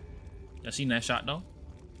 Y'all seen that shot though?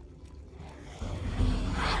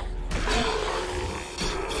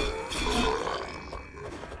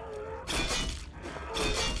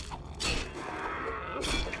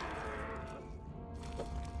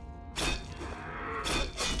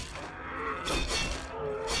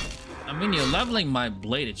 I mean, you're leveling my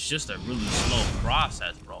blade. It's just a really slow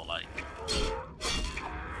process, bro. Like,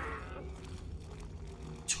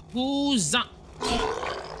 two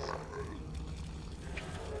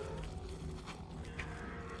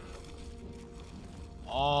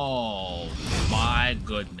oh my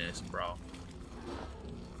goodness, bro.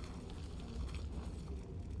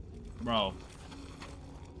 Bro,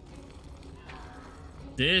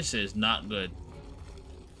 this is not good.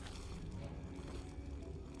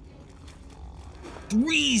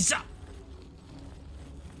 Freeze up.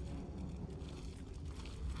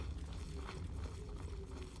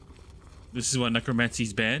 This is what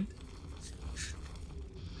necromancy's banned.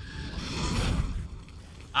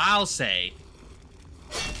 I'll say.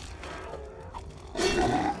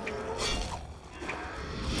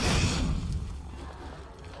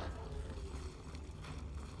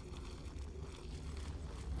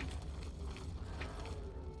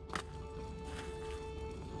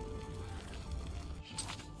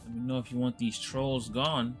 Let me know if you want these trolls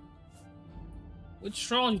gone. Which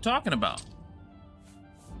troll are you talking about?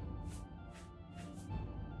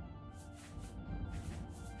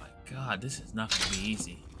 My God, this is not gonna be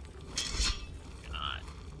easy. God.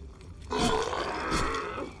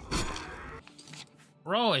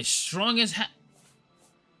 Bro, it's strong as hell.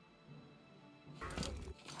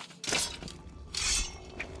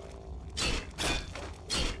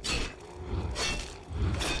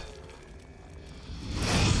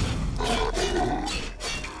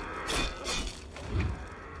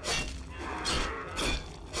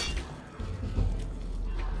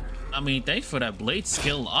 I mean, thanks for that blade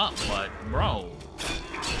skill up, but bro.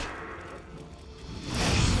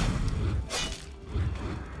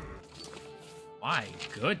 My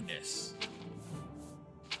goodness.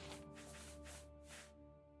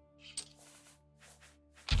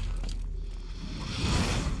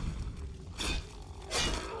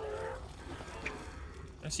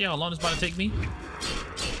 Let's see how long it's about to take me.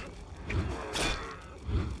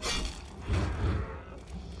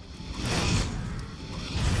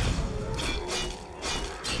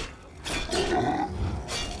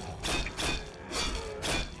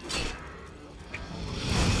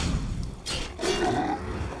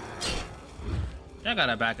 Y'all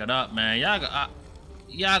gotta back it up, man. Y'all gotta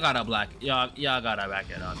y'all gotta back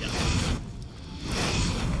it up, yeah.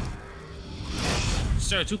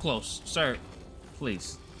 Sir, too close, sir.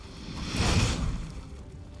 Please.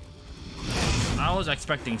 I was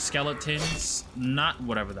expecting skeletons, not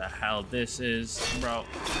whatever the hell this is, bro.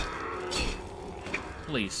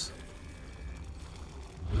 Please.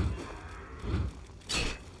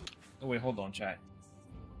 Oh wait, hold on, chat.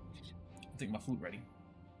 I think my food ready.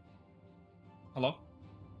 Hello?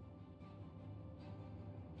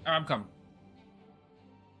 I'm coming.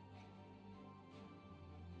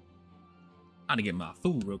 I gotta get my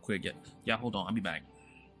food real quick. Yeah, hold on. I'll be back.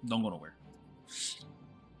 Don't go nowhere.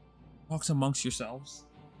 Talks amongst yourselves.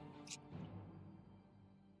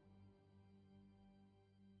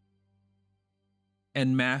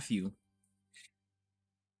 And Matthew.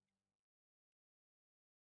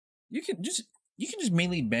 You can just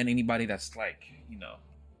mainly ban anybody that's like, you know,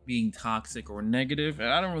 being toxic or negative. And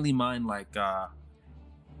I don't really mind like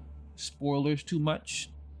spoilers too much.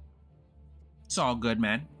 It's all good,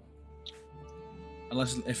 man.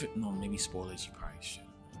 Unless if it no, maybe spoilers you probably should.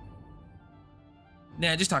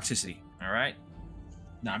 Nah, just toxicity, alright?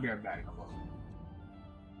 Nah, I'll be right back.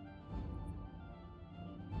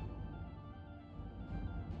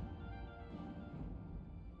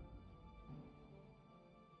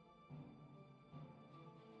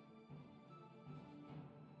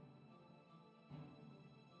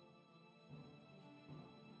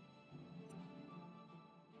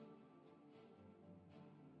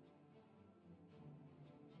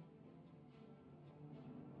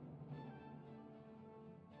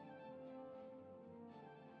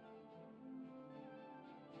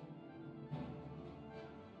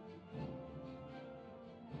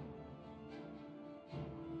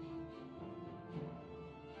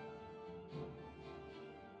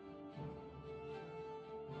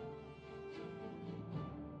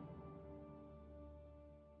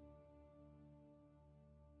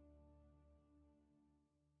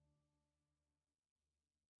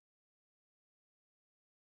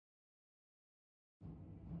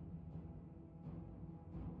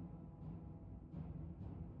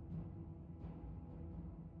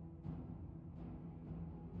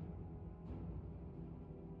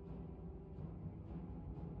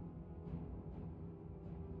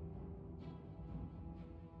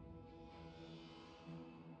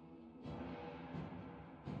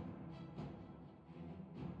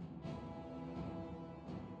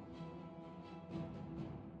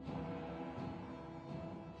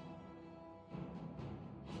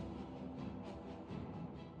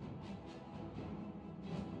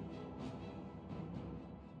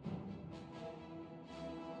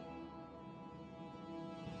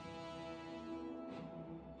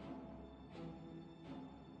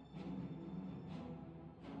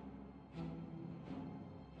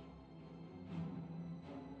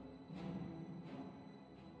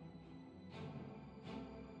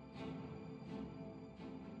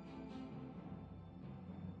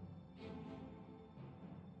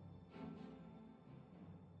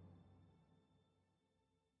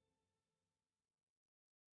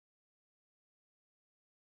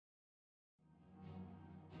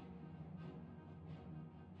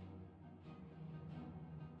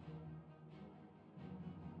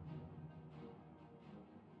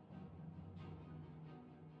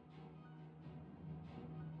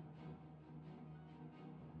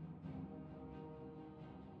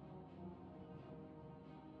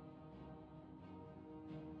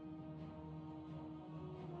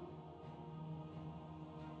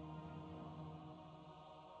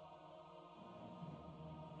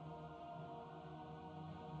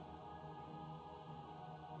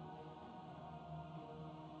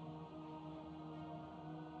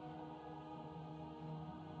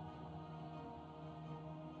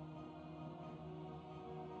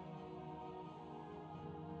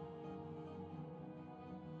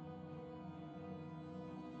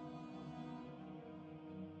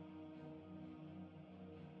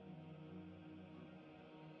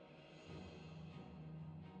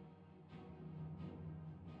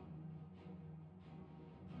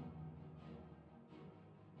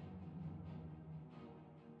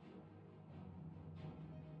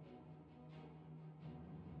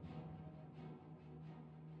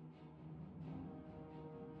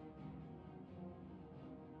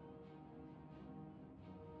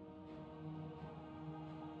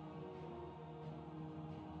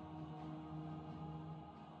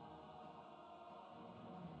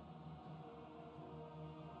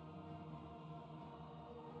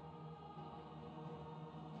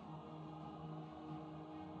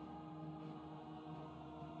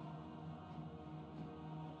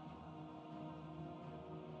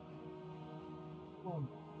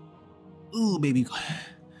 Ooh, baby.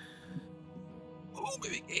 Ooh,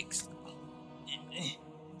 baby cakes.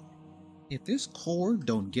 If this cord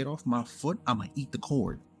don't get off my foot, I'ma eat the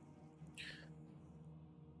cord.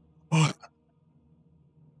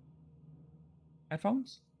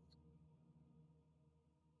 Headphones?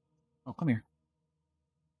 Oh, come here.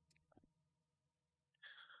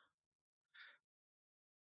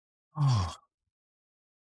 Oh.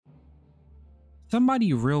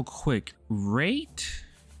 Somebody real quick, rate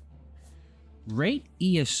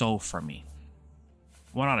ESO for me.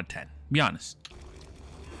 1 out of 10. Be honest.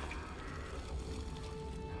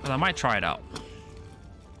 I might try it out.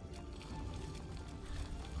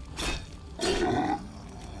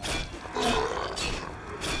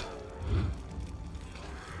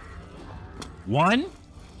 One?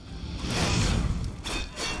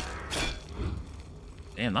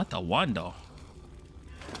 Damn, not the 1 though.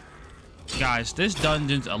 Guys, this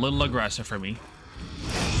dungeon's a little aggressive for me.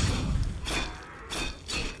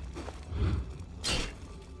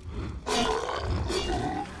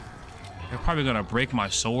 They're probably gonna break my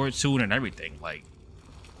sword soon and everything. Like,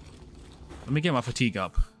 let me get my fatigue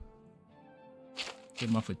up. Get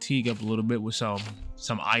my fatigue up a little bit with some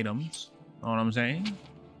items. Know what I'm saying?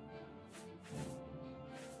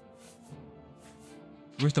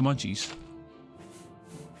 Where's the munchies?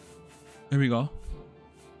 There we go.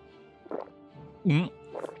 I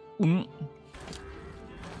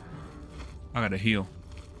gotta heal.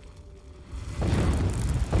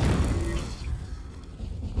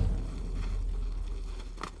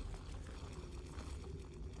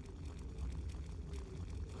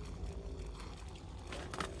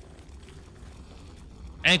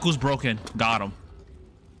 Ankle's broken. Got him.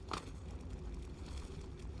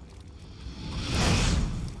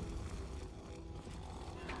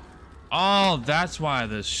 Oh, that's why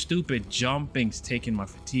the stupid jumping's taking my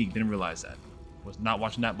fatigue. Didn't realize that. Was not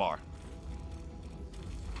watching that bar.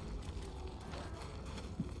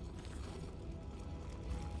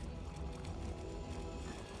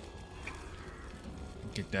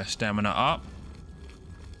 Get that stamina up.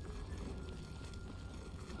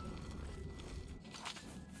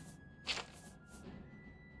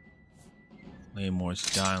 Claymore's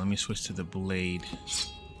dying. Let me switch to the blade.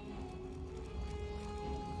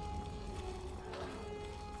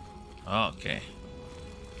 Okay.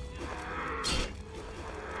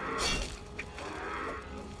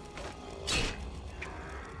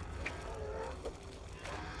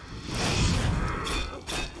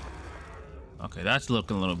 Okay, that's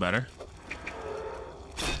looking a little better.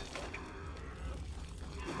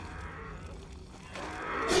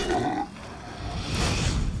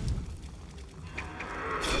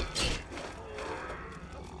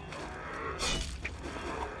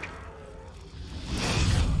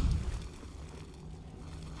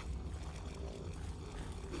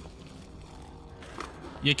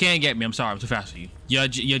 You can't get me. I'm sorry. I'm too fast for you. You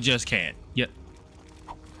just can't. You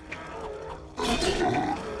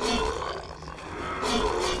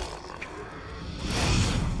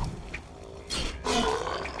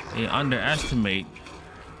underestimate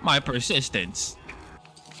my persistence.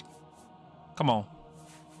 Come on.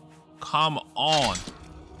 Come on.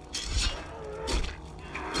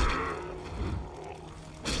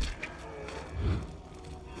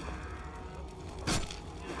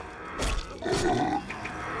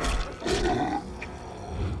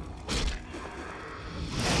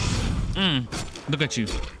 Look at you.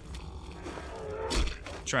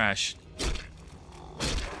 Trash.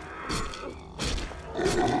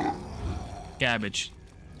 Garbage.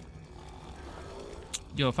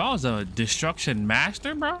 Yo, if I was a destruction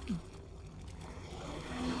master, bro.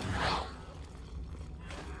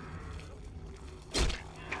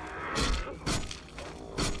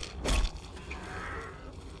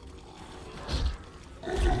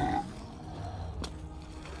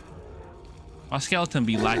 My skeleton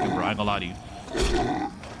be lacking, bro. I ain't gonna lie to you.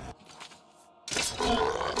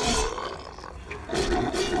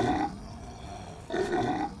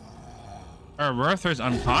 Werther's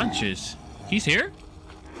unconscious. He's here?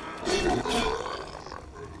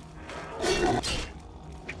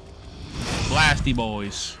 Blasty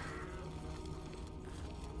boys.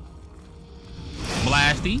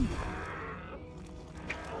 Blasty.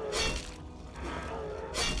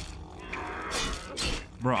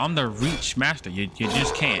 Bro, I'm the reach master. You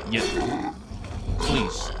just can't.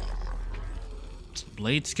 Please.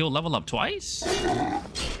 Blade skill level up twice?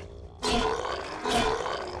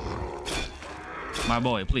 My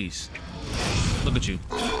boy, please. Look at you.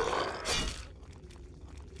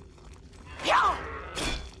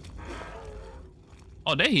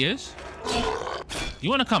 Oh, there he is. You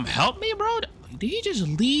want to come help me, bro? Did he just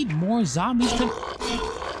lead more zombies to...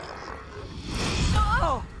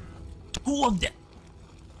 2 of them.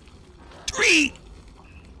 3.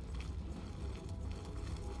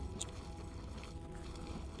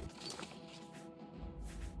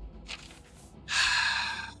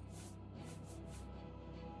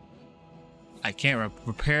 I can't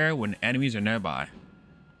repair when enemies are nearby.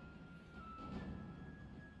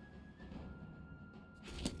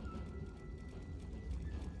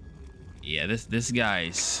 Yeah, this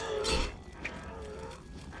guy's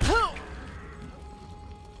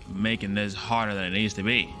making this harder than it needs to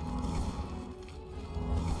be.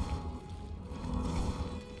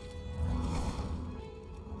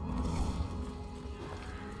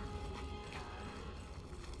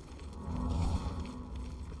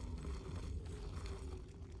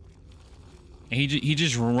 And he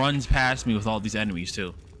just runs past me with all these enemies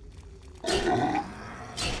too.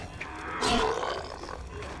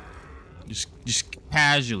 Just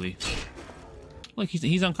casually. Look,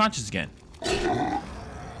 he's unconscious again.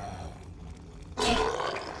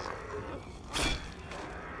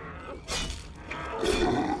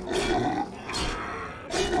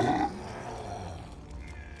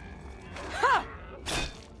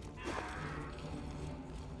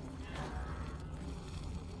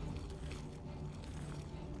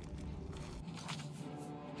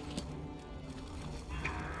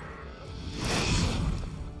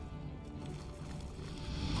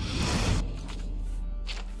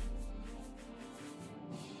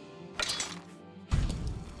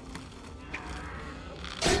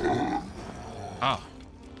 Oh.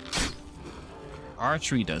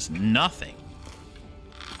 Archery does nothing.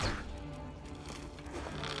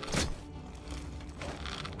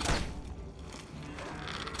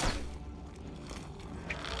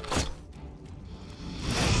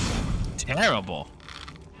 Terrible.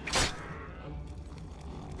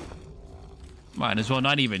 Might as well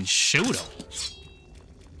not even shoot him.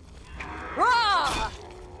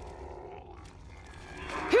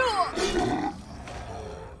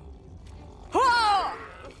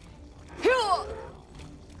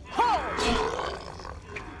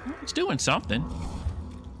 It's doing something.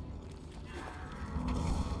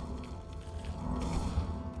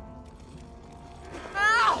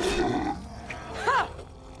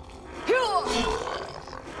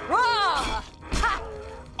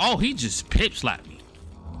 Oh, he just pip slapped me.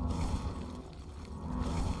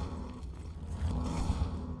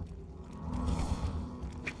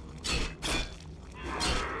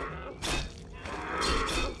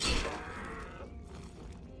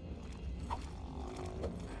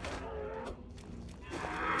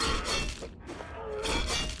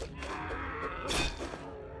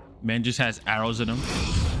 Man just has arrows in him.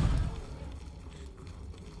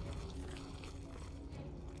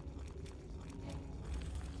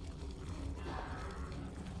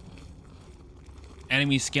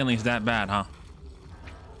 Enemy scaling is that bad, huh?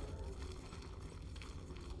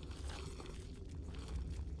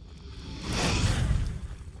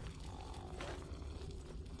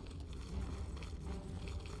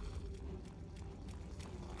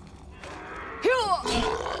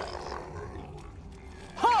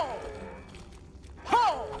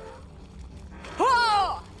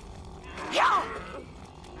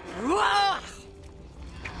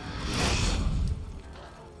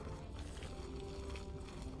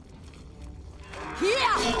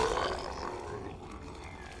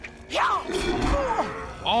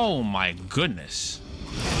 Oh my goodness.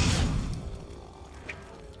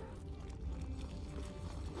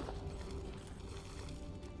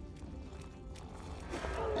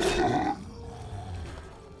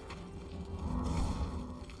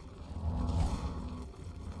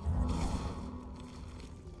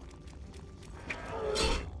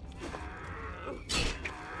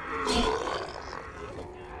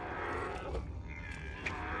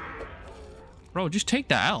 Bro, just take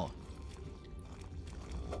the L.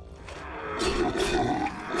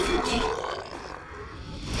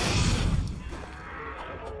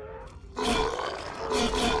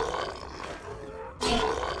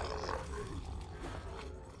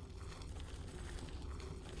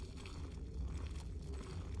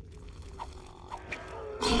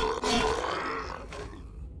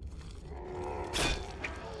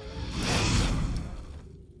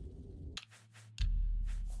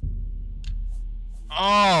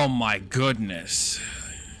 Oh my goodness.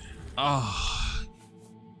 Oh.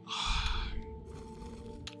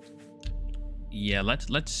 Yeah,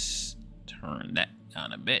 let's turn that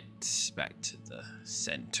down a bit. Back to the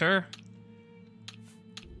center.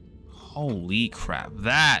 Holy crap.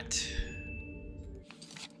 That.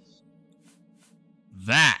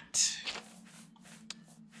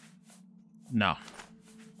 No.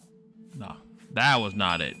 No. That was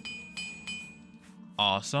not it.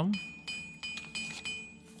 Awesome.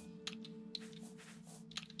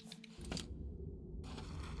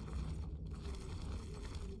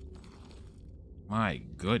 My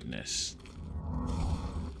goodness.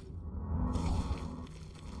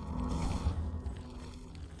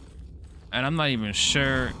 And I'm not even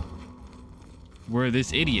sure where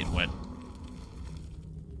this idiot went.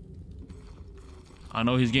 I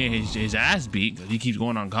know he's getting his ass beat because he keeps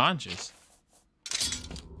going unconscious.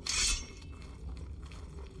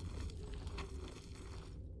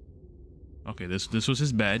 Okay, this was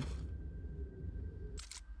his bed.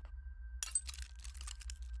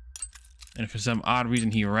 And for some odd reason,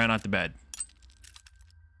 he ran out the bed.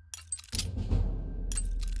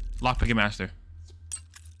 Lockpicking master.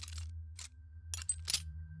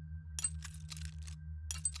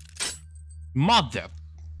 Mother.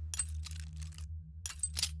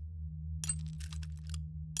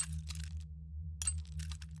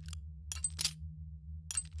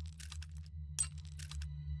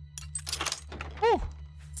 Whew.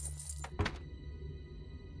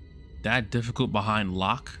 That difficult behind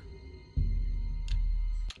lock?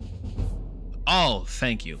 Oh,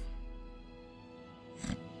 thank you.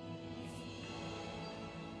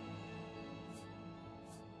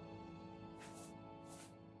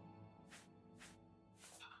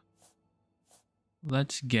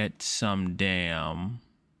 Let's get some damn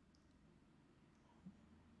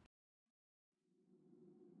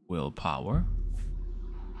willpower.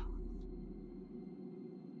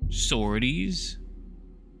 Swordies.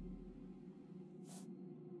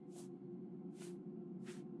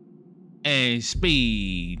 And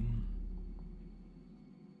speed.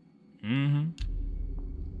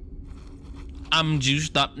 I'm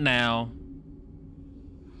juiced up now.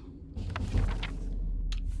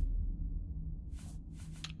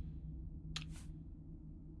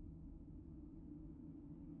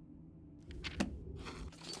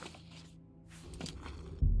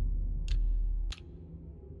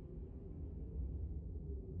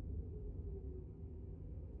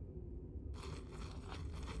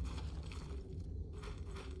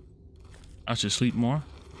 I should sleep more.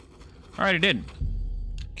 I already did.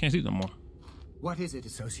 Can't sleep no more. What is it,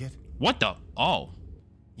 associate? What the? Oh.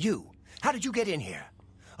 You. How did you get in here?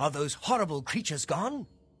 Are those horrible creatures gone?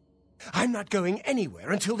 I'm not going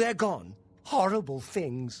anywhere until they're gone. Horrible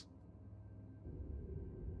things.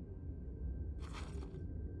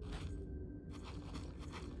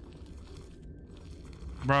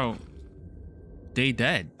 Bro. They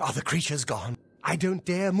dead. Are the creatures gone? I don't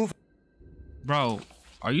dare move. Bro,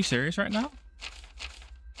 are you serious right now?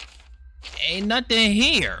 Ain't nothing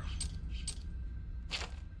here.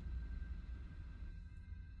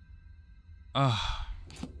 I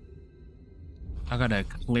gotta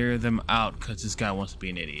clear them out because this guy wants to be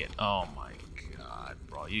an idiot. Oh my god,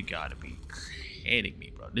 bro. You gotta be kidding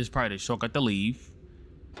me, bro. This is probably the shortcut to leave.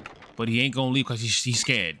 But he ain't gonna leave because he's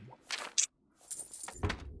scared.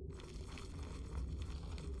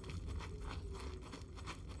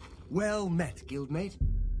 Well met, guildmate.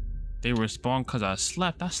 They respond because I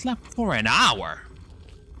slept. I slept for an hour.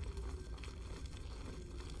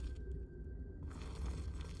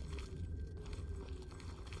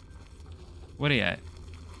 Where they at?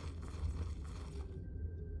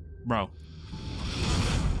 Bro.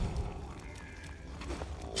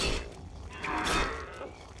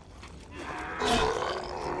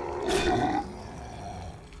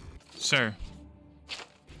 Sir.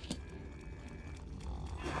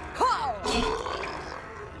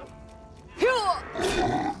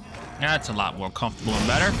 That's a lot more comfortable and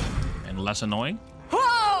better, and less annoying.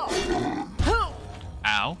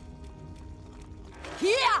 Ow.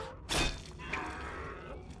 Yeah.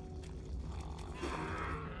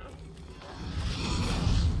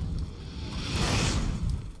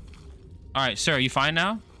 All right, sir, you fine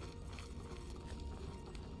now?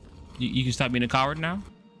 You can stop being a coward now?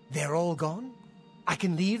 They're all gone? I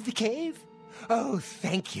can leave the cave? Oh,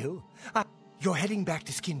 thank you. You're heading back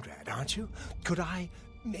to Skingrad, aren't you? Could I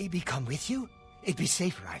maybe come with you? It'd be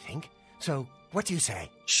safer, I think. So, what do you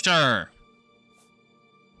say? Sure.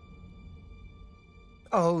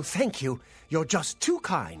 Oh, thank you. You're just too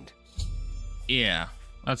kind. Yeah,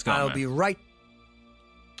 let's go, I'll man. be right...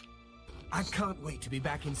 I can't wait to be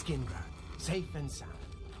back in Skingrad, safe and sound.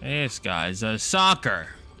 This guy's a sucker.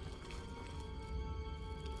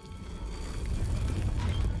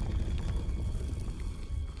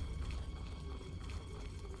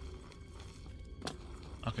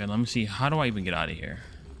 Okay, let me see. How do I even get out of here?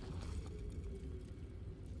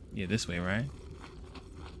 Yeah, this way, right?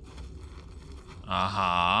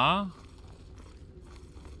 Uh-huh.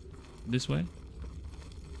 This way?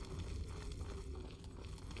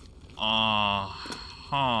 Uh-huh.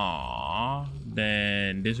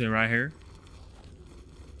 Then this way right here.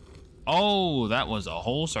 Oh, that was a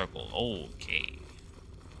whole circle. Okay.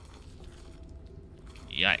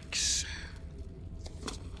 Yikes.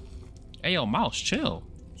 Hey, yo, mouse, chill.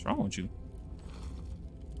 What's wrong with you?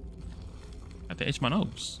 I have to itch my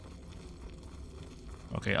nose.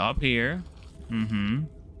 Okay, up here. Mm-hmm.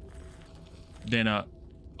 Then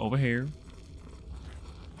over here.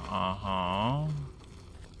 Uh-huh.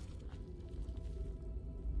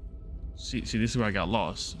 See, this is where I got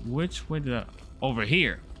lost. Which way did I... Over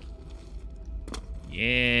here.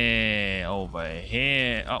 Yeah, over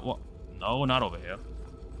here. Oh, well, no, not over here.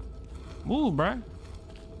 Move, bruh.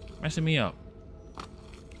 Messing me up.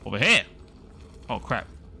 Over here. Oh, crap.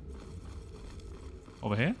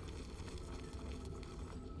 Over here?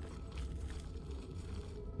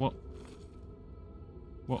 What?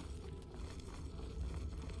 What?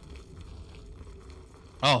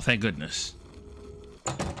 Oh, thank goodness.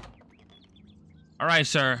 All right,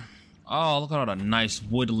 sir. Oh, look at all the nice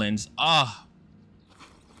woodlands. Ah.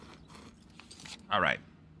 All right.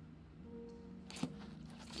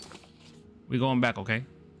 We going back, okay?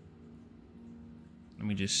 Let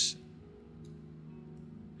me just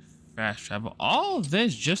fast travel. All of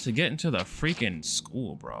this just to get into the freaking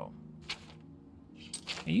school, bro.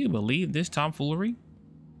 Can you believe this tomfoolery?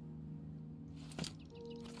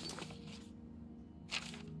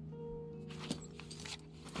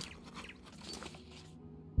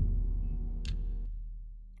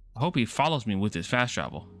 I hope he follows me with his fast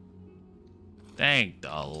travel. Thank the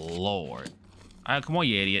Lord. All right, come on,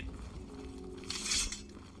 you idiot.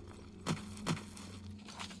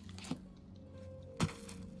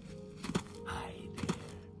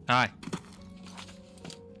 Hi.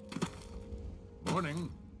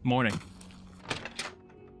 Morning. Morning.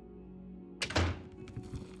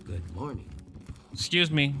 Good morning.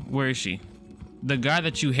 Excuse me, where is she? The guy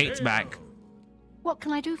that you hate's back. What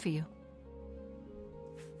can I do for you?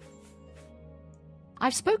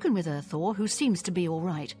 I've spoken with Earthor, who seems to be all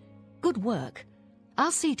right. Good work.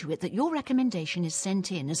 I'll see to it that your recommendation is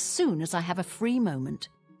sent in as soon as I have a free moment.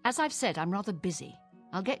 As I've said, I'm rather busy.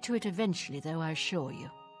 I'll get to it eventually, though, I assure you.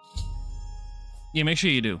 Yeah, make sure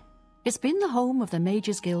you do. It's been the home of the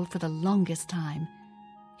Mages Guild for the longest time.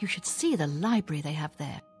 You should see the library they have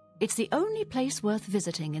there. It's the only place worth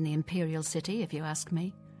visiting in the Imperial City, if you ask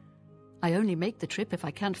me. I only make the trip if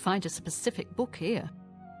I can't find a specific book here.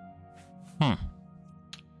 Bye.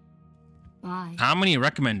 How many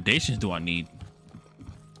recommendations do I need?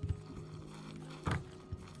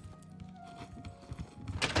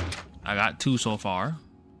 I got 2 so far.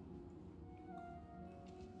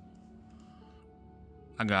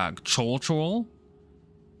 I got Chol,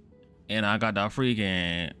 and I got the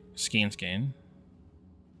freaking skin.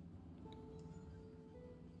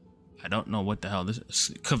 I don't know what the hell this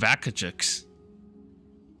is. Kavakajuks.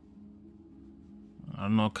 I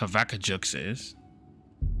don't know what Kavakajuks is.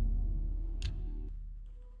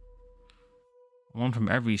 One from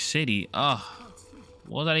every city. Ugh.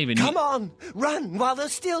 What does that even mean? Come on! Run while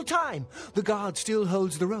there's still time! The guard still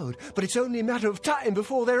holds the road, but it's only a matter of time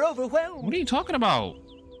before they're overwhelmed. What are you talking about?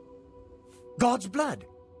 God's blood.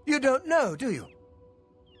 You don't know, do you?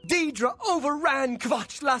 Deidre overran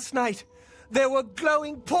Kvatch last night. There were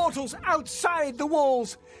glowing portals outside the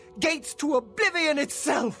walls, gates to Oblivion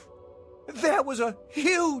itself. There was a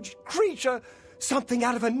huge creature, something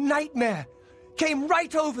out of a nightmare, came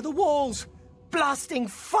right over the walls, blasting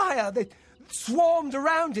fire that swarmed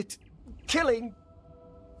around it, killing.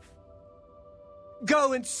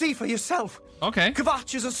 Go and see for yourself. Okay.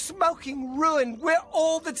 Kvatch is a smoking ruin. We're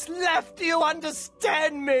all that's left. Do you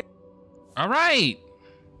understand me? All right.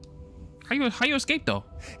 How you escape though?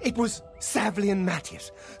 It was Savli and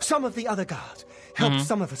Matthias. Some of the other guards helped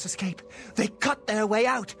some of us escape. They cut their way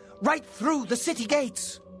out right through the city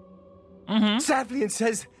gates. Savlian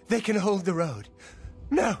says they can hold the road.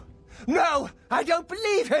 No, I don't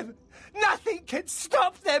believe him. Nothing can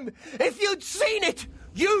stop them. If you'd seen it,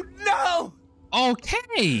 you'd know.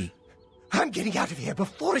 Okay. I'm getting out of here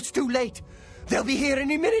before it's too late. They'll be here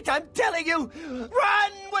any minute, I'm telling you.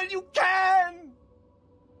 Run when you can.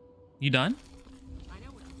 You done? I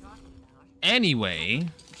know what you're talking about. Anyway.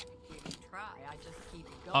 Try, I just keep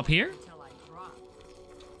going Up here? until I drop.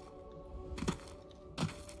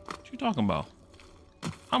 What you talking about?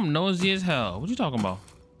 I'm nosy as hell. What you talking about?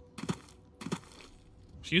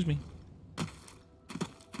 Excuse me.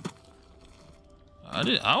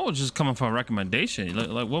 I was just coming for a recommendation.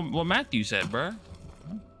 Like what Matthew said, bruh.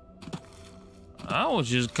 I was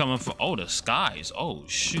just coming for, oh, the skies. Oh,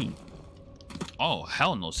 shoot. Oh,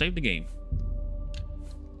 hell no. Save the game.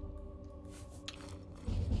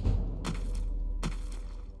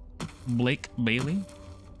 Blake Bailey.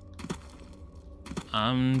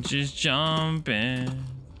 I'm just jumping.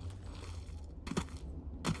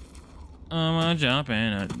 I'm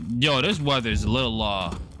jumping. Yo, this weather's a little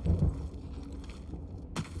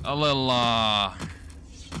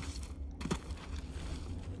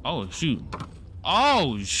oh shoot.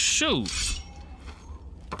 Oh shoot.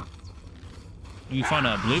 You found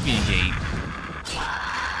an Oblivion gate.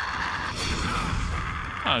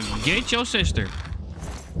 Get your sister.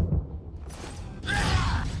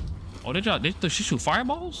 Oh, they shoot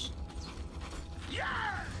fireballs?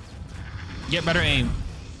 Get better aim.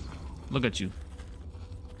 Look at you.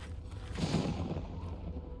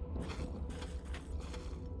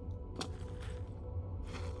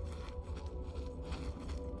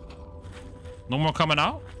 No more coming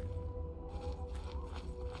out?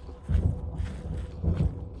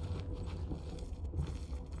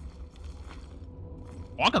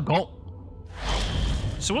 Oh, I could go.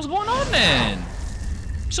 So what's going on then?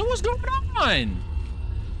 So what's going on?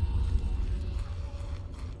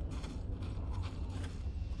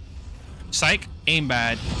 Psych, aim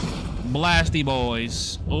bad. Blasty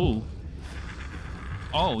boys. Ooh.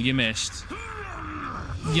 Oh, you missed.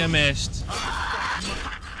 You missed.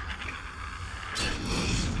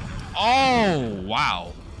 Oh,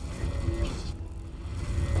 wow.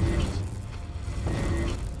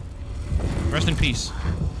 Rest in peace.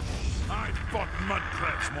 I fought mud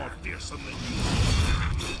crabs more fearsome than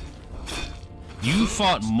you. You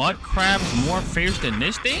fought mud crabs more fierce than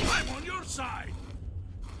this thing? I'm on your side.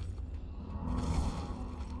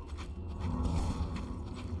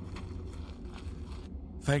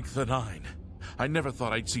 Thank the Nine. I never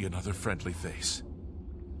thought I'd see another friendly face.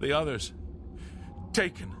 The others,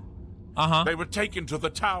 taken. They were taken to the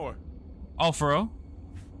tower. Oh, for real?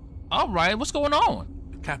 All right, what's going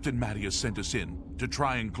on? Captain Mattias sent us in to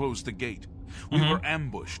try and close the gate. We were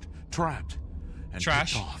ambushed, trapped, and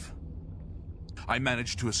picked off. I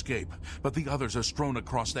managed to escape, but the others are strewn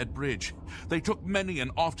across that bridge. They took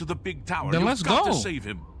Menion off to the big tower. Then let's go. To save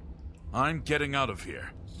him. I'm getting out of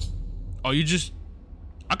here. Oh,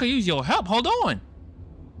 I could use your help. Hold on.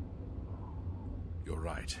 You're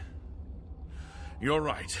right. You're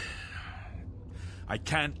right. I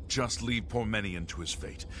can't just leave poor Menion to his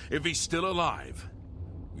fate. If he's still alive,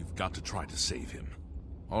 we've got to try to save him.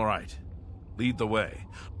 All right. Lead the way.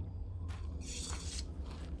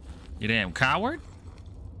 You damn coward.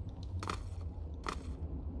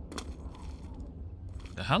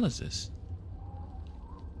 The hell is this?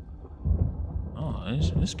 Oh,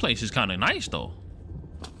 this place is kind of nice, though.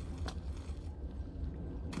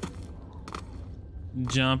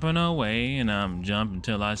 Jumping away, and I'm jumping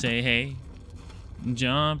till I say hey.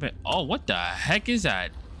 Jumping. Oh, what the heck is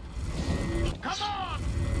that? Come on!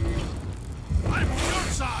 I'm on your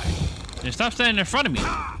side! Then stop standing in front of me.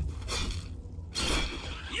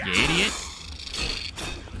 You idiot.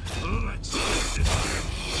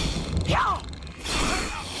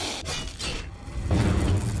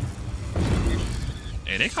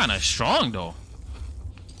 Hey, they're kind of strong, though.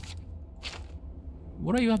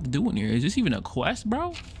 What do you have to do in here? Is this even a quest,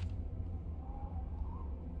 bro?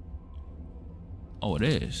 Oh, it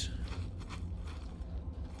is.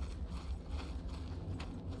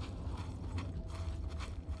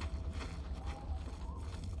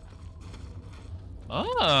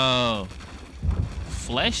 Oh.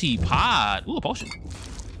 Fleshy pod. Ooh, a potion.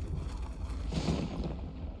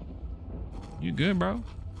 You good, bro?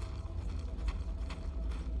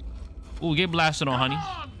 Ooh, get blasted on, honey.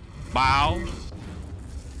 Bow.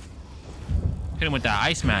 Hit him with that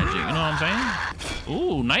ice magic. You know what I'm saying?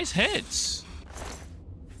 Ooh, nice hits.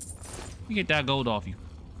 Let me get that gold off you.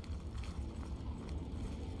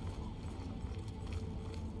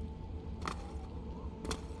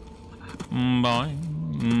 Boing,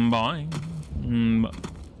 boing,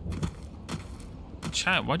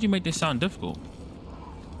 Chat, why'd you make this sound difficult?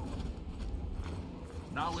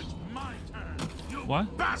 Now it's my turn. You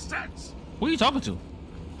what? Bastards! Who are you talking to?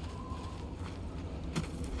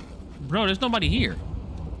 Bro, there's nobody here.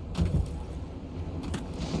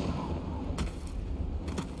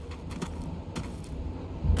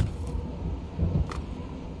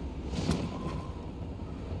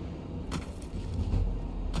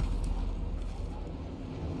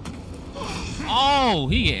 Oh,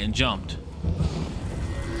 he getting jumped.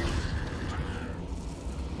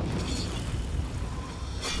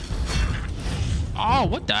 Oh,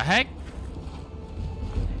 what the heck?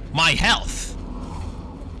 My health.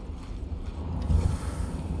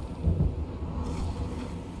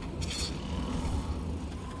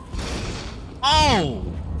 Oh!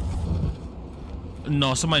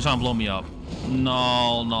 No, somebody's trying to blow me up.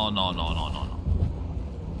 No, no, no, no, no, no, no.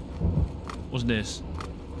 What's this?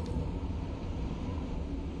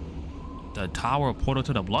 The tower portal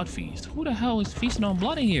to the blood feast. Who the hell is feasting on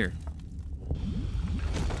blood in here?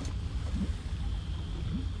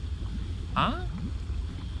 Huh?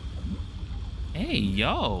 Hey,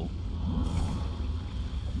 yo.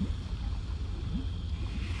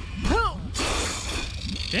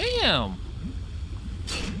 Damn.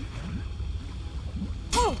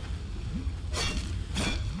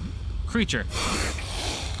 Creature.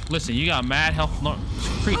 Listen, you got mad health. No,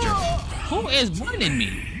 creature. Who is burning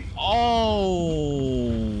me?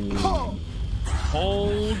 Oh.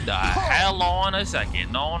 Hold the hell on a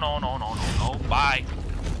second. No. Bye.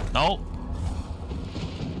 Nope.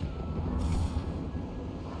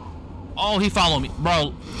 Oh, he followed me.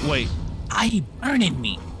 Bro, wait. He burning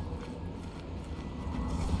me.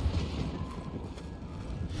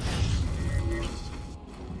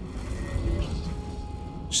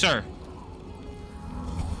 Sir.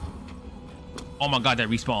 Oh my god, that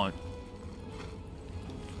respawned.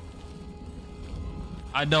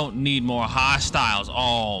 I don't need more hostiles.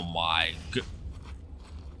 Oh my god.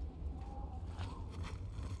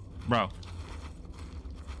 Bro.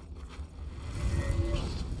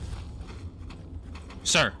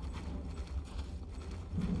 Sir.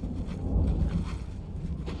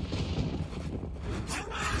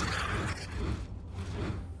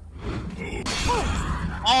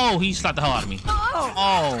 Oh, he slapped the hell out of me.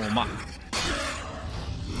 Oh my.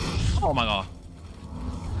 Oh my god.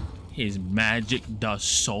 His magic does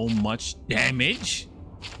so much damage.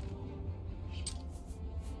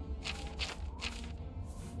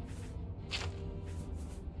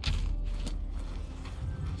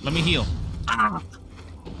 Let me heal.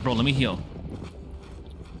 Bro, let me heal.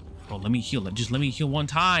 Bro, let me heal. Just let me heal one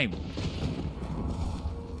time.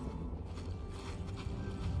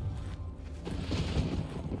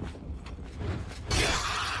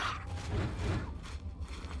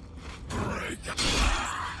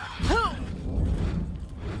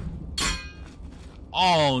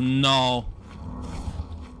 Oh no.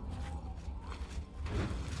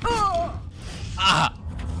 Ah.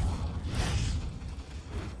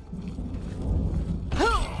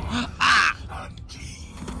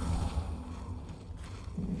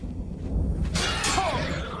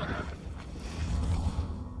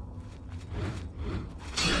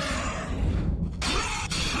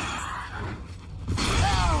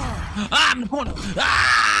 I'm in the corner.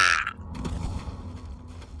 Ah!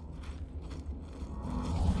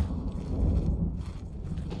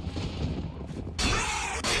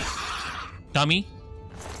 Dummy.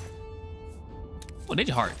 What did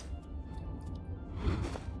you heart?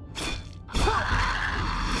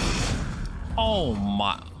 Oh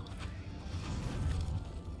my.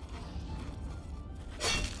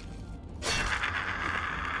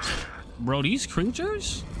 Bro, these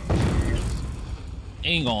creatures?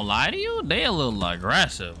 Ain't gonna lie to you, they a little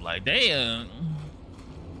aggressive. Like they're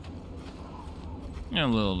a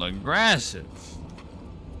little aggressive.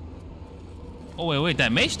 Oh wait,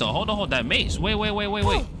 that mace though. Hold on, that mace. Wait.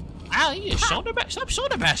 Ow, you just shoulder bash. Stop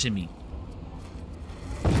shoulder bashing me.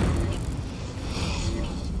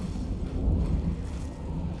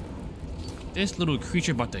 This little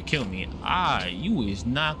creature about to kill me. You is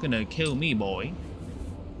not gonna kill me, boy.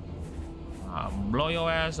 I'll blow your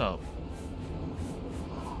ass up.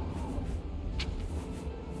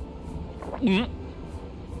 You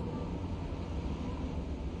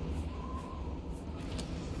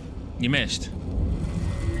missed.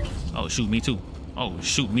 Oh shoot, me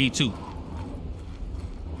too.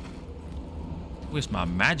 Wish my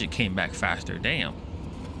magic came back faster. Damn.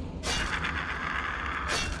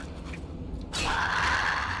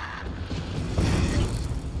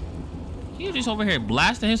 He just over here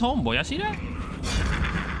blasting his homeboy. I see that.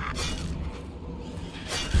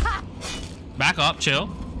 Back up, chill.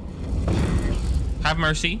 Have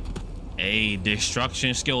mercy. A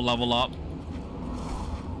destruction skill level up.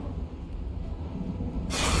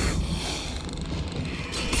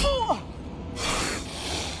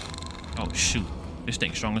 Oh shoot. This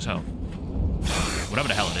thing's strong as hell. Whatever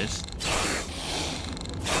the hell it is.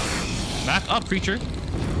 Back up, creature.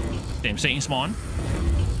 Damn, Satan spawn.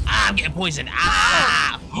 I'm getting poisoned.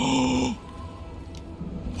 Oh.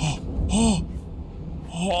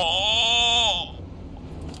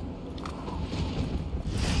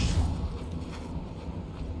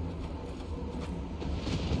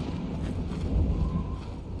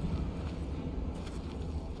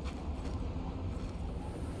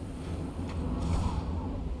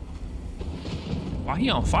 Why he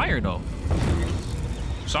on fire though?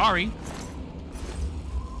 Sorry.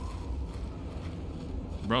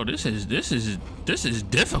 Bro, this is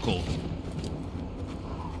difficult.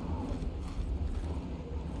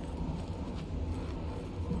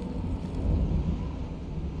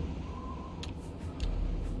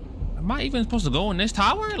 Am I even supposed to go in this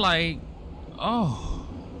tower? Like, oh.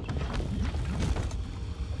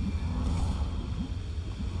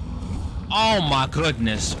 Oh my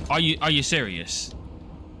goodness. Are you serious?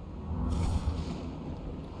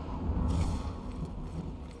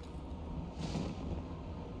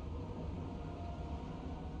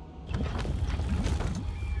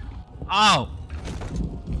 Oh.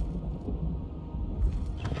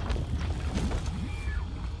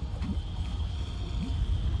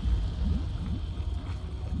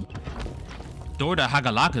 Door to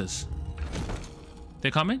Hagalakas.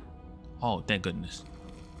 They coming? Oh, thank goodness.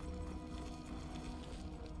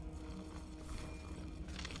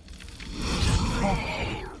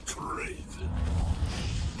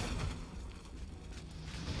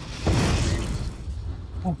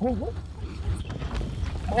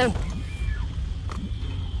 Oh.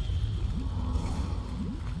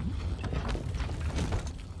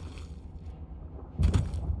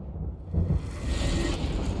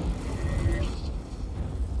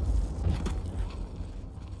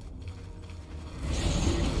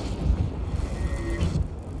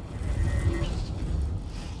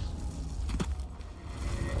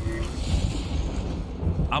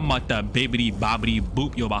 I'm about to bibbity bobbity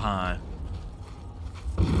boop your behind.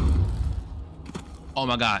 Oh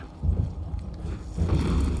my god.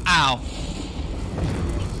 Ow.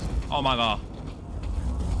 Oh my god.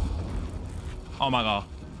 Oh my god.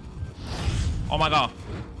 Oh my god.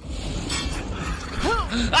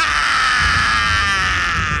 Ah!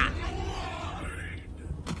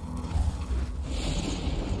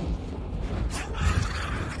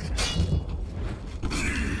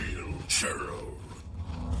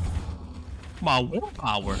 My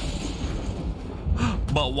willpower.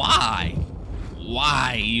 But why?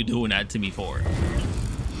 Why are you doing that to me for?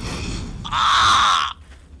 Ah!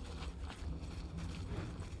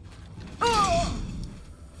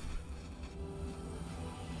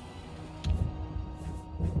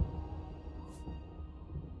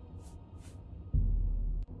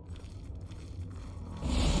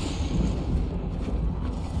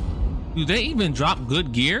 Do they even drop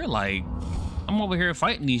good gear? Like, I'm over here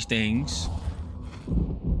fighting these things.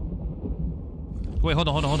 Wait, hold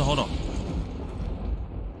on.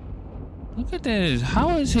 Look at this.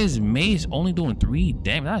 How is his mace only doing 3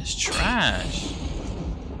 damage? That's trash.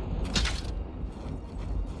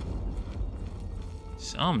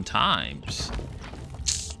 Sometimes.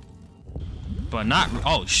 But not.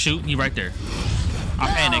 Oh, shoot. He right there. I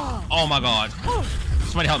panicked. Oh my god.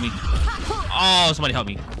 Somebody help me. Oh, somebody help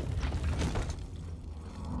me.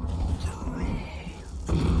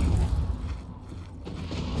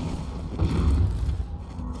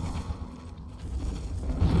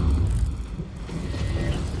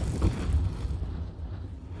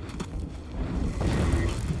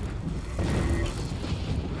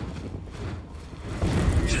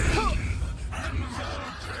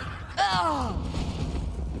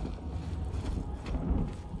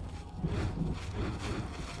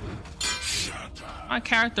 My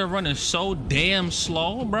character running so damn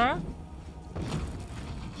slow, bruh.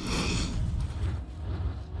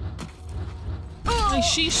 Like,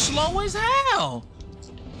 she's slow as hell.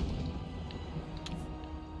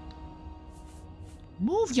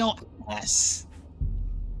 Move your ass.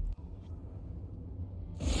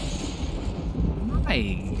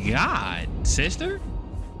 My god, sister.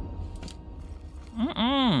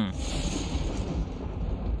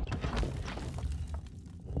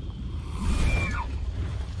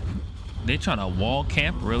 They trying to wall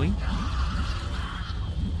camp, really?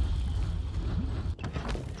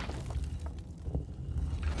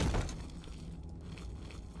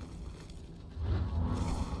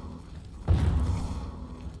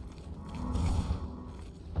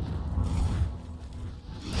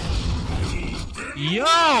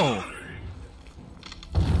 Yo!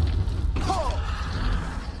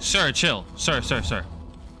 Sir, chill. Sir. Sir.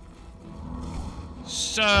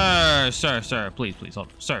 Please, hold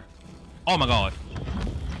on. Sir. Oh my god.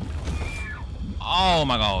 Oh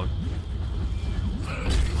my god.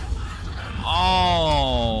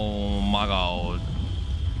 Oh my god.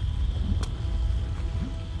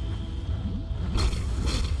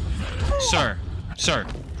 Sir.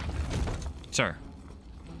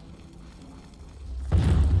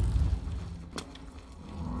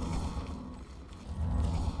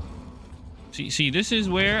 See, this is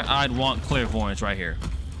where I'd want clairvoyance right here.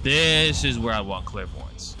 This is where I want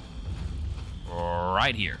clairvoyance.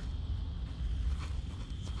 Right here.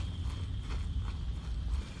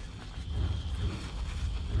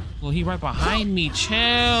 Well, he right behind me.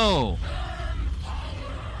 Chill.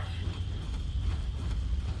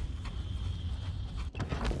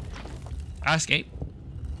 I escape.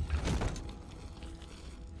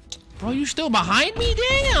 Bro, you still behind me?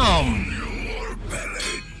 Damn.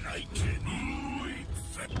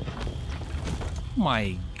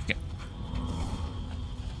 my god.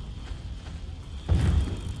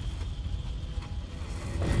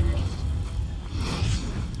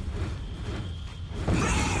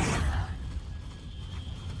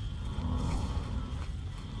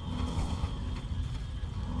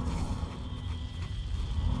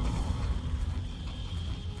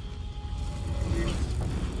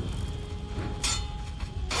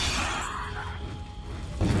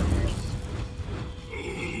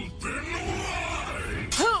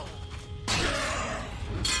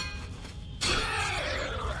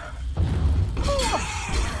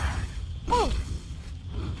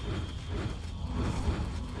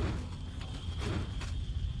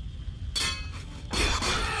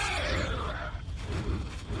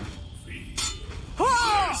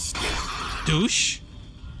 Douche.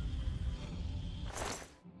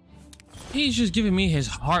 He's just giving me his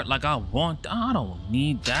heart like I want. I don't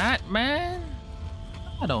need that, man.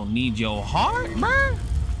 I don't need your heart, man.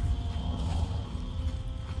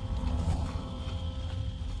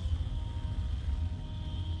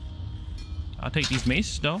 I'll take these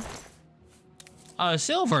maces though. A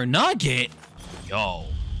silver nugget. Yo.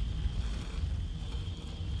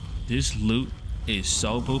 This loot is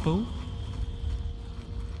so poo-poo.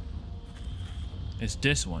 It's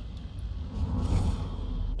this one.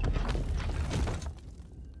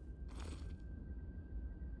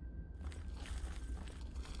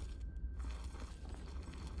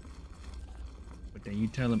 But then you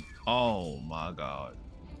tell him, oh my god.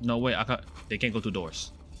 No way, they can't go through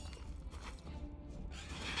doors.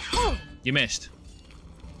 You missed.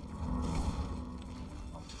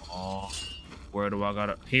 Oh, where do I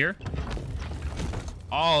gotta? Here?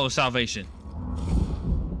 Oh, salvation.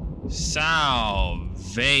 Salvation.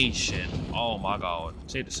 Oh my god.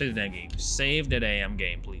 Save the damn game. Save the damn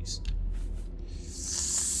game, please.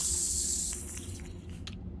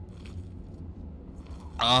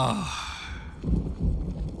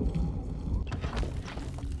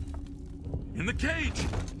 In the cage!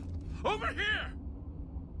 Over here!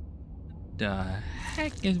 The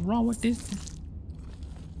heck is wrong with this?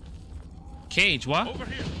 Cage, what? Over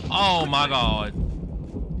here. Oh my god.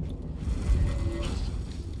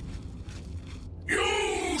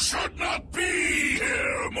 You should not be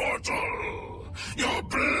here, mortal. Your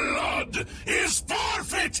blood is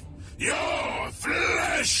forfeit. Your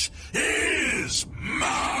flesh is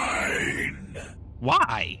mine.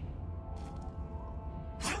 Why?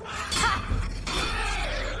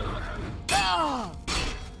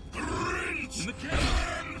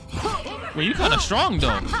 Well, you kind of strong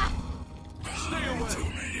though.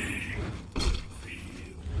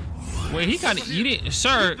 Wait, he kind of, you didn't,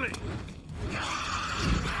 sir.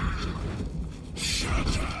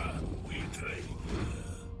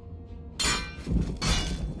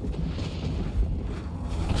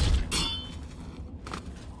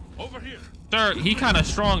 Over here. Sir, he kind of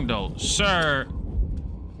strong though, sir.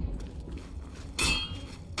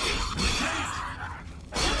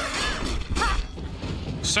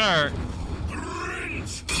 Sir.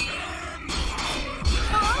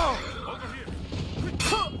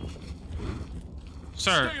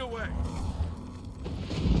 Sir. Stay away.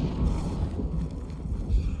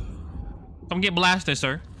 Come get blasted,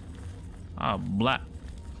 sir.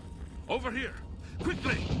 Over here.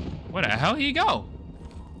 Quickly. Where the hell he go?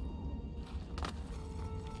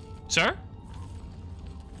 Sir?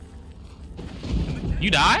 You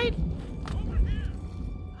died?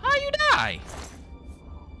 How you die?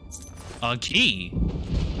 A key?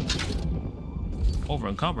 Over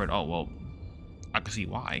encumbered. Oh, well, I can see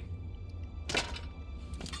why.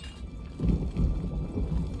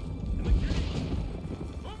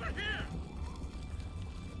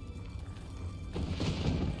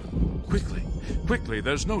 Quickly,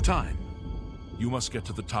 there's no time. You must get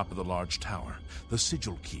to the top of the large tower. The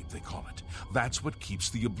Sigil Keep, they call it. That's what keeps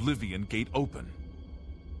the Oblivion Gate open.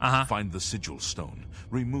 Find the Sigil Stone.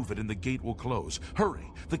 Remove it and the gate will close.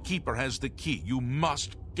 Hurry! The Keeper has the key. You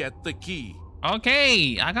must get the key.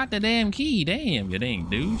 Okay, I got the damn key. Damn, you dang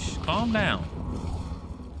douche. Calm down.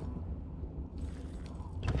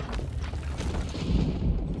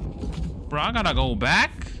 Bro, I gotta go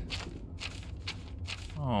back?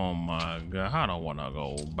 Oh my god, I don't wanna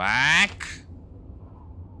go back.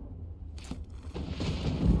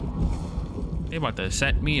 They about to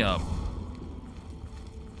set me up.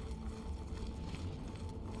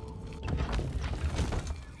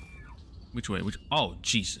 Which way? Oh,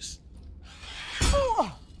 Jesus.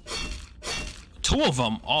 Two of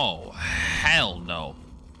them? Oh, hell no.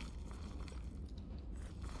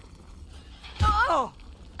 Ow.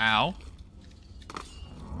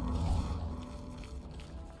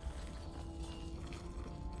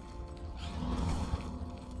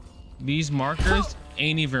 These markers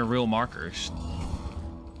ain't even real markers.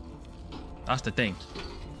 That's the thing.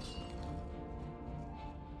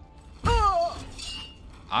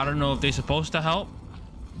 I don't know if they're supposed to help,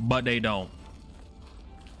 but they don't.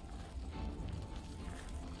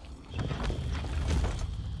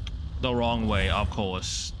 The wrong way, of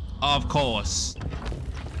course. Of course.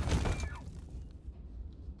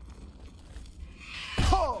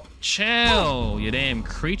 Chill, you damn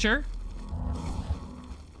creature.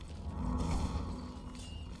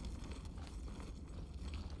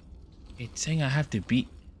 It's saying I have to beat.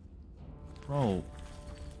 Bro.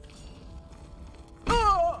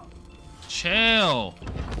 Chill.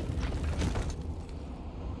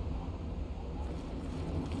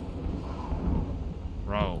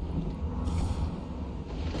 Bro.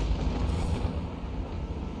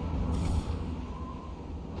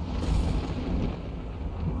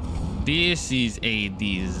 This is a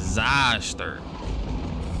disaster.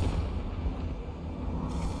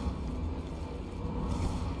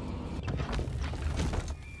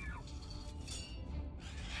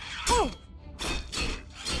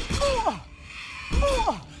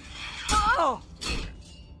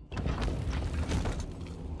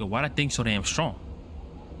 Yo, why that thing so damn strong?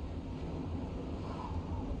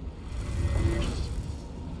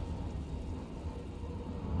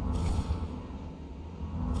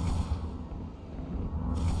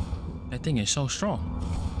 That thing is so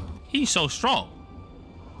strong. He's so strong.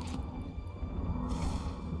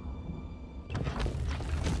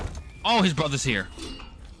 Oh, his brother's here.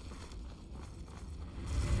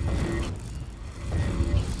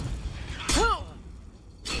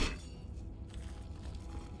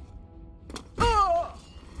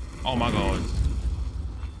 Oh my god.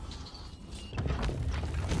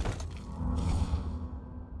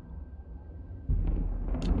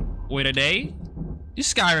 Wait a day?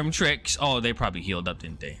 These Skyrim tricks. Oh, they probably healed up,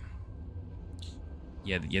 didn't they?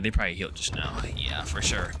 Yeah, they probably healed just now. Yeah, for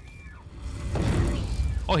sure.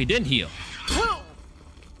 Oh, he didn't heal.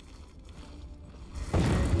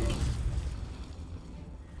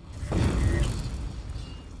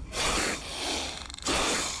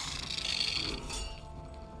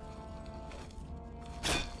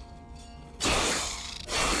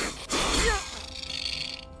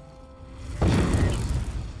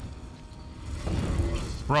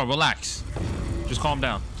 Bro, relax. Just calm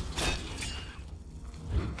down.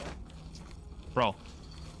 Bro.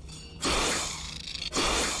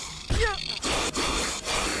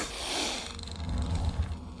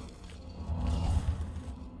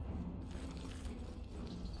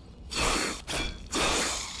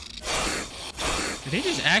 Did they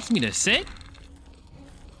just ask me to sit?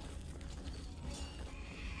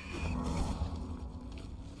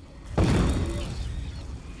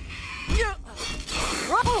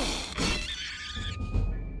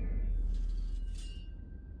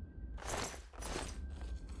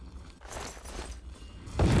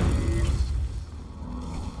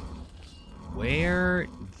 Where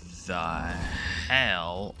the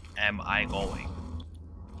hell am I going?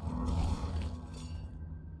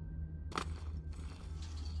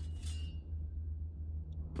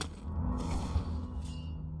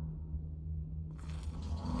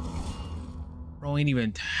 Bro ain't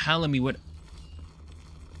even telling me what.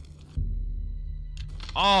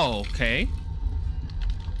 Oh, okay.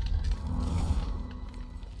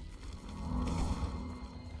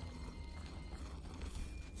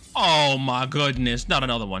 Oh my goodness, not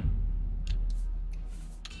another one.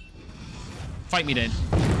 Fight me then.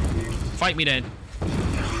 Fight me then.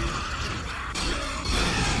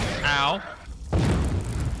 Ow.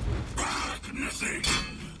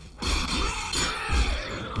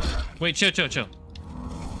 Wait, chill.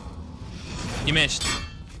 You missed.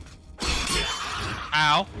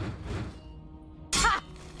 Ow.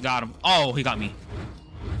 Got him. Oh, he got me.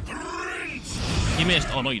 You missed.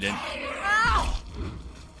 Oh, no, you didn't.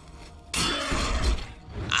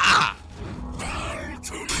 Ah!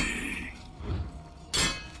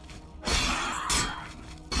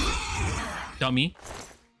 Dummy.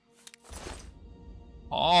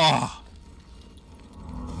 Oh.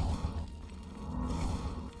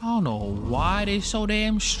 I don't know why they so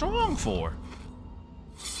damn strong for.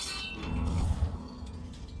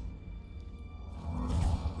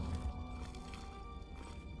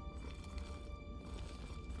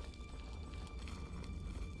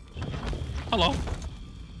 Hello.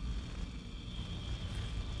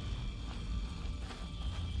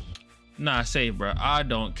 Nah, save, bro. I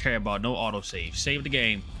don't care about no autosave. Save the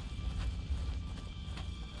game.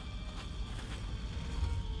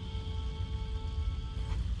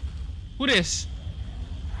 Who this?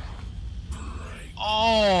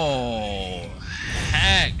 Oh,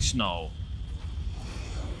 Heck no.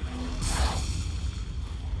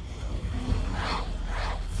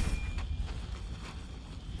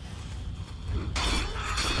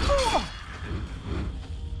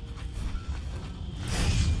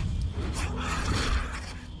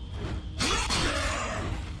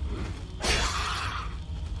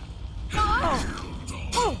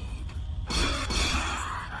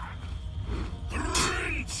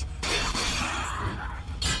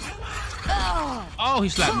 Oh, he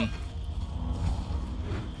slapped me.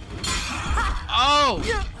 Oh!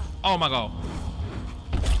 Oh my god.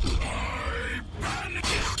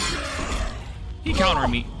 He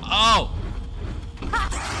countering me. Oh!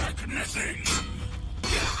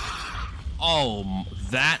 Oh,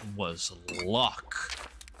 that was luck.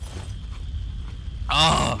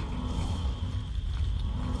 Oh!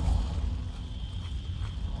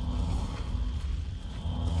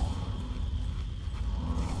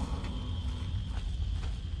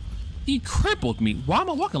 He crippled me. Why am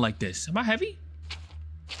I walking like this? Am I heavy?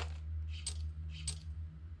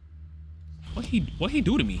 What he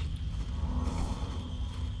do to me?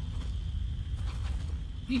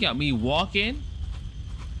 He got me walking.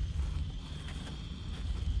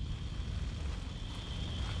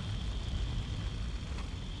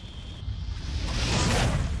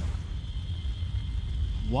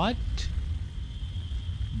 What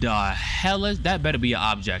the hell is that? Better be an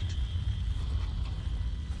object.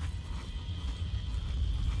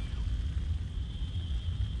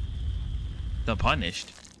 The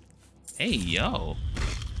punished. Hey, yo.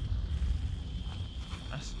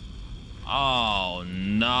 That's... Oh,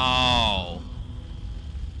 no.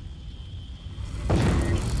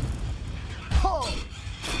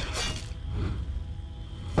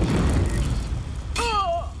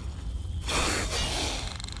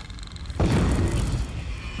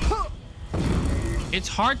 It's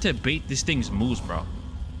hard to bait this thing's moves, bro.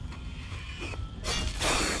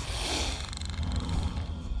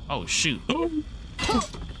 Oh, shoot.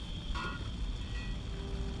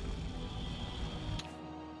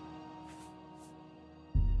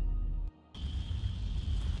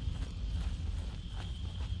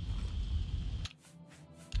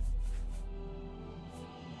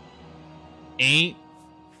 Ain't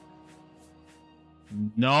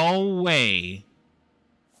no way.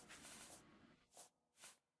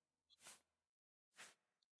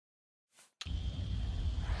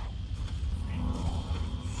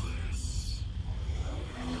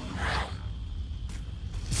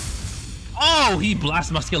 Oh, he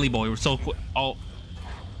blasted my skelly boy. We're so quick. Oh,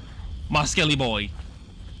 my skelly boy.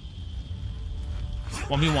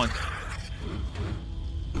 1v1.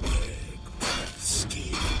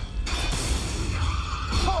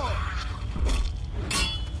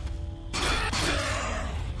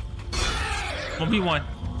 One v one.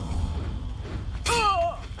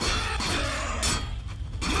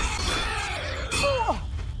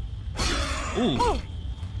 Ooh.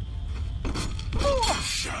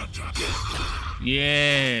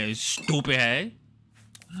 Yeah, stupid head.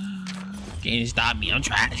 Can't stop me. I'm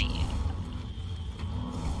Tragienie.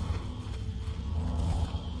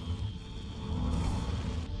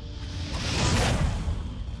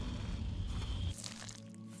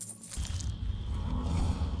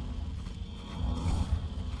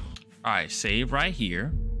 All right, save right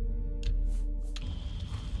here.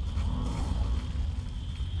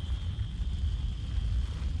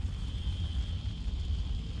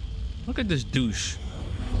 Look at this douche.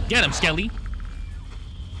 Get him, Skelly.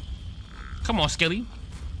 Come on, Skelly.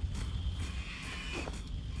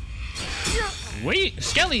 Wait,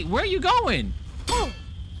 Skelly, where are you going?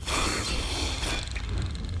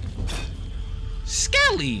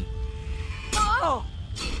 Skelly!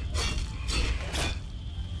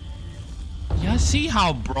 Y'all see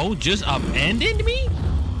how bro just abandoned me?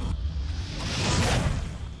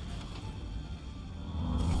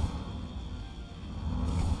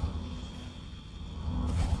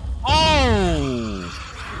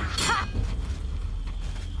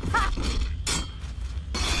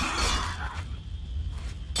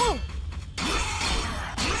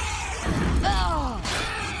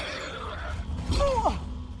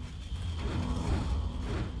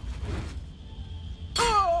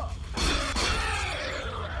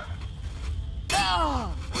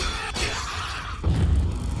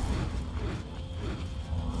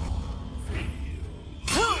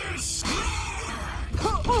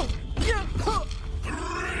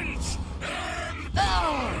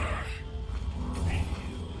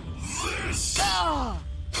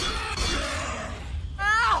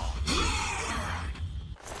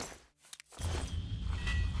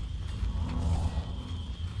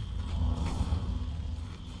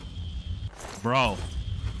 Bro.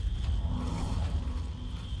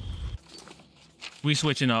 We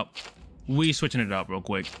switching up. We switching it up real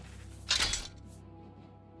quick.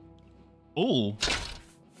 Ooh.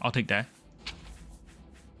 I'll take that.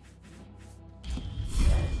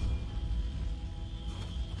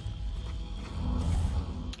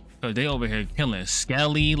 Cause they over here killing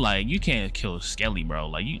Skelly. Like, you can't kill Skelly, bro.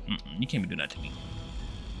 Like, you can't be doing that to me.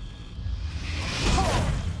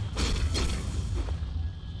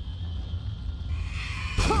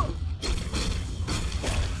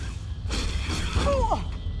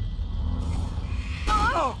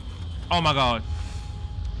 Oh my god.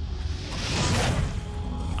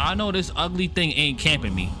 I know this ugly thing ain't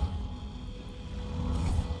camping me.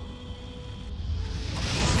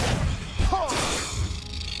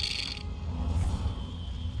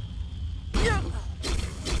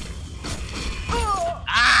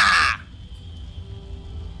 Ah!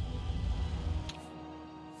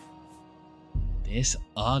 This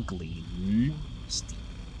ugly nasty.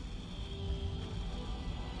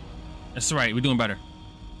 That's right, we're doing better.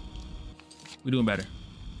 We're doing better.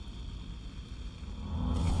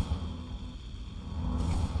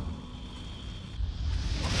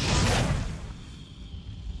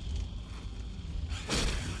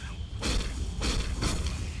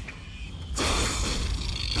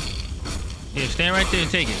 Yeah, stand right there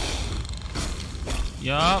and take it.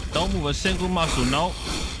 Yup, don't move a single muscle, nope.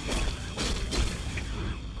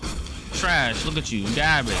 Trash, look at you,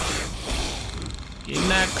 garbage. Give him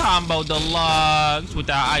that combo deluxe with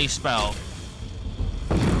that ice spell.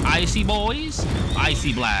 Icy boys,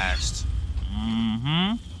 icy blast.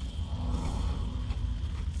 Mm-hmm.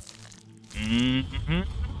 Mm-hmm.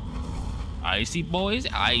 Icy boys,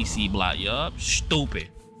 icy blast. Yup, stupid.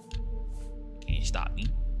 Can't stop me.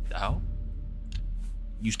 The hell?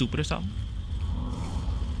 You stupid or something?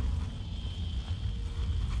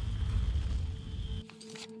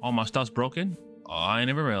 All my stuff's broken? Oh, I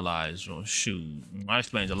never realized. Oh, shoot. That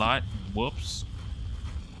explains a lot. Whoops.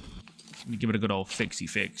 Let me give it a good old fixie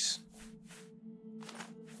fix.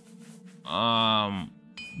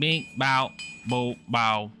 Bing, bow, bo,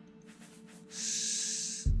 bow.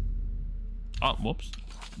 Oh, whoops.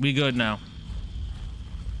 We good now.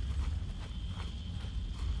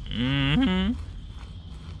 Mm-hmm.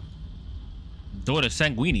 Door to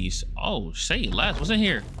Sanguini's. Oh, say less. What's in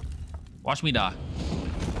here? Watch me die.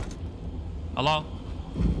 Hello?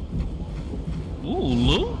 Ooh,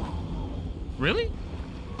 loot? Really?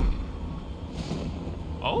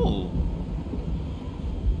 Oh.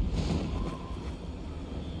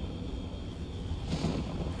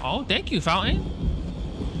 Oh, thank you, Fountain.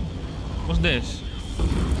 What's this?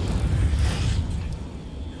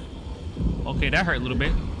 Okay, that hurt a little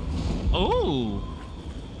bit. Oh.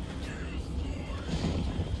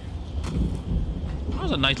 That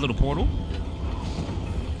was a nice little portal.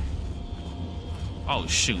 Oh,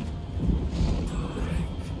 shoot.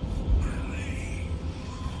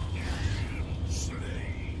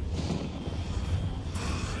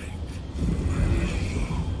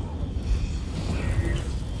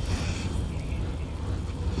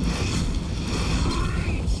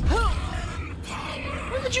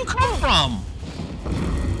 Where did you come from?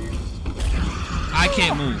 I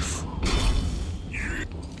can't move.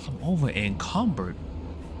 I'm over encumbered.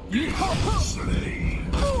 You.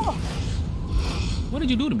 What did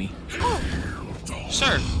you do to me?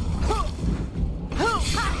 Sir.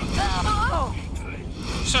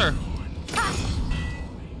 Sir.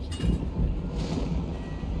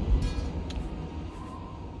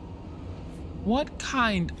 What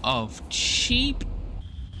kind of cheap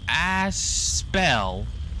ass spell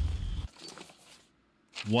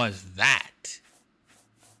was that?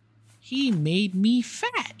 He made me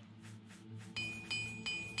fat.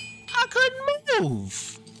 I couldn't move.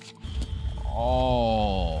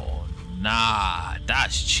 Oh, nah,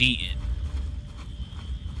 that's cheating.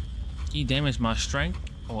 He damaged my strength?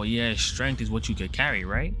 Oh yeah, strength is what you could carry,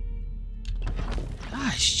 right?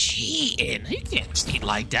 That's cheating. You can't cheat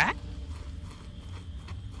like that.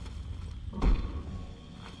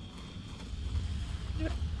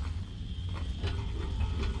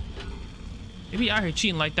 Maybe out here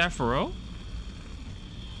cheating like that for real?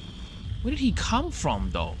 Where did he come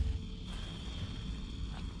from though?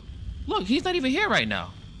 Look, he's not even here right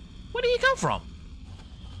now. Where did he come from?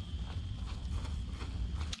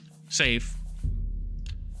 Save.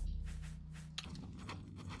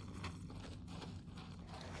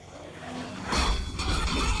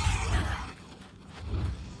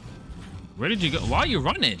 Where did you go? Why are you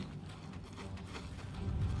running?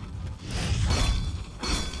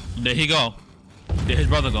 There he go. There his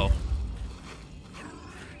brother go.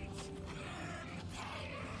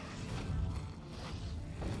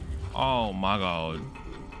 Oh my god.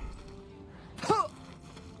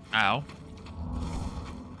 Ow.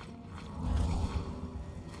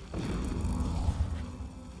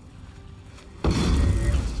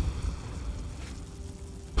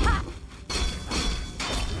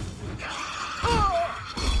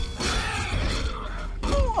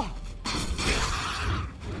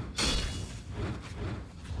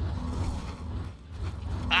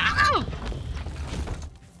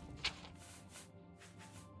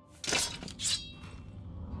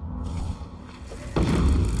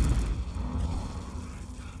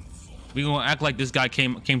 We gonna act like this guy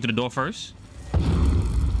came to the door first?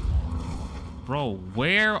 Bro,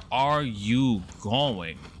 where are you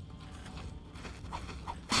going?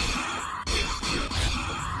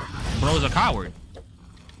 Bro's a coward.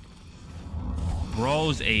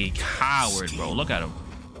 Bro's a coward, bro. Look at him.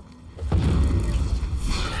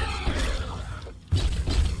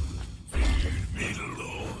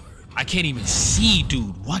 I can't even see,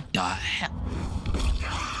 dude. What the hell?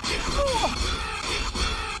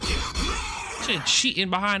 Shit,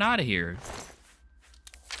 cheating behind out of here.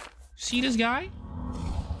 See this guy?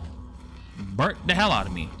 Burnt the hell out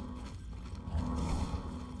of me.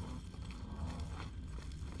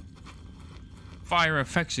 Fire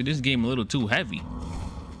effects in this game a little too heavy.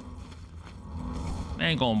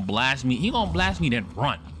 Man gonna blast me. He gonna blast me, then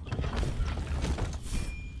run.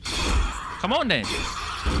 Come on then.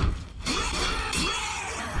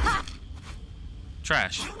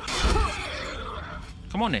 Trash.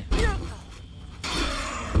 Come on then.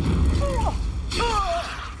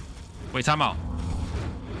 Wait, time out.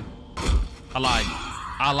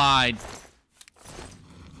 I lied.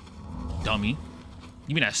 Dummy.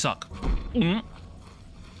 Give me that suck. Can't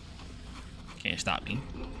stop me.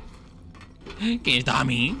 Can't stop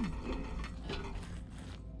me.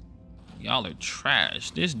 Y'all are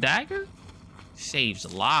trash. This dagger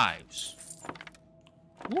saves lives.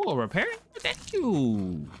 Ooh, repairing? Thank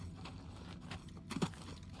you.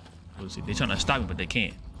 What is it? They're trying to stop me, but they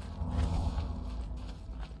can't.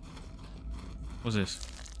 What's this?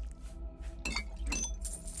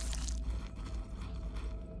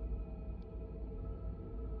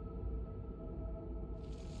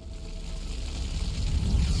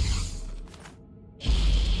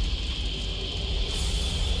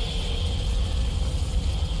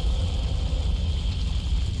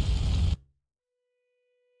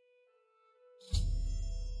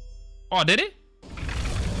 Oh, did it?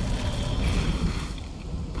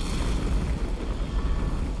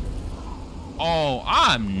 Oh,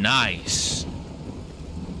 I'm nice.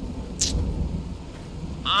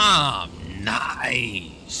 I'm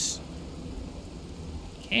nice.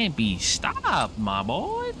 Can't be stopped, my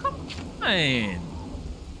boy. Come on.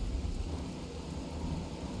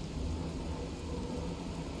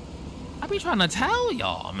 I be trying to tell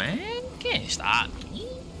y'all, man. Can't stop me.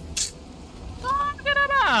 Oh, get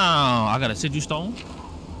it out. I got a Sigil Stone.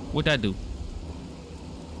 What'd that do?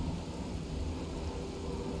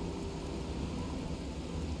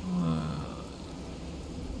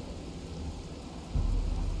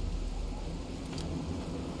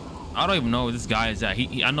 I don't even know where this guy is at.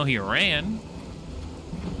 I know he ran.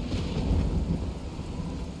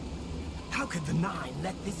 How could the Nine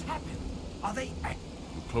let this happen? Are they...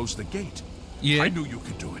 You closed the gate. Yeah. I knew you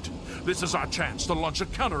could do it. This is our chance to launch a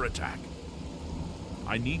counterattack.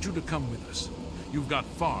 I need you to come with us. You've got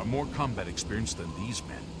far more combat experience than these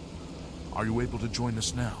men. Are you able to join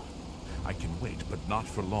us now? I can wait, but not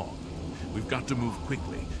for long. We've got to move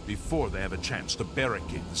quickly before they have a chance to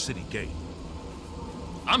barricade the city gate.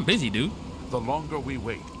 I'm busy, dude. The longer we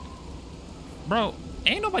wait. Bro,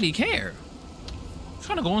 ain't nobody care. I'm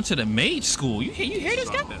trying to go into the mage school. You hear this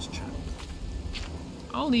guy?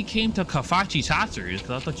 I only came to Kafachi Tatsuri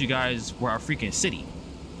because I thought you guys were our freaking city.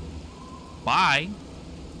 Bye.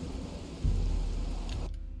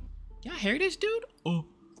 Y'all hear this, dude? Oh,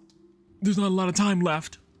 there's not a lot of time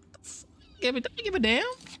left. Don't give a damn.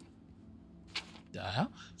 The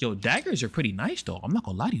hell? Yo, daggers are pretty nice, though. I'm not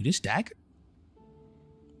gonna lie to you. This dagger.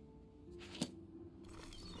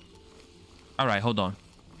 All right, hold on.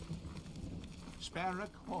 Spare a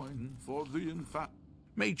coin for the infant.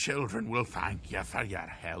 My children will thank you for your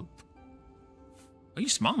help. Why are you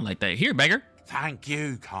smiling like that? Here, beggar. Thank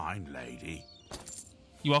you, kind lady.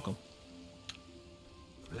 You're welcome.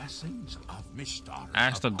 Blessings of Mr.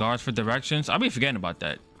 Ask the guards for directions. I'll be forgetting about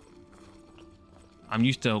that. I'm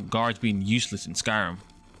used to guards being useless in Skyrim.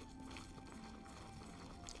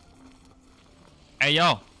 Hey,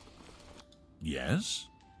 yo. Yes?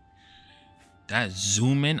 That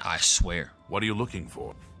zoom in, I swear. What are you looking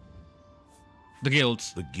for? The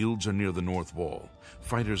guilds. The guilds are near the north wall.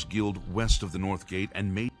 Fighters Guild west of the north gate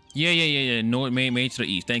and mage. Yeah. No, it made to the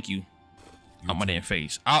east. Thank you. Out my damn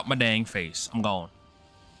face. Out my dang face. I'm gone.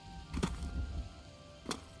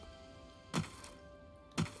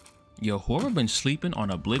 Yo, whoever been sleeping on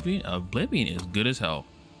Oblivion, Oblivion is good as hell.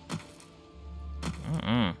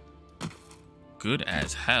 Good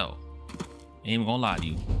as hell. Ain't even gonna lie to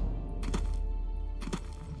you.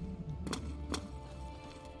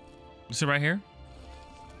 Sit right here.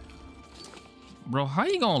 Bro, how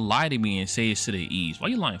you gonna lie to me and say it's to the east? Why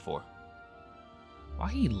you lying for? Why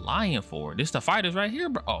he lying for? This the fighters right here,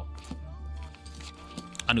 bro. Oh.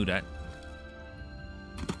 I knew that.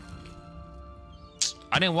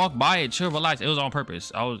 I didn't walk by it. Chill, relax. It was on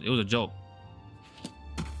purpose. It was a joke.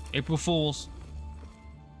 April Fools.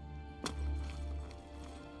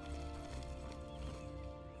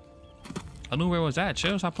 I knew where it was at.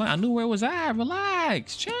 Chill, stop playing. I knew where it was at.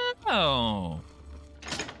 Relax. Chill.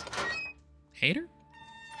 Hater?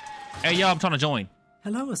 Hey, yo, I'm trying to join.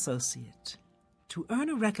 Hello, associate. To earn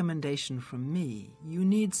a recommendation from me, you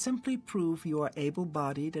need simply prove you are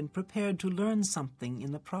able-bodied and prepared to learn something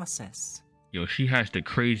in the process. Yo, she has the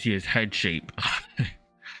craziest head shape.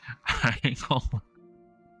 I ain't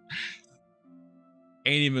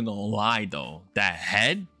even gonna lie, though. That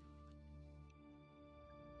head?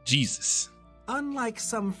 Jesus. Unlike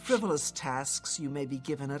some frivolous tasks you may be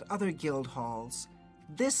given at other guild halls,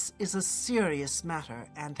 this is a serious matter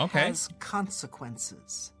and has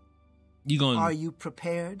consequences. Are you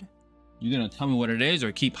prepared? You gonna tell me what it is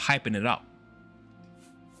or keep hyping it up?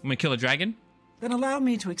 I'm gonna kill a dragon? Then allow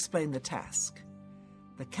me to explain the task.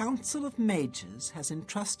 The Council of Mages has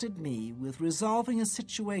entrusted me with resolving a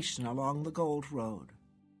situation along the Gold Road.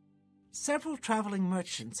 Several traveling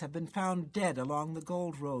merchants have been found dead along the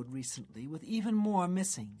Gold Road recently, with even more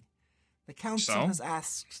missing. The Council has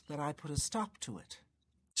asked that I put a stop to it.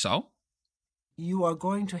 So? You are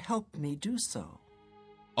going to help me do so.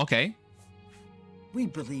 Okay. We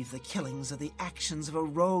believe the killings are the actions of a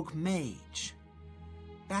rogue mage.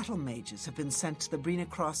 Battle mages have been sent to the Brina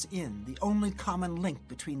Cross Inn, the only common link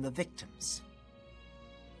between the victims.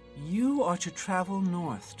 You are to travel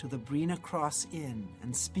north to the Brina Cross Inn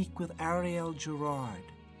and speak with Ariel Gerard.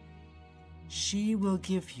 She will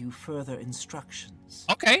give you further instructions.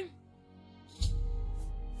 Okay.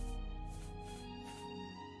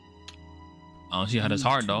 I don't see how that's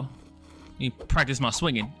hard, though. You practice my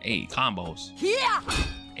swinging. Hey, combos. Yeah.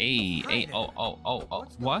 Hey, oh.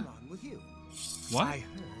 What? What? I heard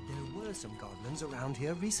there were some goblins around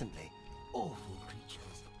here recently. Awful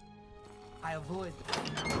creatures. I avoid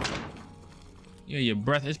them. Yeah, your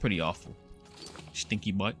breath is pretty awful.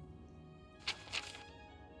 Stinky butt.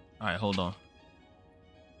 Alright, hold on.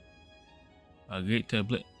 I'll get to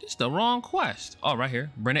This is the wrong quest. Oh, right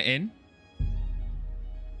here. Bring it in.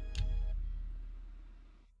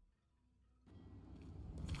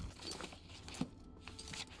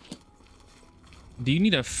 Do you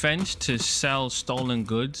need a fence to sell stolen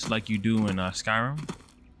goods like you do in Skyrim?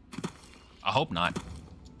 I hope not.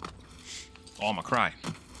 Oh, I'm gonna cry.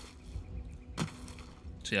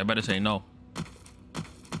 See, I better say no.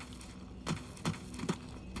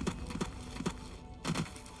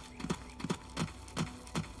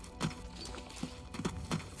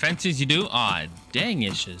 Fences you do? Aw, dang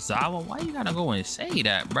it, Shizawa. Why you gotta go and say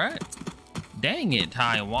that, bruh? Dang it,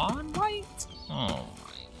 Taiwan. Why? Oh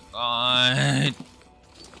my god.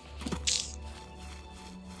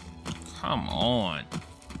 Come on.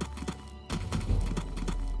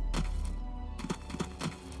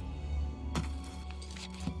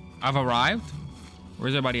 I've arrived?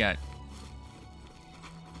 Where's everybody at?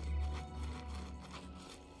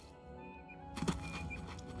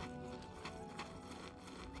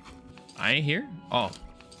 I ain't here? Oh,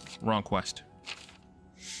 wrong quest.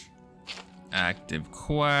 Active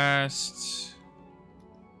quest.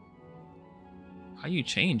 How you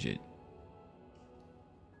change it?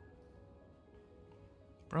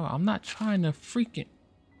 Bro, I'm not trying to freaking...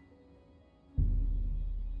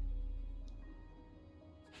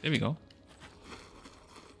 There we go.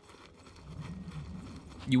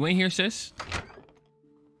 You in here, sis?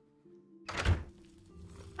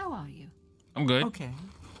 How are you? I'm good. Okay.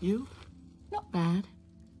 You? Not bad.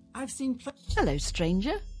 I've seen... Hello,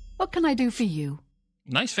 stranger. What can I do for you?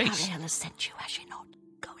 Nice face. Ariel has sent you, has she not?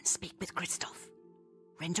 Go and speak with Christoph.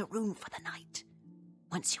 Rent a room for the night.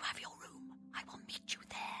 Once you have your room, I will meet you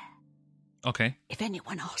there. Okay. If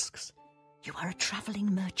anyone asks, you are a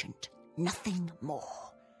traveling merchant, nothing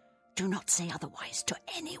more. Do not say otherwise to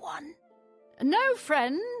anyone. No,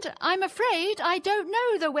 friend. I'm afraid I don't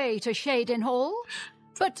know the way to Shaden Hall.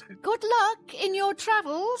 But good luck in your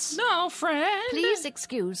travels. No, friend. Please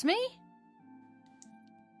excuse me.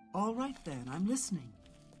 All right, then. I'm listening.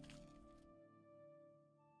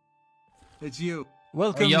 It's you.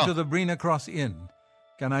 Welcome to the Brina Cross Inn.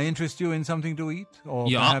 Can I interest you in something to eat? Or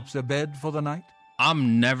perhaps a bed for the night?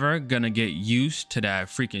 I'm never gonna get used to that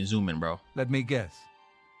freaking zoom in, bro. Let me guess.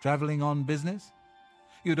 Traveling on business?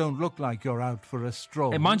 You don't look like you're out for a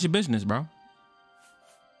stroll. Hey, mind your business, bro.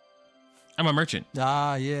 I'm a merchant.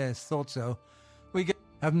 Ah, yes, thought so.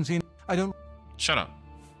 Haven't seen... I don't... Shut up.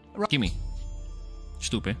 Give me.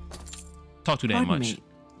 Stupid. Talk too damn much. Me.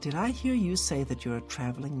 Did I hear you say that you're a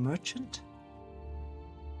traveling merchant?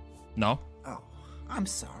 No. Oh, I'm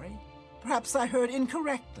sorry. Perhaps I heard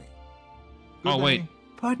incorrectly. Oh, wait.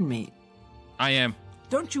 Pardon me. I am.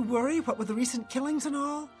 Don't you worry, what with the recent killings and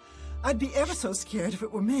all? I'd be ever so scared if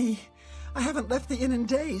it were me. I haven't left the inn in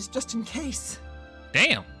days, just in case.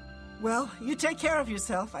 Damn. Well, you take care of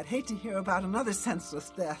yourself. I'd hate to hear about another senseless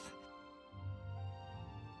death.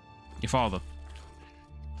 Your father.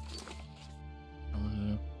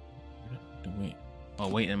 Wait. Oh,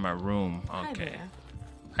 wait in my room. Okay.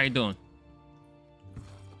 How you doing?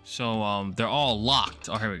 So, they're all locked.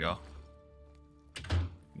 Oh, here we go.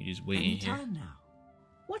 You just wait in here. Now.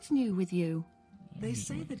 What's new with you? They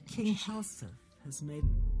say that King Halseth has made...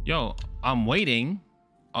 Yo, I'm waiting.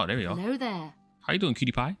 Oh, there we go. Hello there. How you doing,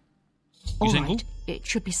 cutie pie? All right, it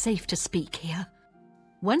should be safe to speak here.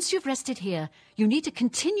 Once you've rested here, you need to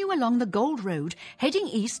continue along the Gold Road, heading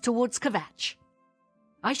east towards Kvatch.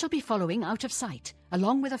 I shall be following out of sight,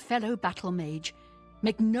 along with a fellow battle mage.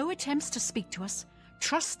 Make no attempts to speak to us.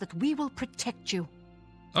 Trust that we will protect you.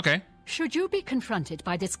 Okay. Should you be confronted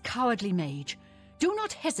by this cowardly mage, do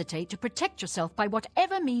not hesitate to protect yourself by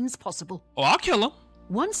whatever means possible. Oh, I'll kill him.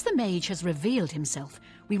 Once the mage has revealed himself,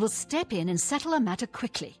 we will step in and settle a matter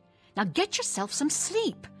quickly. Now get yourself some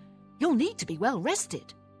sleep. You'll need to be well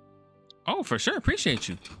rested. Oh, for sure. Appreciate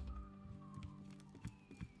you.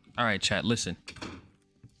 All right, chat, listen.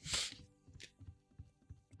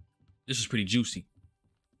 This is pretty juicy.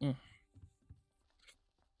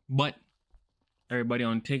 But everybody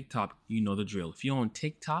on TikTok, you know the drill. If you're on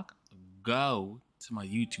TikTok, go to my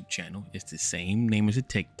YouTube channel. It's the same name as the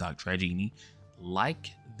TikTok, Tragienie.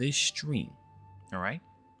 Like this stream. All right?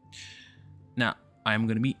 Now, I'm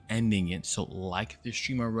going to be ending it, so like this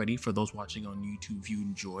stream already. For those watching on YouTube, if you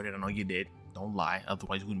enjoyed it, I know you did. Don't lie,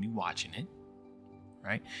 otherwise you wouldn't be watching it.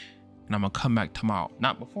 Right? And I'm going to come back tomorrow.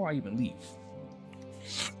 Not before I even leave.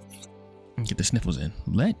 Get the sniffles in.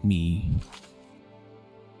 Let me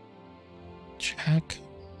check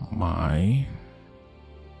my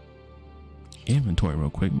inventory real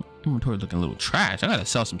quick. My inventory looking a little trash. I got to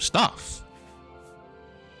sell some stuff.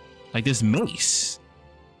 Like this mace.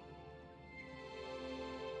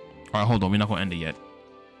 All right, hold on. We're not gonna end it yet.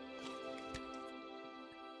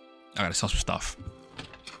 I gotta sell some stuff.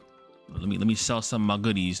 Let me sell some of my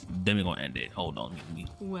goodies. Then we're gonna end it. Hold on. Let me.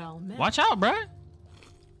 Well, man. Watch out, bruh.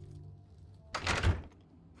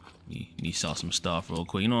 Let me sell some stuff real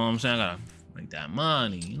quick. You know what I'm saying? I gotta make that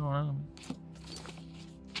money. You know what I mean?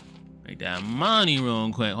 Make that money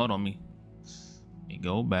real quick. Hold on, me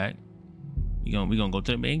go back. We gonna go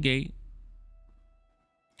to the main gate.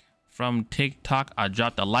 From TikTok, I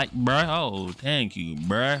dropped a like, bruh. Oh, thank you,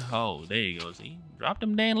 bruh. Oh, there you go. See, drop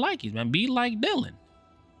them damn likies, man. Be like Dylan.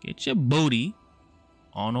 Get your booty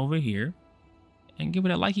on over here and give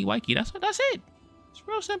it a likey wikey. That's it. It's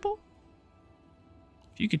real simple.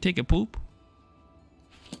 If you could take a poop,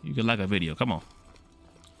 you could like a video. Come on.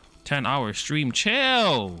 10-hour stream.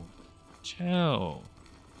 Chill.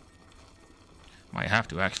 Might have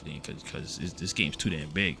to actually, because this game's too damn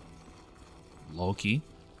big. Low key.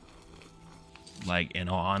 Like, in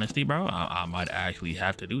all honesty, bro, I might actually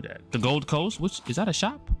have to do that. The Gold Coast, which is that a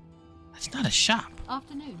shop? That's not a shop.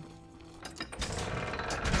 Afternoon.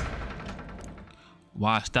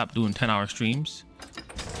 Why I stopped doing 10-hour streams?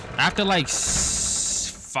 After like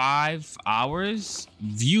 5 hours,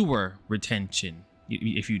 viewer retention,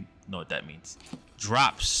 if you know what that means,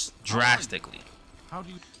 drops drastically. How do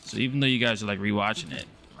you? So even though you guys are like rewatching it,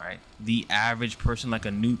 right? The average person, like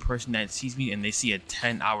a new person that sees me and they see a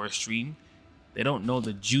 10-hour stream, they don't know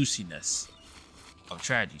the juiciness of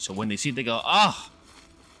Tragedy. So when they see it, they go, "Oh,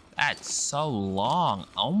 that's so long.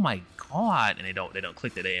 Oh my god!" And they don't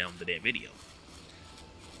click the damn video.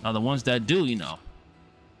 Now the ones that do, you know,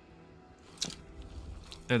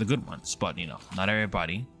 they're the good ones. But you know, not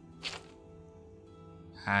everybody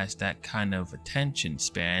has that kind of attention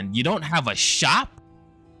span. You don't have a shop?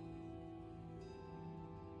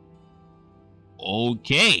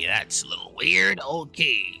 Okay, that's a little weird.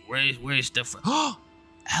 Okay, where's the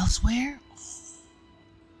elsewhere?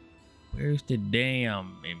 Where's the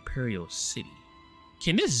damn Imperial City?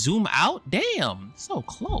 Can this zoom out? Damn, so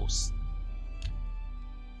close.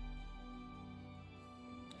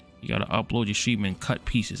 You gotta upload your stream and cut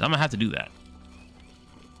pieces. I'm gonna have to do that.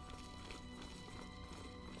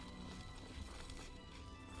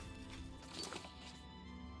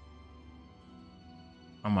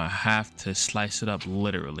 I'm gonna have to slice it up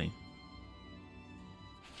literally.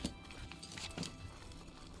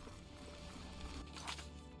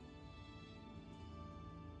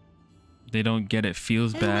 They don't get it.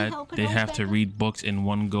 Feels bad. They have to read books in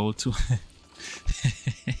one go too.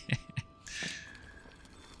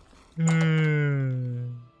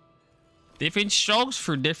 Different strokes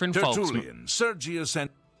for different folks. Tertullian, Sergius, and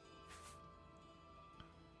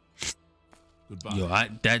goodbye. Yo,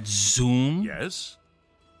 that zoom. Yes.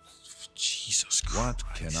 Jesus Christ.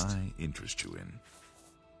 What can I interest you in?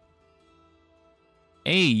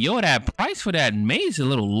 Hey, yo, that price for that maze is a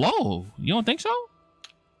little low. You don't think so?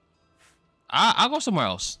 I'll go somewhere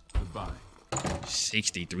else. Goodbye.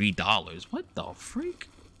 $63. What the freak?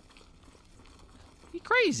 You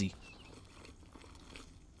crazy?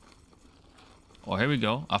 Oh, here we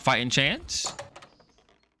go. A fighting chance.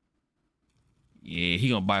 Yeah, he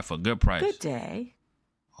gonna buy it for a good price. Good day.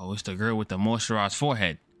 Oh, it's the girl with the moisturized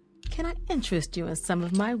forehead. Can I interest you in some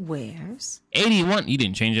of my wares? 81. You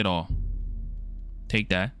didn't change it all. Take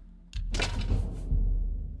that.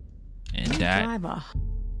 And that. Driver.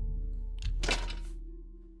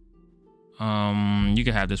 You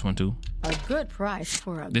can have this one too. A good price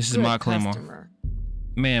for a This is good my claymore. customer.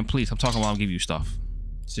 Man, please, I'm talking while I'm giving you stuff.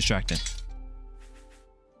 It's distracting.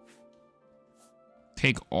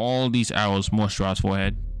 Take all these arrows, moisturized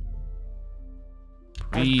forehead.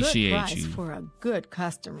 Appreciate a good price you. for a good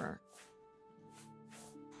customer.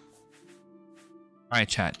 All right,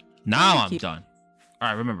 chat. Now I'm done. All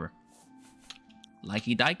right, remember.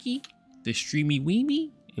 Likey Dikey, the streamy weemy.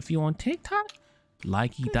 If you're on TikTok,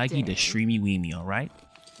 Likey Dikey, the streamy weemy. All right.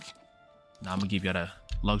 Now I'm gonna give y'all the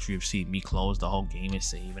luxury of seeing me close the whole game and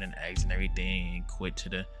saving and eggs and everything, and quit to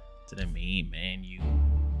the main menu.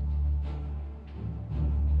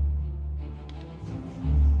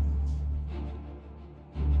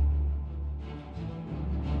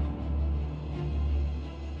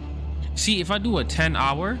 See, if I do a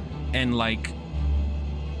 10-hour and like,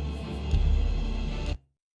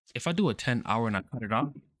 if I do a 10-hour and I cut it off,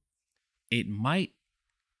 it might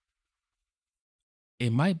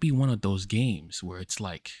be one of those games where it's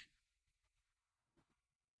like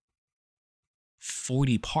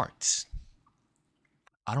 40 parts.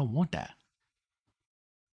 I don't want that.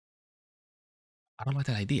 I don't like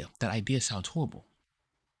that idea. That idea sounds horrible.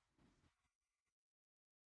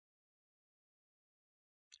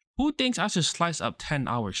 Who thinks I should slice up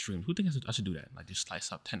 10-hour streams? Who thinks I should do that? Like just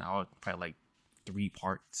slice up 10 hours, probably like 3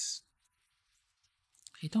 parts.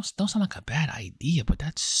 It don't sound like a bad idea, but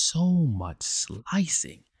that's so much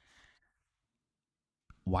slicing.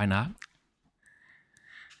 Why not?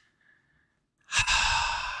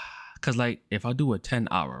 Cause like if I do a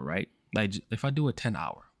 10-hour, right? Like if I do a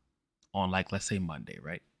 10-hour on like let's say Monday,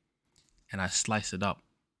 right? And I slice it up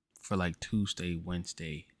for like Tuesday,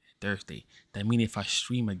 Wednesday, Thursday. That means if I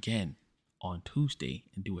stream again on Tuesday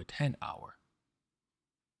and do a 10-hour,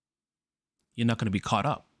 you're not gonna be caught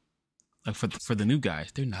up. Like for the new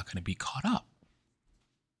guys, they're not gonna be caught up.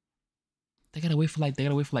 They gotta wait for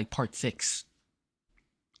like part 6.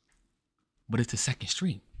 But it's the second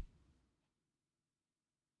stream.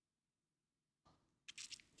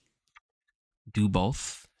 Do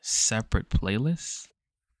both separate playlists.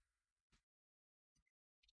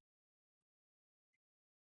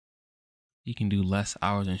 You can do less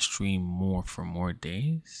hours and stream more for more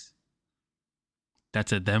days.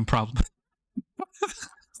 That's a them problem.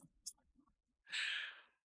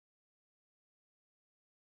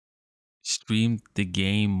 Stream the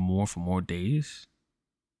game more for more days.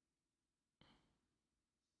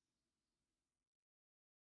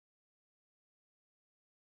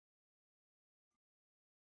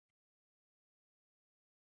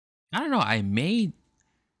 I don't know. I may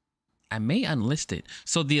unlist it.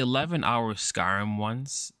 So the 11-hour Skyrim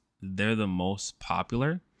ones, they're the most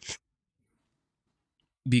popular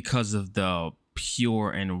because of the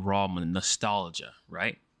pure and raw nostalgia,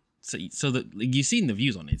 right? So you've seen the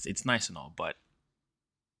views on it. It's nice and all, but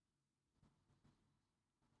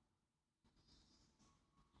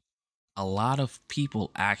a lot of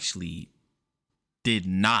people actually did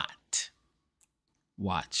not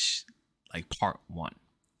watch like part 1.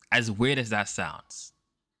 As weird as that sounds,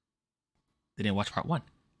 they didn't watch part 1.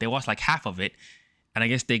 They watched like half of it, and I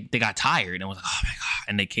guess they got tired and was like, oh my god,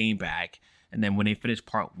 and they came back. And then when they finished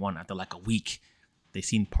part 1 after like a week, they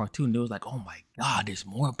seen part 2 and they was like, oh my god, there's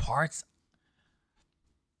more parts.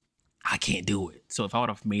 I can't do it. So if I would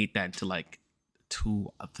have made that to like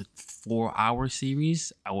the 4-hour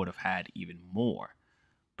series, I would have had even more.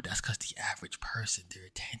 But that's because the average person, their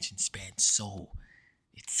attention span it's so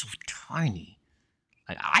tiny.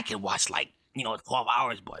 Like I can watch 12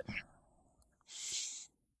 hours, but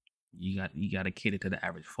you gotta cater to the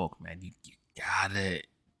average folk, man. You gotta.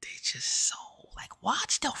 They just so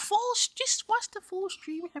just watch the full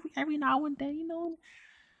stream every now and then.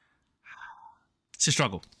 It's a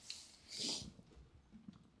struggle.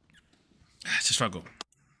 It's a struggle.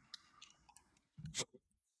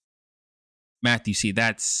 Matthew, see,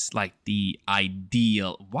 that's like the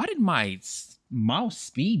ideal. Why did my mouse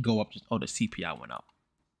speed go up? The CPI went up.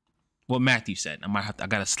 What Matthew said. I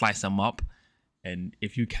gotta slice them up. And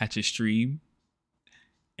if you catch a stream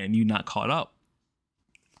and you're not caught up,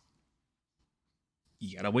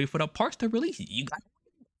 you gotta wait for the parts to release. You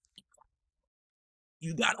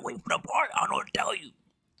gotta wait for the part. I don't know what to tell you.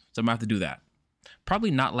 So I'm gonna have to do that. Probably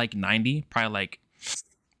not like 90, probably like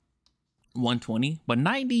 120, but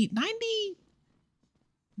 90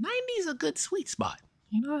 is a good sweet spot.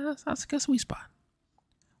 That's a good sweet spot.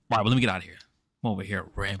 All right, well, let me get out of here. I'm over here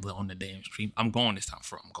rambling on the damn stream. I'm going this time,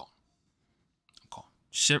 I'm going.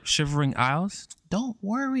 Shivering Isles? Don't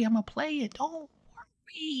worry, I'm gonna play it. Don't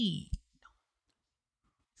worry.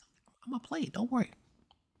 I'm gonna play it. Don't worry.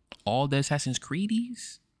 All the Assassin's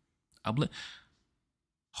Creedies.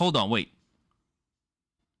 Hold on, wait.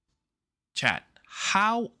 Chat.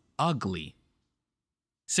 How ugly?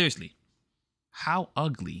 Seriously. How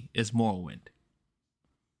ugly is Morrowind?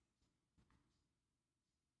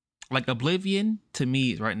 Like Oblivion to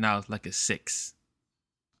me right now is like a 6.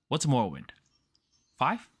 What's Morrowind?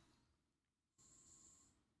 5?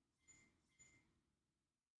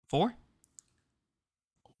 4?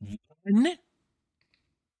 1?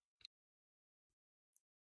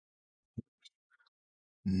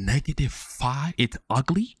 -5? It's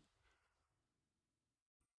ugly?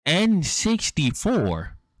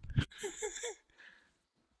 N64?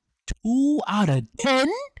 2 out of 10?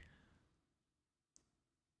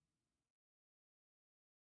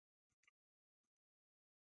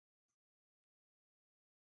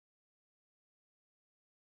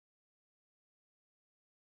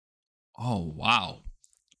 Oh wow.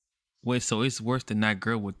 Wait, so it's worse than that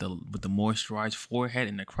girl with the moisturized forehead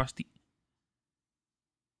and the crusty.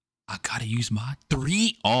 I gotta use my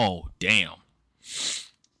 3. Oh damn.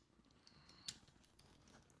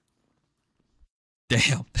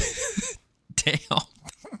 Damn. Damn.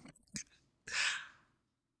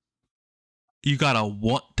 You gotta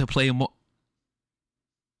want to play more.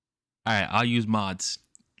 Alright, I'll use mods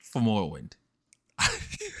for Morrowind.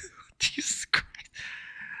 Jesus Christ.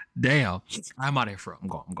 Damn. I'm out of here, bro. I'm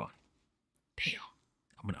going. Damn.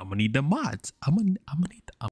 I'm gonna need the mods. I'm gonna need